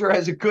Bellinger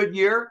has a good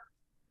year,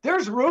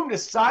 there's room to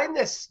sign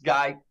this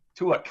guy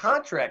to a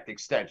contract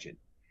extension.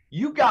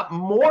 You got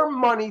more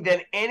money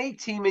than any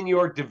team in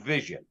your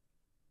division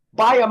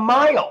by a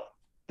mile.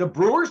 The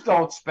Brewers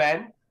don't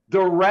spend.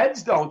 The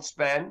Reds don't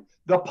spend.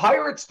 The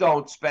Pirates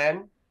don't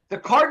spend. The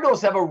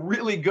Cardinals have a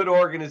really good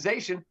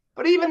organization,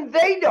 but even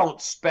they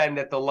don't spend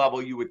at the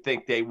level you would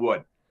think they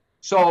would.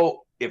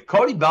 So if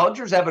Cody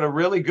Bellinger's having a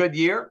really good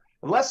year,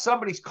 unless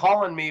somebody's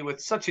calling me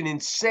with such an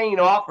insane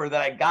offer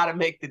that I got to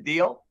make the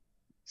deal,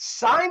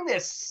 sign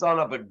this son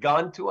of a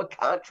gun to a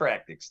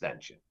contract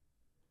extension.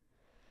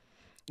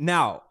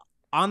 Now,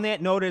 on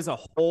that note, as a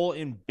whole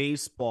in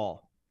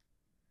baseball,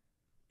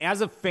 as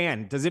a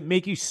fan, does it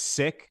make you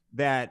sick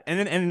that,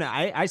 and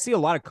I see a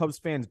lot of Cubs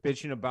fans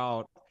bitching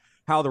about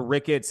how the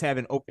Ricketts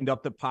haven't opened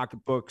up the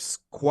pocketbooks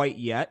quite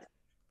yet,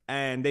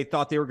 and they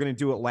thought they were going to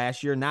do it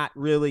last year, not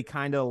really,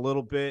 kind of a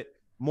little bit.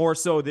 More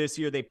so this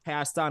year, they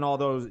passed on all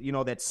those,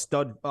 that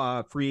stud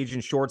free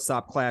agent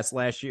shortstop class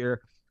last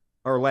year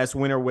or last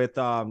winter with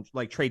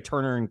like Trey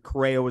Turner, and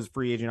Correa was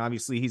free agent.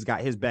 Obviously, he's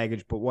got his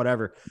baggage, but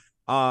whatever.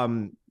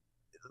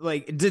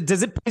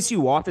 Does it piss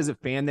you off as a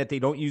fan that they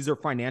don't use their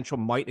financial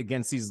might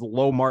against these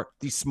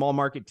small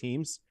market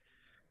teams?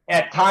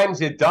 At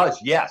times it does,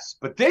 yes.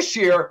 But this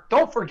year,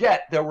 don't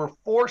forget, there were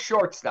 4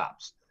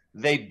 shortstops.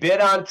 They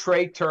bid on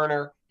Trey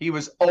Turner. He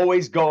was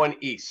always going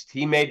east.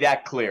 He made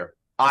that clear.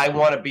 I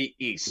want to be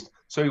east.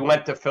 So he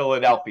went to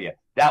Philadelphia.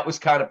 That was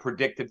kind of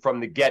predicted from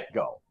the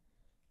get-go.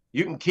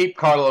 You can keep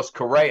Carlos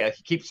Correa.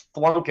 He keeps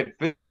flunking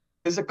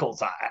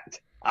physicals.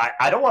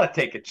 I don't want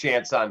to take a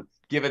chance on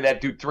giving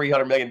that dude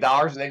 $300 million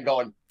and then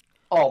going,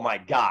 oh, my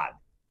God,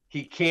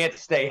 he can't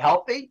stay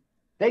healthy.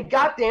 They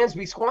got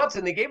Dansby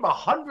Swanson. They gave him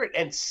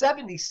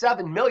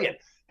 $177 million.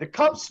 The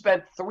Cubs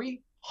spent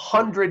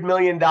 $300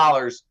 million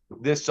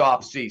this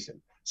offseason.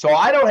 So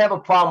I don't have a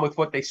problem with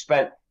what they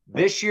spent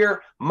this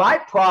year. My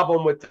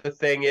problem with the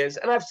thing is,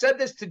 and I've said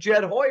this to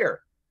Jed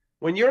Hoyer,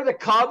 when you're the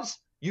Cubs,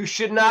 you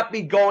should not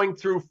be going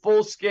through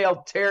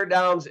full-scale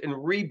teardowns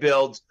and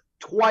rebuilds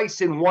twice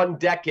in one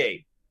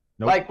decade.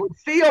 Nope. Like when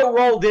Theo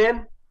rolled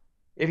in,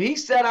 if he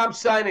said I'm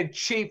signing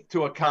Chief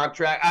to a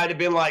contract, I'd have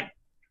been like,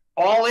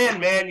 all in,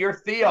 man, you're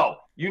Theo.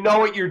 You know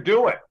what you're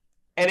doing.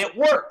 And it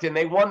worked, and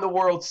they won the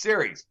World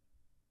Series.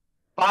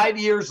 5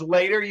 years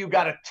later, you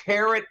got to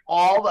tear it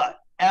all the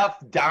F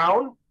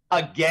down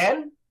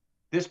again?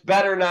 This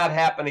better not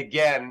happen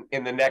again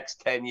in the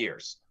next 10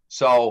 years.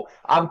 So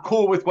I'm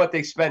cool with what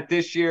they spent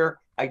this year.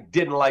 I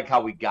didn't like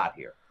how we got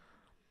here.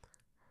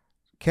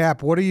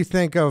 Cap, what do you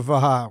think of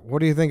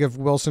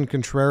Wilson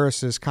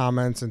Contreras'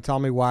 comments, and tell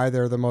me why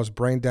they're the most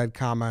brain dead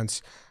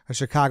comments a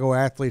Chicago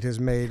athlete has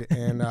made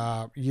in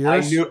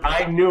years?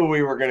 I knew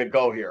we were going to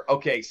go here.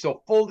 Okay,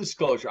 so full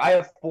disclosure, I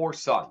have 4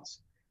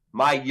 sons.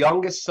 My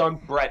youngest son,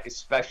 Brett, is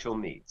special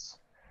needs.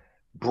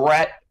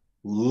 Brett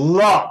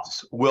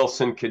loves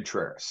Wilson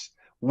Contreras.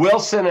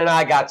 Wilson and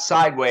I got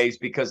sideways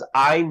because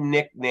I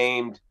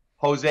nicknamed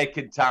Jose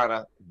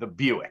Quintana the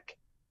Buick.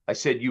 I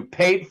said, you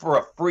paid for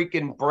a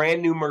freaking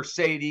brand new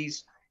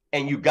Mercedes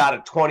and you got a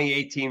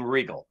 2018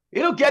 Regal.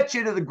 It'll get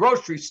you to the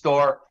grocery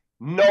store.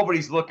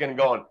 Nobody's looking and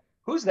going,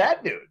 who's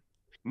that dude?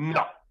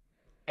 No.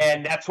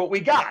 And that's what we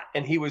got.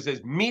 And he was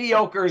as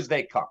mediocre as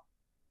they come.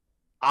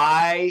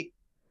 I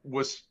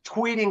was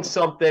tweeting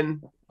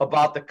something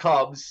about the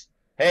Cubs.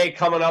 Hey,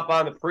 coming up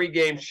on the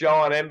pregame show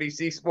on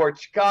NBC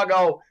Sports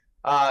Chicago,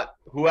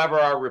 whoever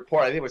our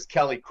reporter, I think it was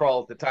Kelly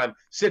Kroll at the time,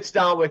 sits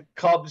down with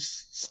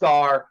Cubs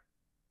star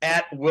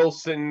at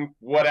Wilson,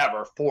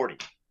 whatever, 40.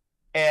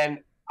 And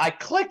I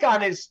click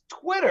on his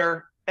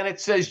Twitter, and it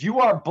says, you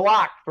are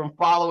blocked from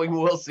following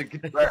Wilson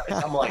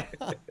Contreras. I'm like,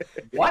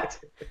 what?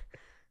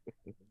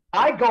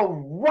 I go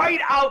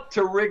right out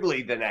to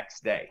Wrigley the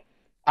next day.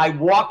 I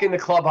walk in the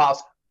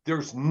clubhouse.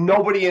 There's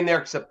nobody in there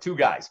except 2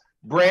 guys.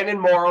 Brandon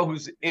Morrow,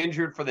 who's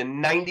injured for the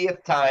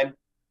 90th time,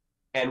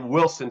 and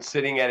Wilson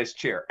sitting at his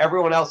chair.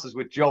 Everyone else is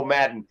with Joe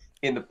Madden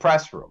in the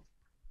press room.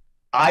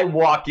 I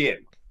walk in.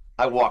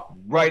 I walk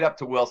right up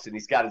to Wilson.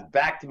 He's got his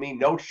back to me,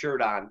 no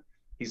shirt on.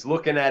 He's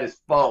looking at his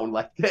phone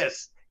like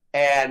this.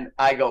 And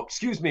I go,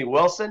 excuse me,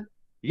 Wilson?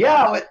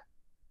 Yeah,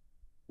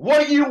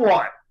 what do you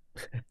want?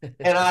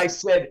 And I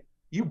said,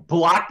 you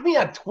blocked me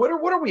on Twitter?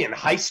 What are we, in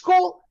high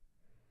school?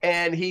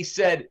 And he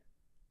said,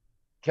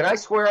 can I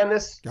swear on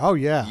this? Oh,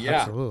 yeah, Yeah.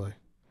 absolutely.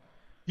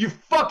 You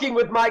fucking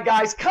with my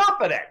guy's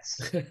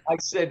confidence. I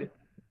said,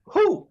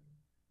 who?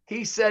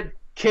 He said,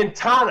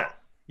 Quintana.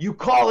 You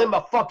call him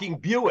a fucking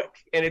Buick,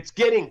 and it's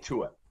getting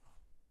to him.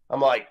 I'm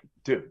like,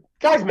 dude,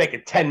 guy's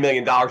making $10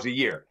 million a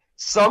year.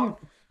 Some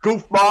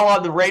goofball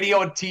on the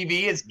radio and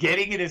TV is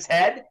getting in his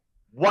head?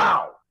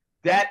 Wow,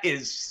 that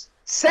is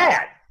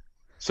sad.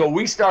 So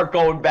we start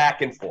going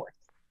back and forth.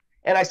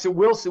 And I said,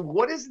 Wilson,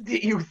 what is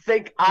it you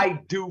think I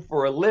do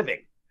for a living?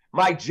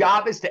 My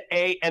job is to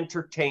A,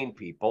 entertain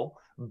people,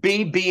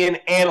 B, be an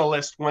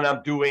analyst when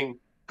I'm doing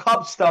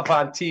Cub stuff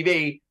on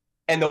TV.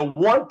 And the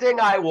one thing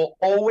I will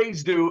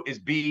always do is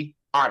be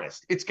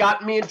honest. It's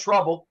gotten me in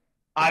trouble.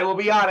 I will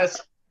be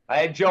honest. I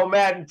had Joe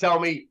Madden tell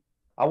me,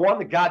 I won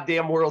the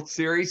goddamn World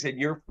Series and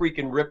you're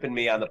freaking ripping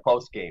me on the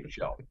post-game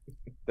show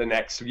the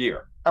next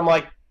year. I'm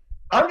like,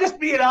 I'm just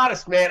being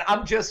honest, man.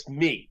 I'm just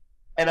me.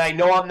 And I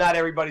know I'm not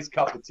everybody's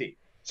cup of tea.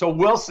 So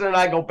Wilson and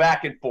I go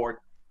back and forth.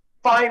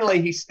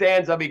 Finally, he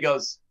stands up. He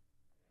goes,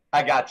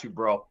 I got you,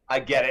 bro. I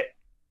get it.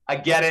 I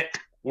get it.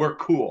 We're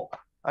cool.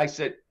 I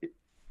said,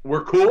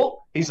 we're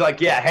cool? He's like,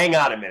 yeah, hang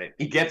on a minute.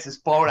 He gets his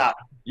phone out.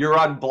 You're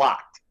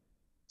unblocked.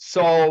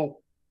 So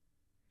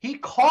he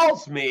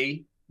calls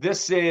me.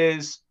 This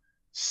is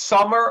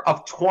summer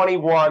of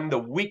 21, the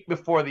week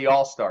before the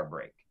All-Star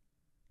break.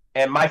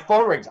 And my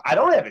phone rings. I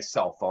don't have his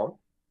cell phone.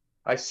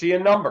 I see a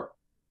number.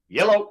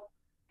 Yellow.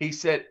 He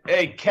said,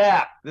 hey,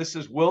 Cap, this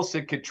is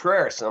Wilson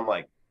Contreras. And I'm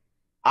like,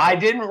 I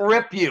didn't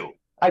rip you.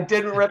 I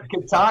didn't rip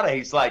Quintana.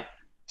 He's like,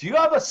 do you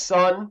have a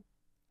son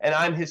and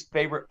I'm his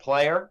favorite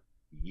player?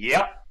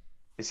 Yep.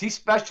 Is he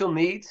special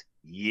needs?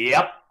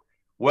 Yep.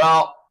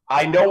 Well,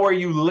 I know where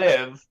you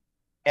live,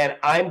 and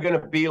I'm going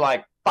to be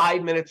like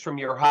 5 minutes from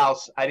your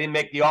house. I didn't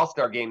make the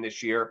All-Star game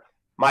this year.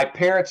 My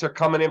parents are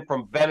coming in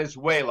from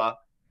Venezuela,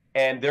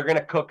 and they're going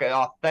to cook an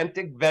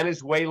authentic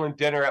Venezuelan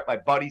dinner at my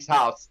buddy's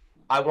house.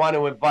 I want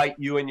to invite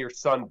you and your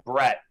son,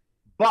 Brett.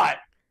 But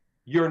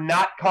you're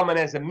not coming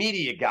as a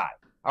media guy.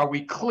 Are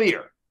we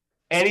clear?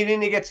 Anything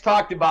that gets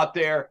talked about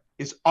there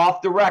is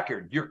off the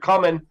record. You're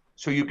coming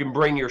so you can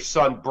bring your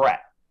son,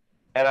 Brett.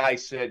 And I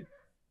said,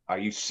 are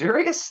you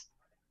serious?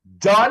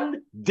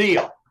 Done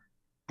deal.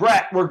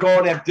 Brett, we're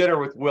going to have dinner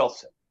with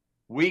Wilson.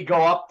 We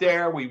go up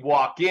there. We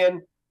walk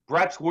in.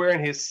 Brett's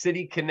wearing his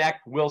City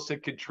Connect Wilson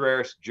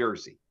Contreras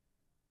jersey.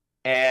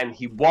 And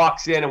he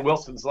walks in, and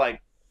Wilson's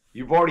like,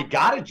 you've already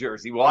got a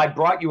jersey. Well, I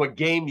brought you a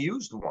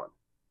game-used one.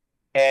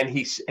 And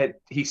he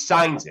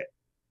signs it.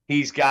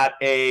 He's got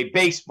a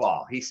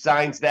baseball. He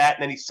signs that,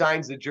 and then he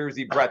signs the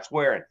jersey Brett's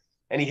wearing.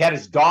 And he had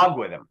his dog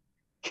with him,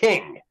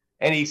 King.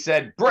 And he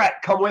said, Brett,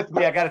 come with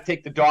me. I got to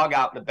take the dog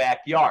out in the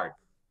backyard.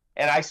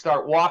 And I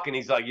start walking.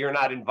 He's like, you're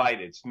not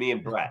invited. It's me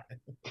and Brett.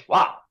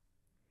 Wow.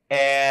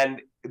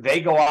 And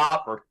they go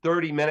out for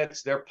 30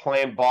 minutes. They're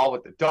playing ball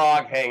with the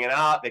dog, hanging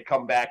out. They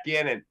come back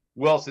in, and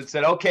Wilson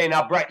said, okay,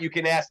 now, Brett, you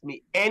can ask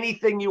me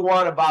anything you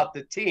want about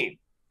the team.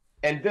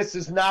 And this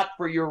is not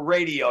for your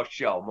radio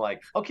show. I'm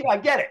like, okay, I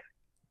get it.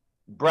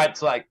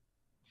 Brett's like,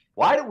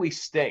 why do we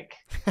stink?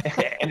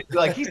 And it's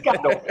like, he's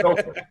got no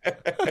filter.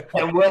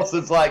 And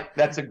Wilson's like,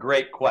 that's a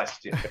great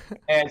question.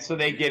 And so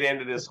they get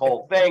into this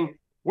whole thing.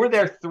 We're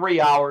there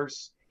 3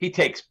 hours. He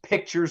takes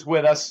pictures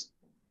with us.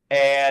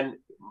 And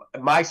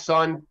my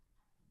son,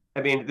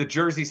 I mean, the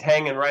jersey's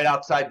hanging right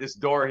outside this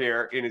door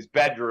here in his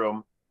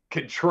bedroom.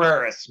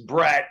 Contreras,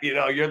 Brett, you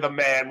know, you're the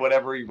man,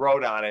 whatever he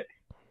wrote on it.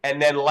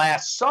 And then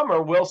last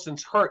summer,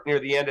 Wilson's hurt near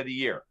the end of the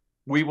year.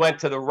 We went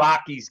to the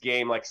Rockies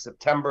game like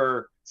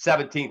September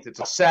 17th.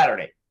 It's a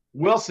Saturday.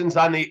 Wilson's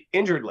on the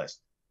injured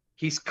list.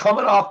 He's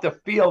coming off the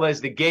field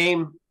as the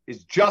game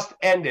is just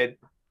ended,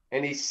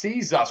 and he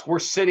sees us. We're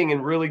sitting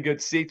in really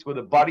good seats with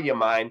a buddy of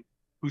mine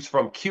who's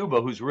from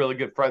Cuba, who's really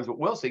good friends with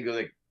Wilson. He goes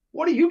like,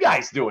 what are you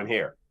guys doing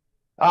here?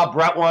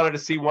 Brett wanted to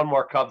see one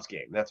more Cubs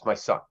game. That's my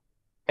son.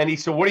 And he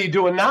said, what are you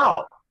doing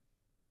now?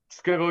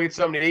 Just going to go get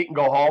something to eat and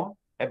go home.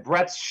 And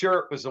Brett's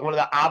shirt was one of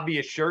the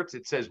obvious shirts.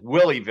 It says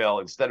Willieville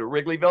instead of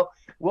Wrigleyville.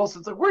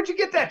 Wilson's like, where'd you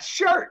get that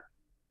shirt?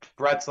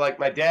 Brett's like,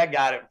 my dad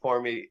got it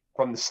for me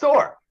from the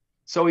store.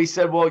 So he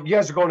said, well, you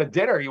guys are going to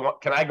dinner.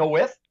 Can I go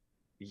with?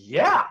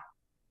 Yeah.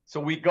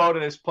 So we go to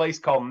this place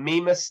called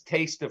Mima's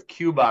Taste of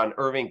Cuba on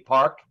Irving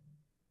Park.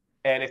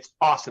 And it's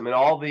awesome. And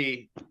all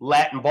the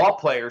Latin ball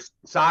players,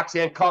 Sox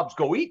and Cubs,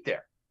 go eat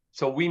there.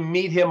 So we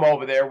meet him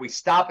over there. We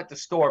stop at the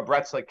store.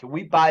 Brett's like, can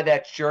we buy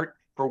that shirt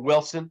for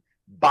Wilson?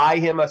 Buy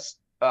him a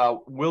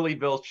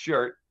Willieville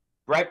shirt.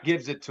 Brett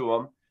gives it to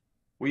him.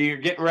 We're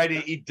getting ready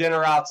to eat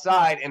dinner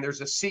outside, and there's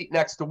a seat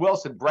next to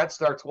Wilson. Brett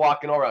starts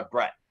walking over.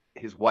 Brett,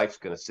 his wife's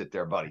going to sit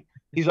there, buddy.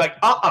 He's like,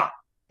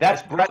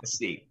 that's Brett's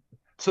seat.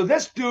 So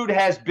this dude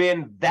has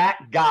been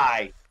that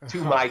guy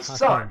to my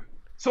son.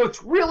 So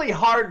it's really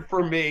hard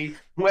for me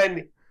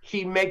when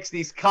he makes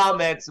these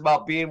comments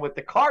about being with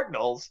the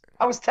Cardinals.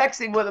 I was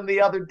texting with him the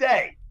other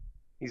day.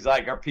 He's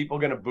like, are people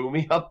going to boo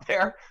me up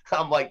there?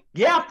 I'm like,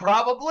 yeah,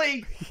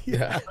 probably.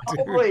 Yeah,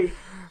 probably.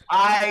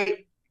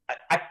 I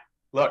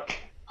look,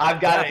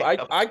 I've got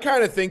I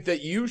kind of think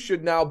that you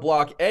should now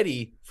block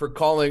Eddie for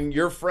calling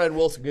your friend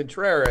Wilson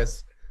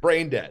Contreras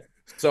brain dead.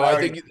 So I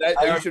think that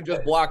you should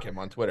just block him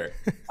on Twitter.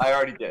 I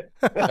already did.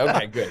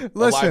 Okay, good.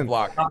 Listen,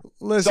 block.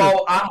 Listen.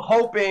 So I'm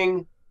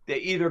hoping they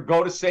either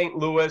go to St.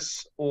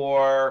 Louis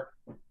or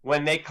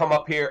when they come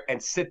up here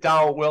and sit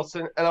down with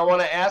Wilson. And I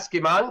want to ask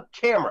him on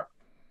camera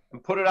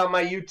and put it on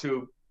my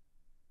YouTube.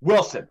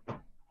 Wilson,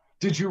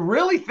 did you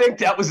really think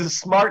that was a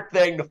smart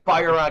thing to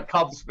fire on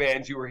Cubs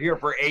fans? You were here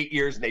for 8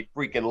 years and they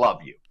freaking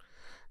love you.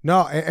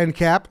 No, and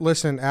Cap,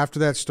 listen, after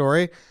that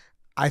story,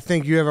 I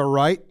think you have a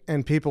right,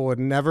 and people would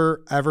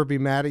never, ever be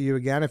mad at you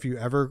again if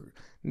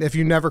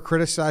you never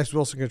criticized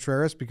Wilson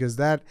Contreras, because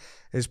that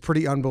is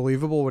pretty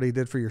unbelievable what he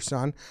did for your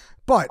son.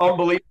 But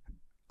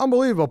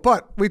unbelievable.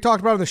 But we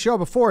talked about it on the show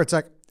before. It's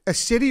like a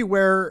city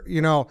where,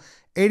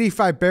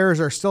 85 Bears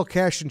are still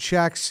cashing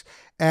checks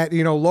at,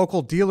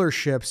 local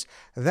dealerships.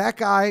 That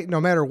guy, no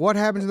matter what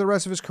happens in the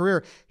rest of his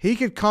career, he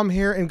could come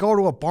here and go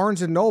to a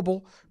Barnes &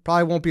 Noble,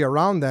 probably won't be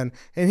around then,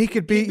 and he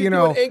could be,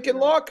 doing ink and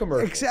law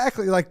commercials.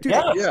 Exactly. Like, dude,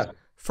 yeah.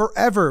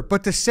 Forever.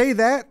 But to say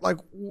that, like,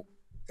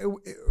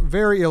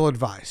 very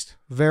ill-advised.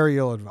 Very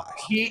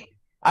ill-advised.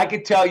 I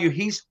could tell you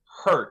he's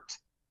hurt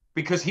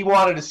because he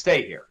wanted to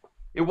stay here.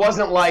 It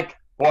wasn't like,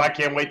 I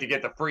can't wait to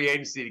get the free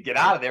agency to get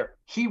out of there.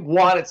 He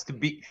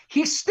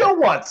still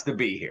wants to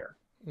be here.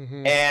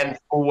 Mm-hmm. And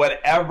for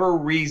whatever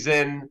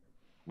reason,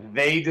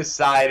 they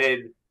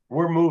decided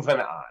we're moving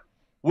on.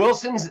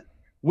 Wilson's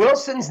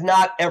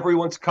not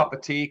everyone's cup of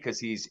tea because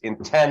he's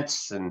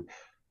intense and,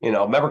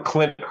 remember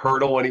Clint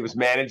Hurdle when he was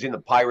managing the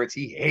Pirates?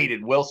 He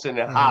hated Wilson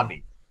and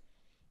Javi.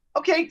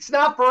 Okay, it's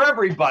not for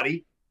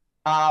everybody.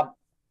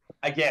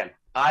 Again,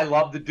 I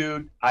love the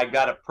dude. I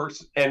got a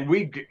person, and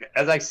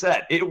as I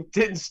said, it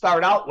didn't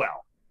start out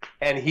well,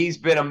 and he's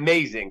been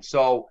amazing.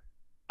 So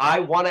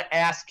I want to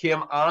ask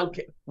him on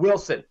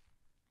Wilson,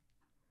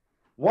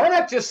 why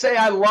not just say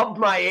I loved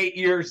my 8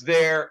 years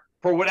there?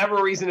 For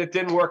whatever reason, it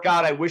didn't work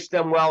out. I wish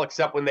them well,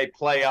 except when they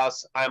play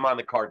us. I'm on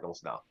the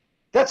Cardinals now.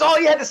 That's all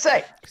you had to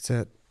say. That's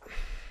it.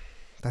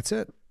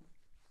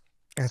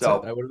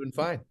 That would have been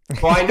fine.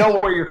 Well, I know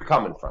where you're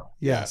coming from.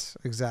 Yes,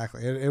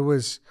 exactly. It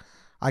was.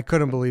 I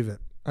couldn't believe it.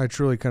 I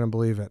truly couldn't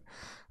believe it.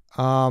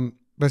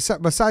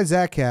 Besides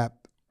that, Cap,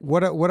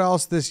 what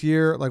else this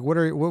year? Like, what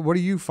do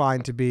you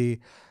find to be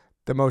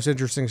the most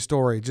interesting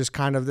story? Just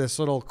kind of this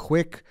little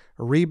quick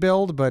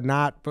rebuild, but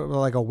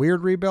like a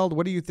weird rebuild.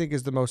 What do you think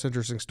is the most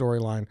interesting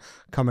storyline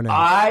coming out?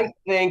 I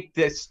think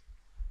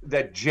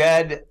that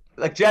Jed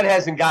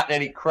hasn't gotten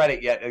any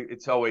credit yet.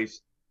 It's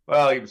always,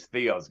 he was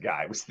Theo's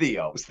guy. It was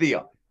Theo.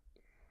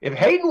 If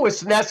Hayden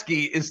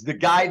Wisniewski is the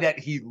guy that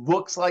he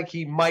looks like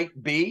he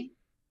might be,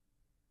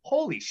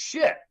 holy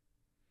shit.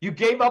 You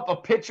gave up a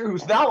pitcher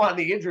who's now on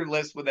the injured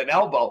list with an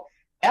elbow,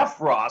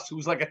 Efros,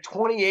 who's like a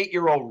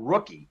 28-year-old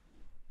rookie,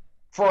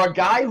 for a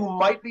guy who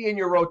might be in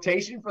your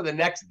rotation for the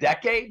next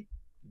decade.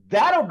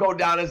 That'll go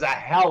down as a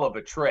hell of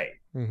a trade.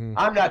 Mm-hmm.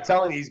 I'm not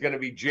telling you he's going to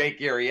be Jake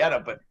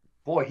Arrieta, but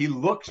boy, he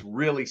looks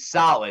really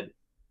solid.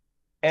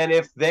 And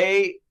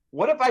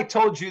what if I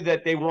told you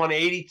that they won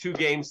 82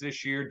 games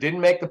this year,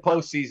 didn't make the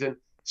postseason,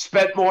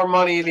 spent more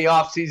money in the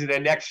offseason,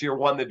 and next year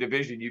won the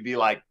division? You'd be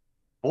like,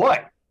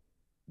 boy,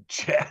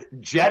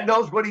 Jed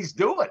knows what he's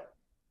doing.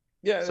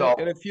 Yeah,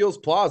 and it feels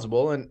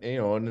plausible. And,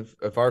 and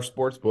if our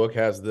sports book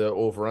has the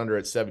over-under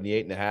at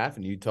 78.5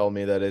 and you tell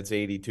me that it's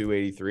 82,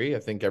 83, I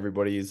think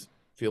everybody's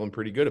feeling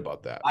pretty good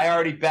about that. I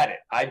already bet it.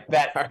 I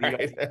bet. All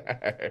right,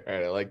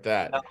 I like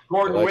that.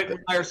 Gordon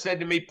Wittenmeyer said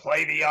to me,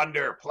 play the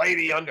under.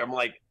 I'm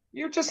like,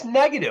 you're just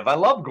negative. I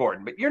love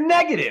Gordon, but you're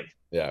negative.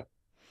 Yeah.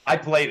 I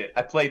played it.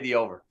 I played the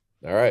over.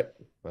 All right.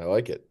 I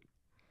like it.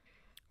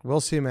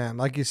 We'll see, man.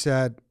 Like you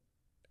said,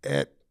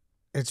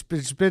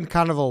 it's been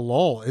kind of a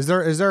lull. Is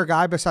there a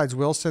guy besides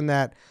Wilson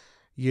that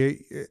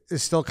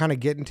is still kind of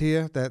getting to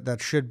you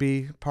that should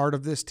be part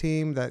of this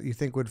team that you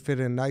think would fit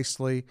in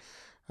nicely,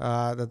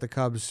 that the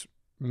Cubs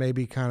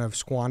maybe kind of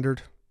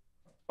squandered?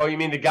 Oh, you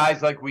mean the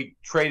guys like we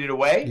traded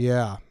away?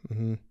 Yeah.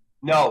 Mm-hmm.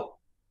 No.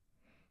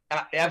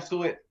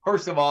 Absolutely.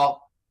 First of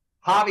all,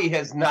 Javi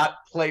has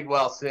not played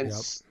well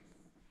since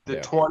the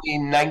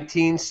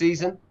 2019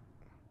 season.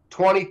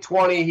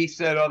 2020, he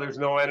said, there's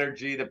no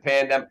energy, the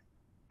pandemic.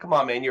 Come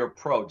on, man, you're a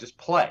pro. Just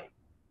play.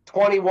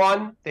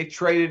 21, they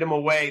traded him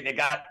away. They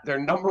got their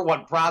number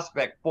one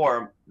prospect for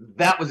him.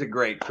 That was a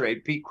great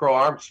trade, Pete Crow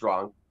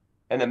Armstrong.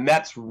 And the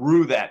Mets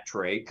rue that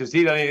trade because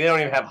they don't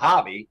even have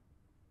Javi.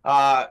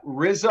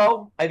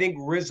 Rizzo, I think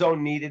Rizzo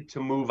needed to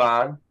move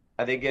on.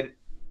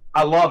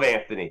 I love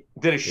Anthony.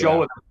 Did a show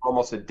with him for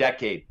almost a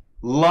decade.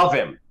 Love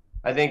him.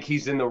 I think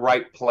he's in the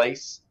right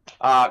place.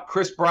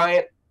 Chris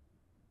Bryant,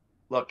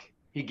 look,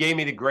 he gave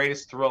me the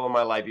greatest thrill of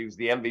my life. He was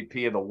the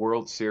MVP of the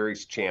World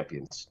Series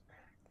champions.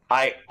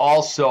 I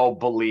also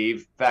believe,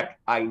 in fact,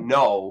 I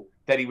know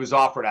that he was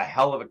offered a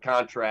hell of a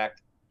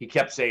contract. He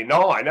kept saying,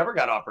 no, I never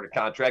got offered a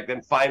contract,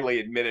 then finally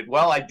admitted,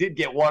 well, I did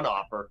get one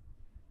offer.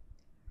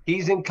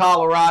 He's in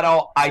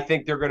Colorado. I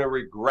think they're going to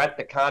regret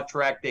the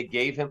contract they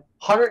gave him.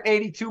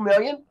 $182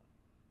 million?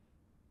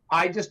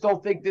 I just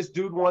don't think this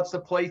dude wants to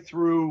play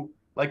through,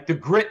 like, the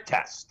grit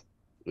test.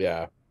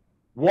 Yeah.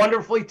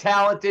 Wonderfully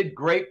talented,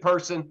 great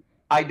person.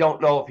 I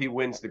don't know if he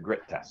wins the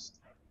grit test.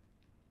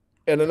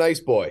 And a nice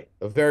boy,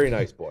 a very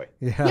nice boy.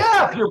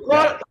 Yeah,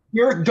 if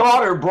your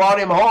daughter brought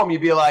him home,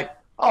 you'd be like,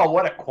 oh,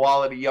 what a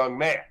quality young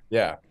man.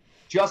 Yeah.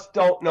 Just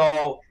don't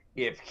know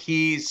if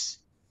he's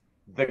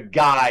the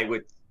guy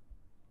with,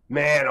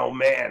 man, oh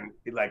man,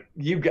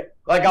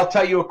 I'll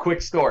tell you a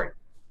quick story.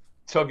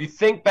 So if you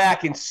think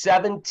back in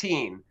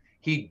 2017,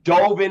 he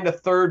dove into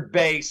third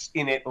base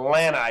in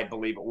Atlanta, I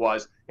believe it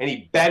was, and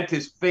he bent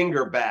his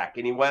finger back,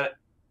 and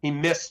he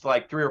missed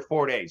like 3 or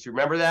 4 days. You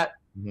remember that?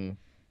 Mm-hmm.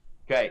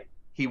 Okay.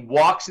 He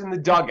walks in the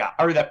dugout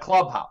or the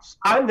clubhouse.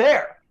 I'm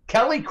there.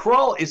 Kelly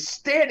Krull is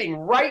standing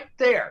right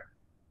there.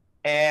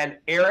 And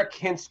Eric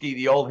Hinsky,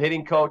 the old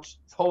hitting coach,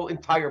 his whole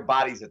entire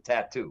body's a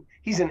tattoo.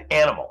 He's an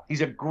animal.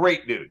 He's a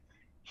great dude.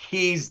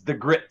 He's the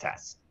grit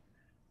test.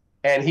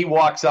 And he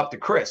walks up to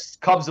Chris.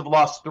 Cubs have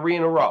lost 3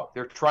 in a row.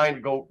 They're trying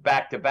to go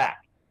back to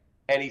back.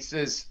 And he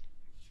says,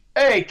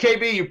 hey,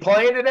 KB, you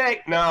playing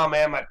today? No,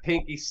 man, my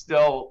pinky's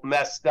still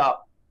messed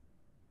up.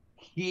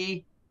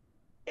 He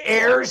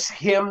airs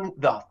him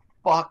the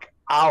fuck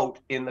out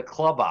in the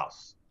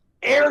clubhouse.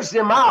 Airs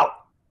him out.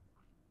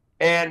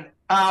 And,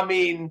 I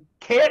mean,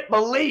 can't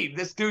believe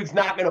this dude's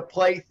not going to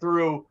play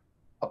through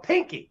a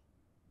pinky.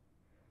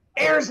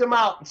 Airs him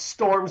out and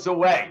storms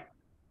away.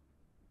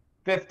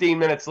 15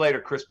 minutes later,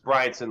 Chris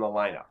Bryant's in the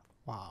lineup.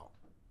 Wow.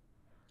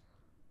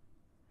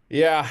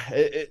 Yeah,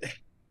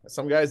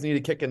 some guys need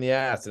a kick in the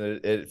ass,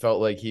 and it felt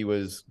like he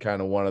was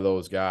kind of one of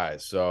those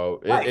guys.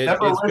 So it's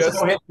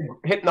just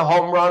hitting the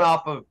home run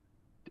off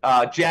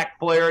of Jack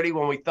Flaherty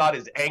when we thought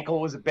his ankle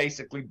was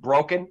basically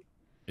broken.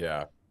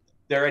 Yeah.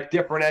 They're at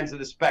different ends of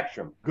the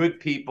spectrum. Good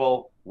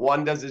people.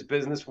 One does his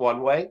business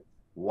one way.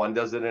 One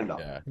does it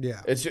another.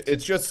 Yeah.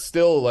 It's just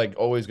still like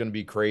always going to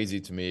be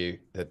crazy to me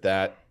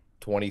that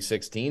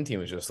 2016 team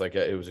was just like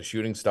it was a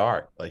shooting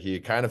star. Like he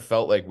kind of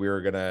felt like we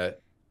were going to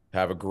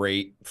have a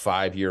great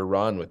 5-year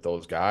run with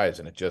those guys,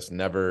 and it just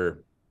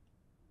never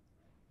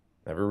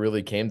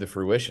really came to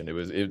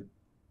fruition.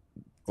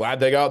 Glad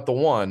they got the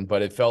one,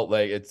 but it felt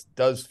like it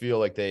does feel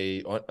like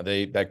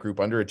that group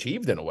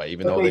underachieved in a way,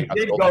 even though they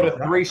did go to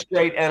 3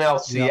 straight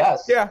NLCS.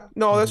 Yeah,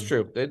 no, that's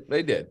true. They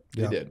did.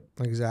 They did.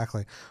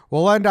 Exactly.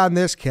 We'll end on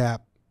this,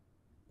 Cap.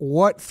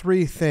 What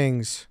 3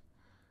 things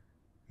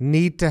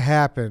need to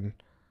happen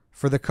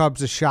for the Cubs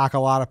to shock a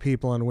lot of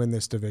people and win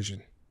this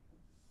division?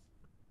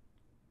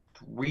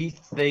 3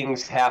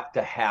 things have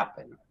to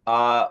happen.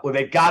 Well,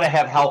 they've got to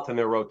have health in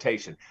their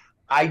rotation.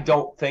 I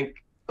don't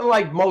think,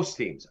 like most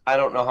teams, I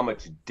don't know how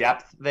much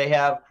depth they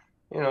have.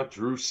 You know,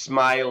 Drew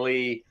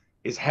Smiley,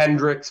 is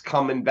Hendricks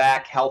coming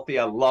back healthy?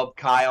 I love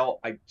Kyle.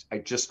 I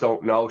just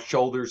don't know.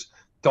 Shoulders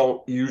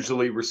don't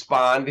usually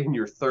respond in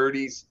your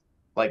 30s.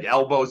 Like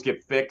elbows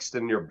get fixed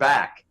and you're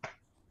back.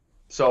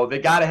 So they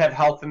got to have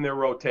health in their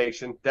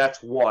rotation.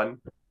 That's 1.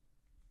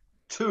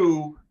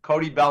 2,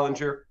 Cody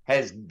Bellinger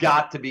has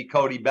got to be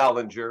Cody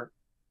Bellinger.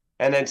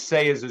 And then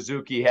Seiya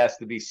Suzuki has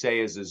to be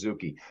Seiya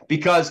Suzuki.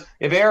 Because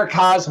if Eric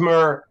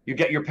Hosmer,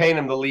 you're paying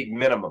him the league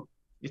minimum.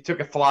 You took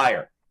a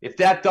flyer. If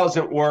that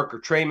doesn't work or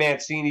Trey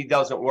Mancini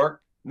doesn't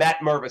work, Matt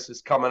Mervis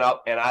is coming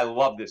up, and I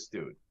love this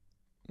dude.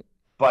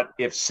 But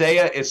if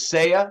Seiya is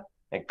Seiya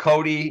and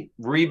Cody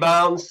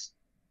rebounds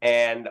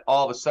and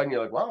all of a sudden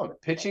you're like, wow, the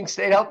pitching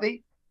stayed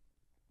healthy,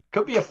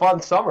 could be a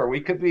fun summer.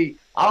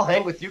 I'll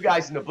hang with you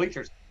guys in the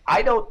bleachers.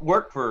 I don't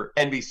work for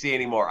NBC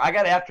anymore. I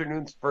got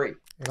afternoons free.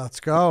 Let's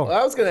go. Well,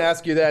 I was going to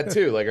ask you that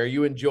too. Like, are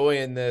you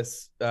enjoying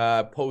this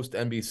post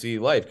NBC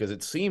life? Because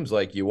it seems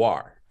like you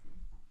are.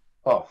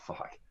 Oh,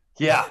 fuck.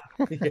 Yeah.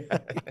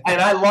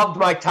 And I loved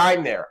my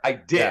time there. I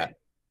did. Yeah.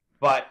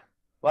 But,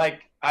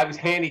 like, I was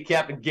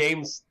handicapping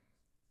games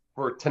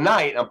for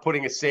tonight. I'm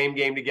putting a same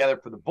game together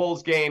for the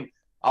Bulls game.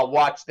 I'll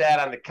watch that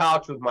on the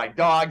couch with my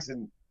dogs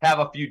and have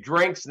a few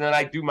drinks. And then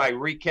I do my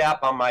recap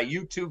on my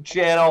YouTube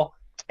channel.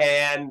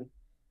 And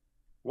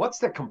what's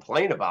the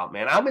complaint about,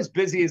 man? I'm as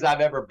busy as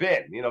I've ever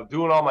been. You know,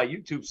 doing all my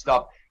YouTube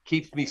stuff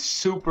keeps me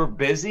super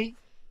busy,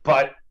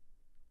 but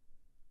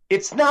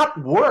it's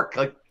not work.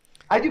 Like,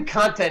 I do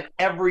content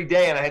every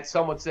day, and I had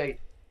someone say,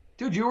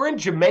 dude, you were in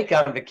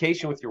Jamaica on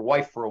vacation with your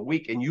wife for a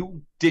week, and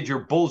you did your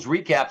Bulls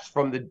recaps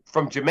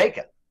from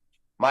Jamaica.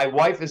 My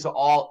wife is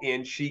all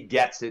in. She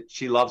gets it.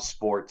 She loves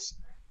sports.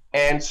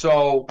 And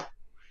so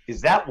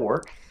is that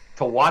work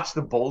to watch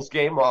the Bulls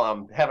game while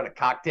I'm having a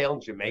cocktail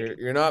in Jamaica?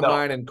 You're not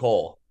mining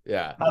coal.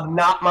 Yeah. I'm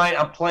not mine.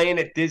 I'm playing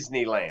at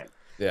Disneyland.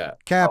 Yeah.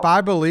 Cap,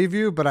 I believe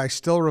you, but I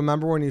still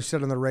remember when you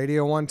said on the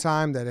radio one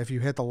time that if you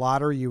hit the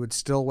lottery, you would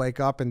still wake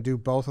up and do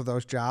both of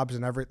those jobs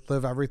and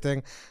live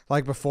everything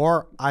like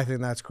before. I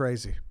think that's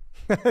crazy.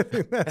 I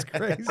think that's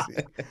crazy.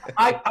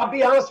 I'll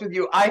be honest with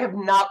you. I have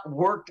not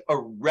worked a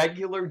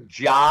regular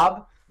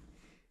job.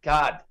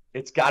 God,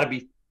 it's got to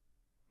be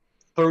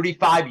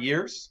 35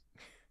 years.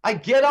 I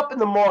get up in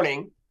the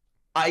morning.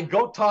 I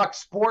go talk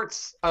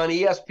sports on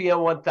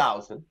ESPN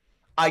 1000.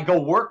 I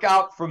go work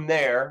out from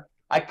there.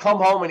 I come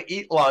home and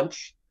eat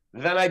lunch.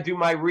 Then I do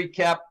my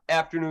recap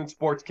afternoon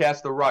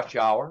sportscast, the rush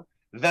hour.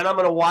 Then I'm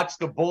going to watch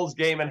the Bulls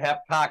game and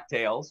have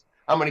cocktails.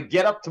 I'm going to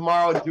get up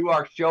tomorrow and do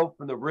our show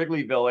from the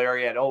Wrigleyville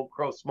area at Old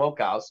Crow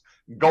Smokehouse,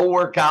 go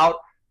work out,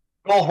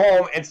 go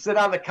home, and sit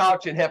on the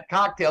couch and have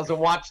cocktails and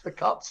watch the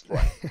Cubs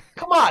play.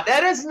 Come on,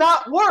 that is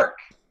not work.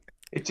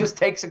 It just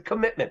takes a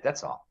commitment.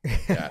 That's all.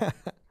 Yeah.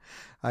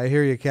 I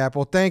hear you, Cap.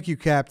 Well, thank you,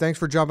 Cap. Thanks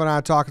for jumping on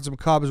and talking some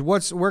Cubs.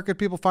 Where could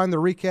people find the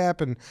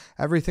recap and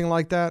everything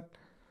like that?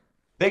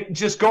 They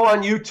just go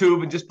on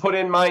YouTube and just put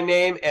in my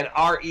name and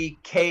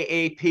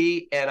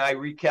REKAP, and I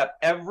recap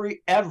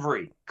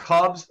every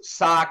Cubs,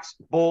 Sox,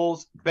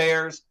 Bulls,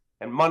 Bears,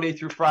 and Monday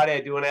through Friday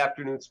I do an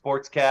afternoon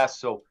sportscast.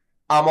 So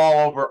I'm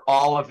all over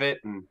all of it,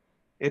 and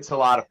it's a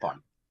lot of fun.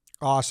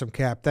 Awesome,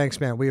 Cap. Thanks,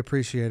 man. We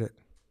appreciate it.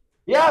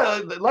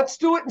 Yeah, let's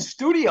do it in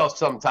studio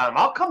sometime.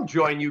 I'll come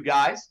join you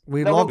guys.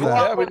 We'd Then love we'll go that.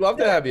 out Yeah, we'd love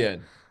to have you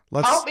in.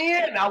 Count me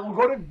in. We'll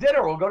go to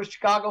dinner. We'll go to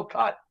Chicago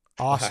Cut.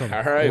 Awesome.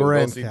 All right, We're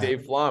we'll in, see Cap.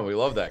 Dave Flom. We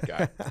love that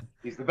guy.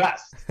 He's the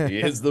best. He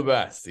is the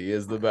best. He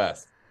is the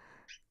best.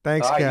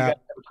 Thanks, All right, you guys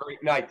Cap. have a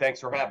great night. Thanks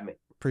for having me.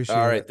 Appreciate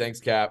All it. right, thanks,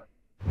 Cap.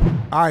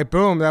 All right,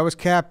 boom. That was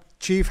Cap.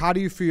 Chief, how do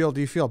you feel?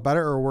 Do you feel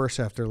better or worse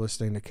after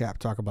listening to Cap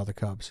talk about the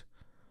Cubs?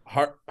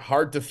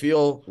 Hard to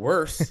feel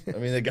worse. I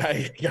mean, the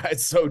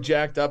guy's so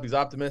jacked up. He's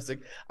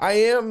optimistic. I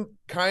am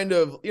kind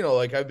of,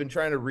 like I've been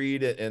trying to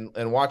read it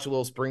and watch a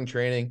little spring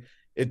training.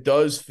 It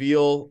does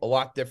feel a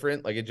lot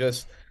different. Like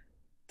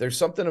there's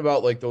something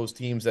about like those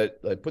teams that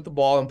like put the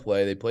ball in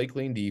play. They play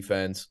clean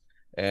defense,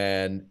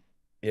 and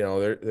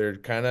they're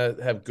kind of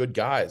have good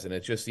guys. And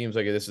it just seems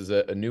like this is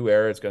a new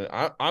era.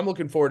 I'm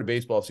looking forward to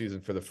baseball season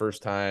for the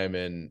first time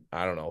in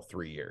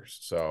 3 years.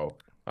 So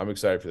I'm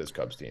excited for this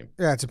Cubs team.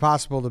 Yeah, it's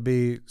impossible to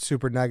be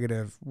super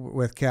negative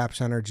with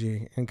Cap's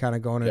energy and kind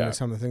of going into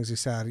some of the things he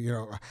said.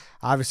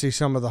 Obviously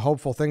some of the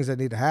hopeful things that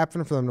need to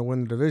happen for them to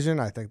win the division.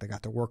 I think they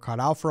got the work cut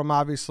out for them,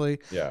 obviously.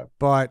 Yeah.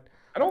 But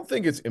I don't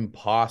think it's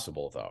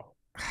impossible, though.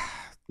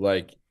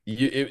 Like,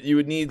 you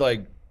would need,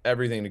 like,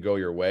 everything to go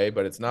your way,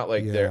 but it's not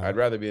like I'd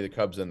rather be the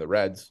Cubs than the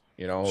Reds,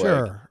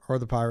 Sure, or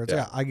the Pirates.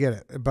 Yeah, I get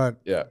it.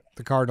 But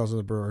the Cardinals and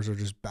the Brewers are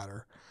just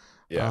better.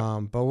 Yeah.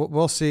 But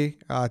we'll see.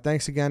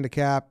 Thanks again to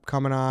Cap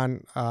coming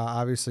on.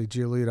 Obviously,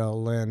 Giolito,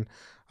 Lynn.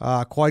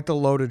 Quite the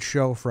loaded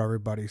show for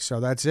everybody.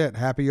 So that's it.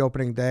 Happy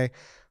opening day.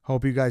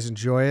 Hope you guys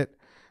enjoy it.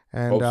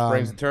 And Hope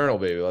spring's eternal,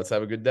 baby. Let's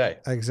have a good day.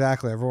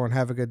 Exactly. Everyone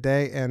have a good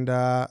day. And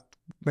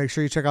make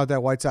sure you check out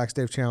that White Sox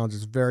Dave Challenge.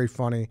 It's very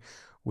funny.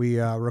 We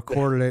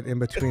recorded it in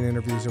between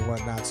interviews and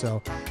whatnot.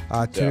 So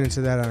tune into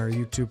that on our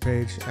YouTube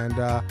page. And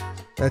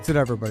that's it,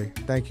 everybody.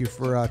 Thank you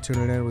for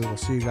tuning in. We will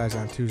see you guys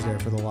on Tuesday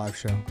for the live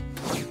show.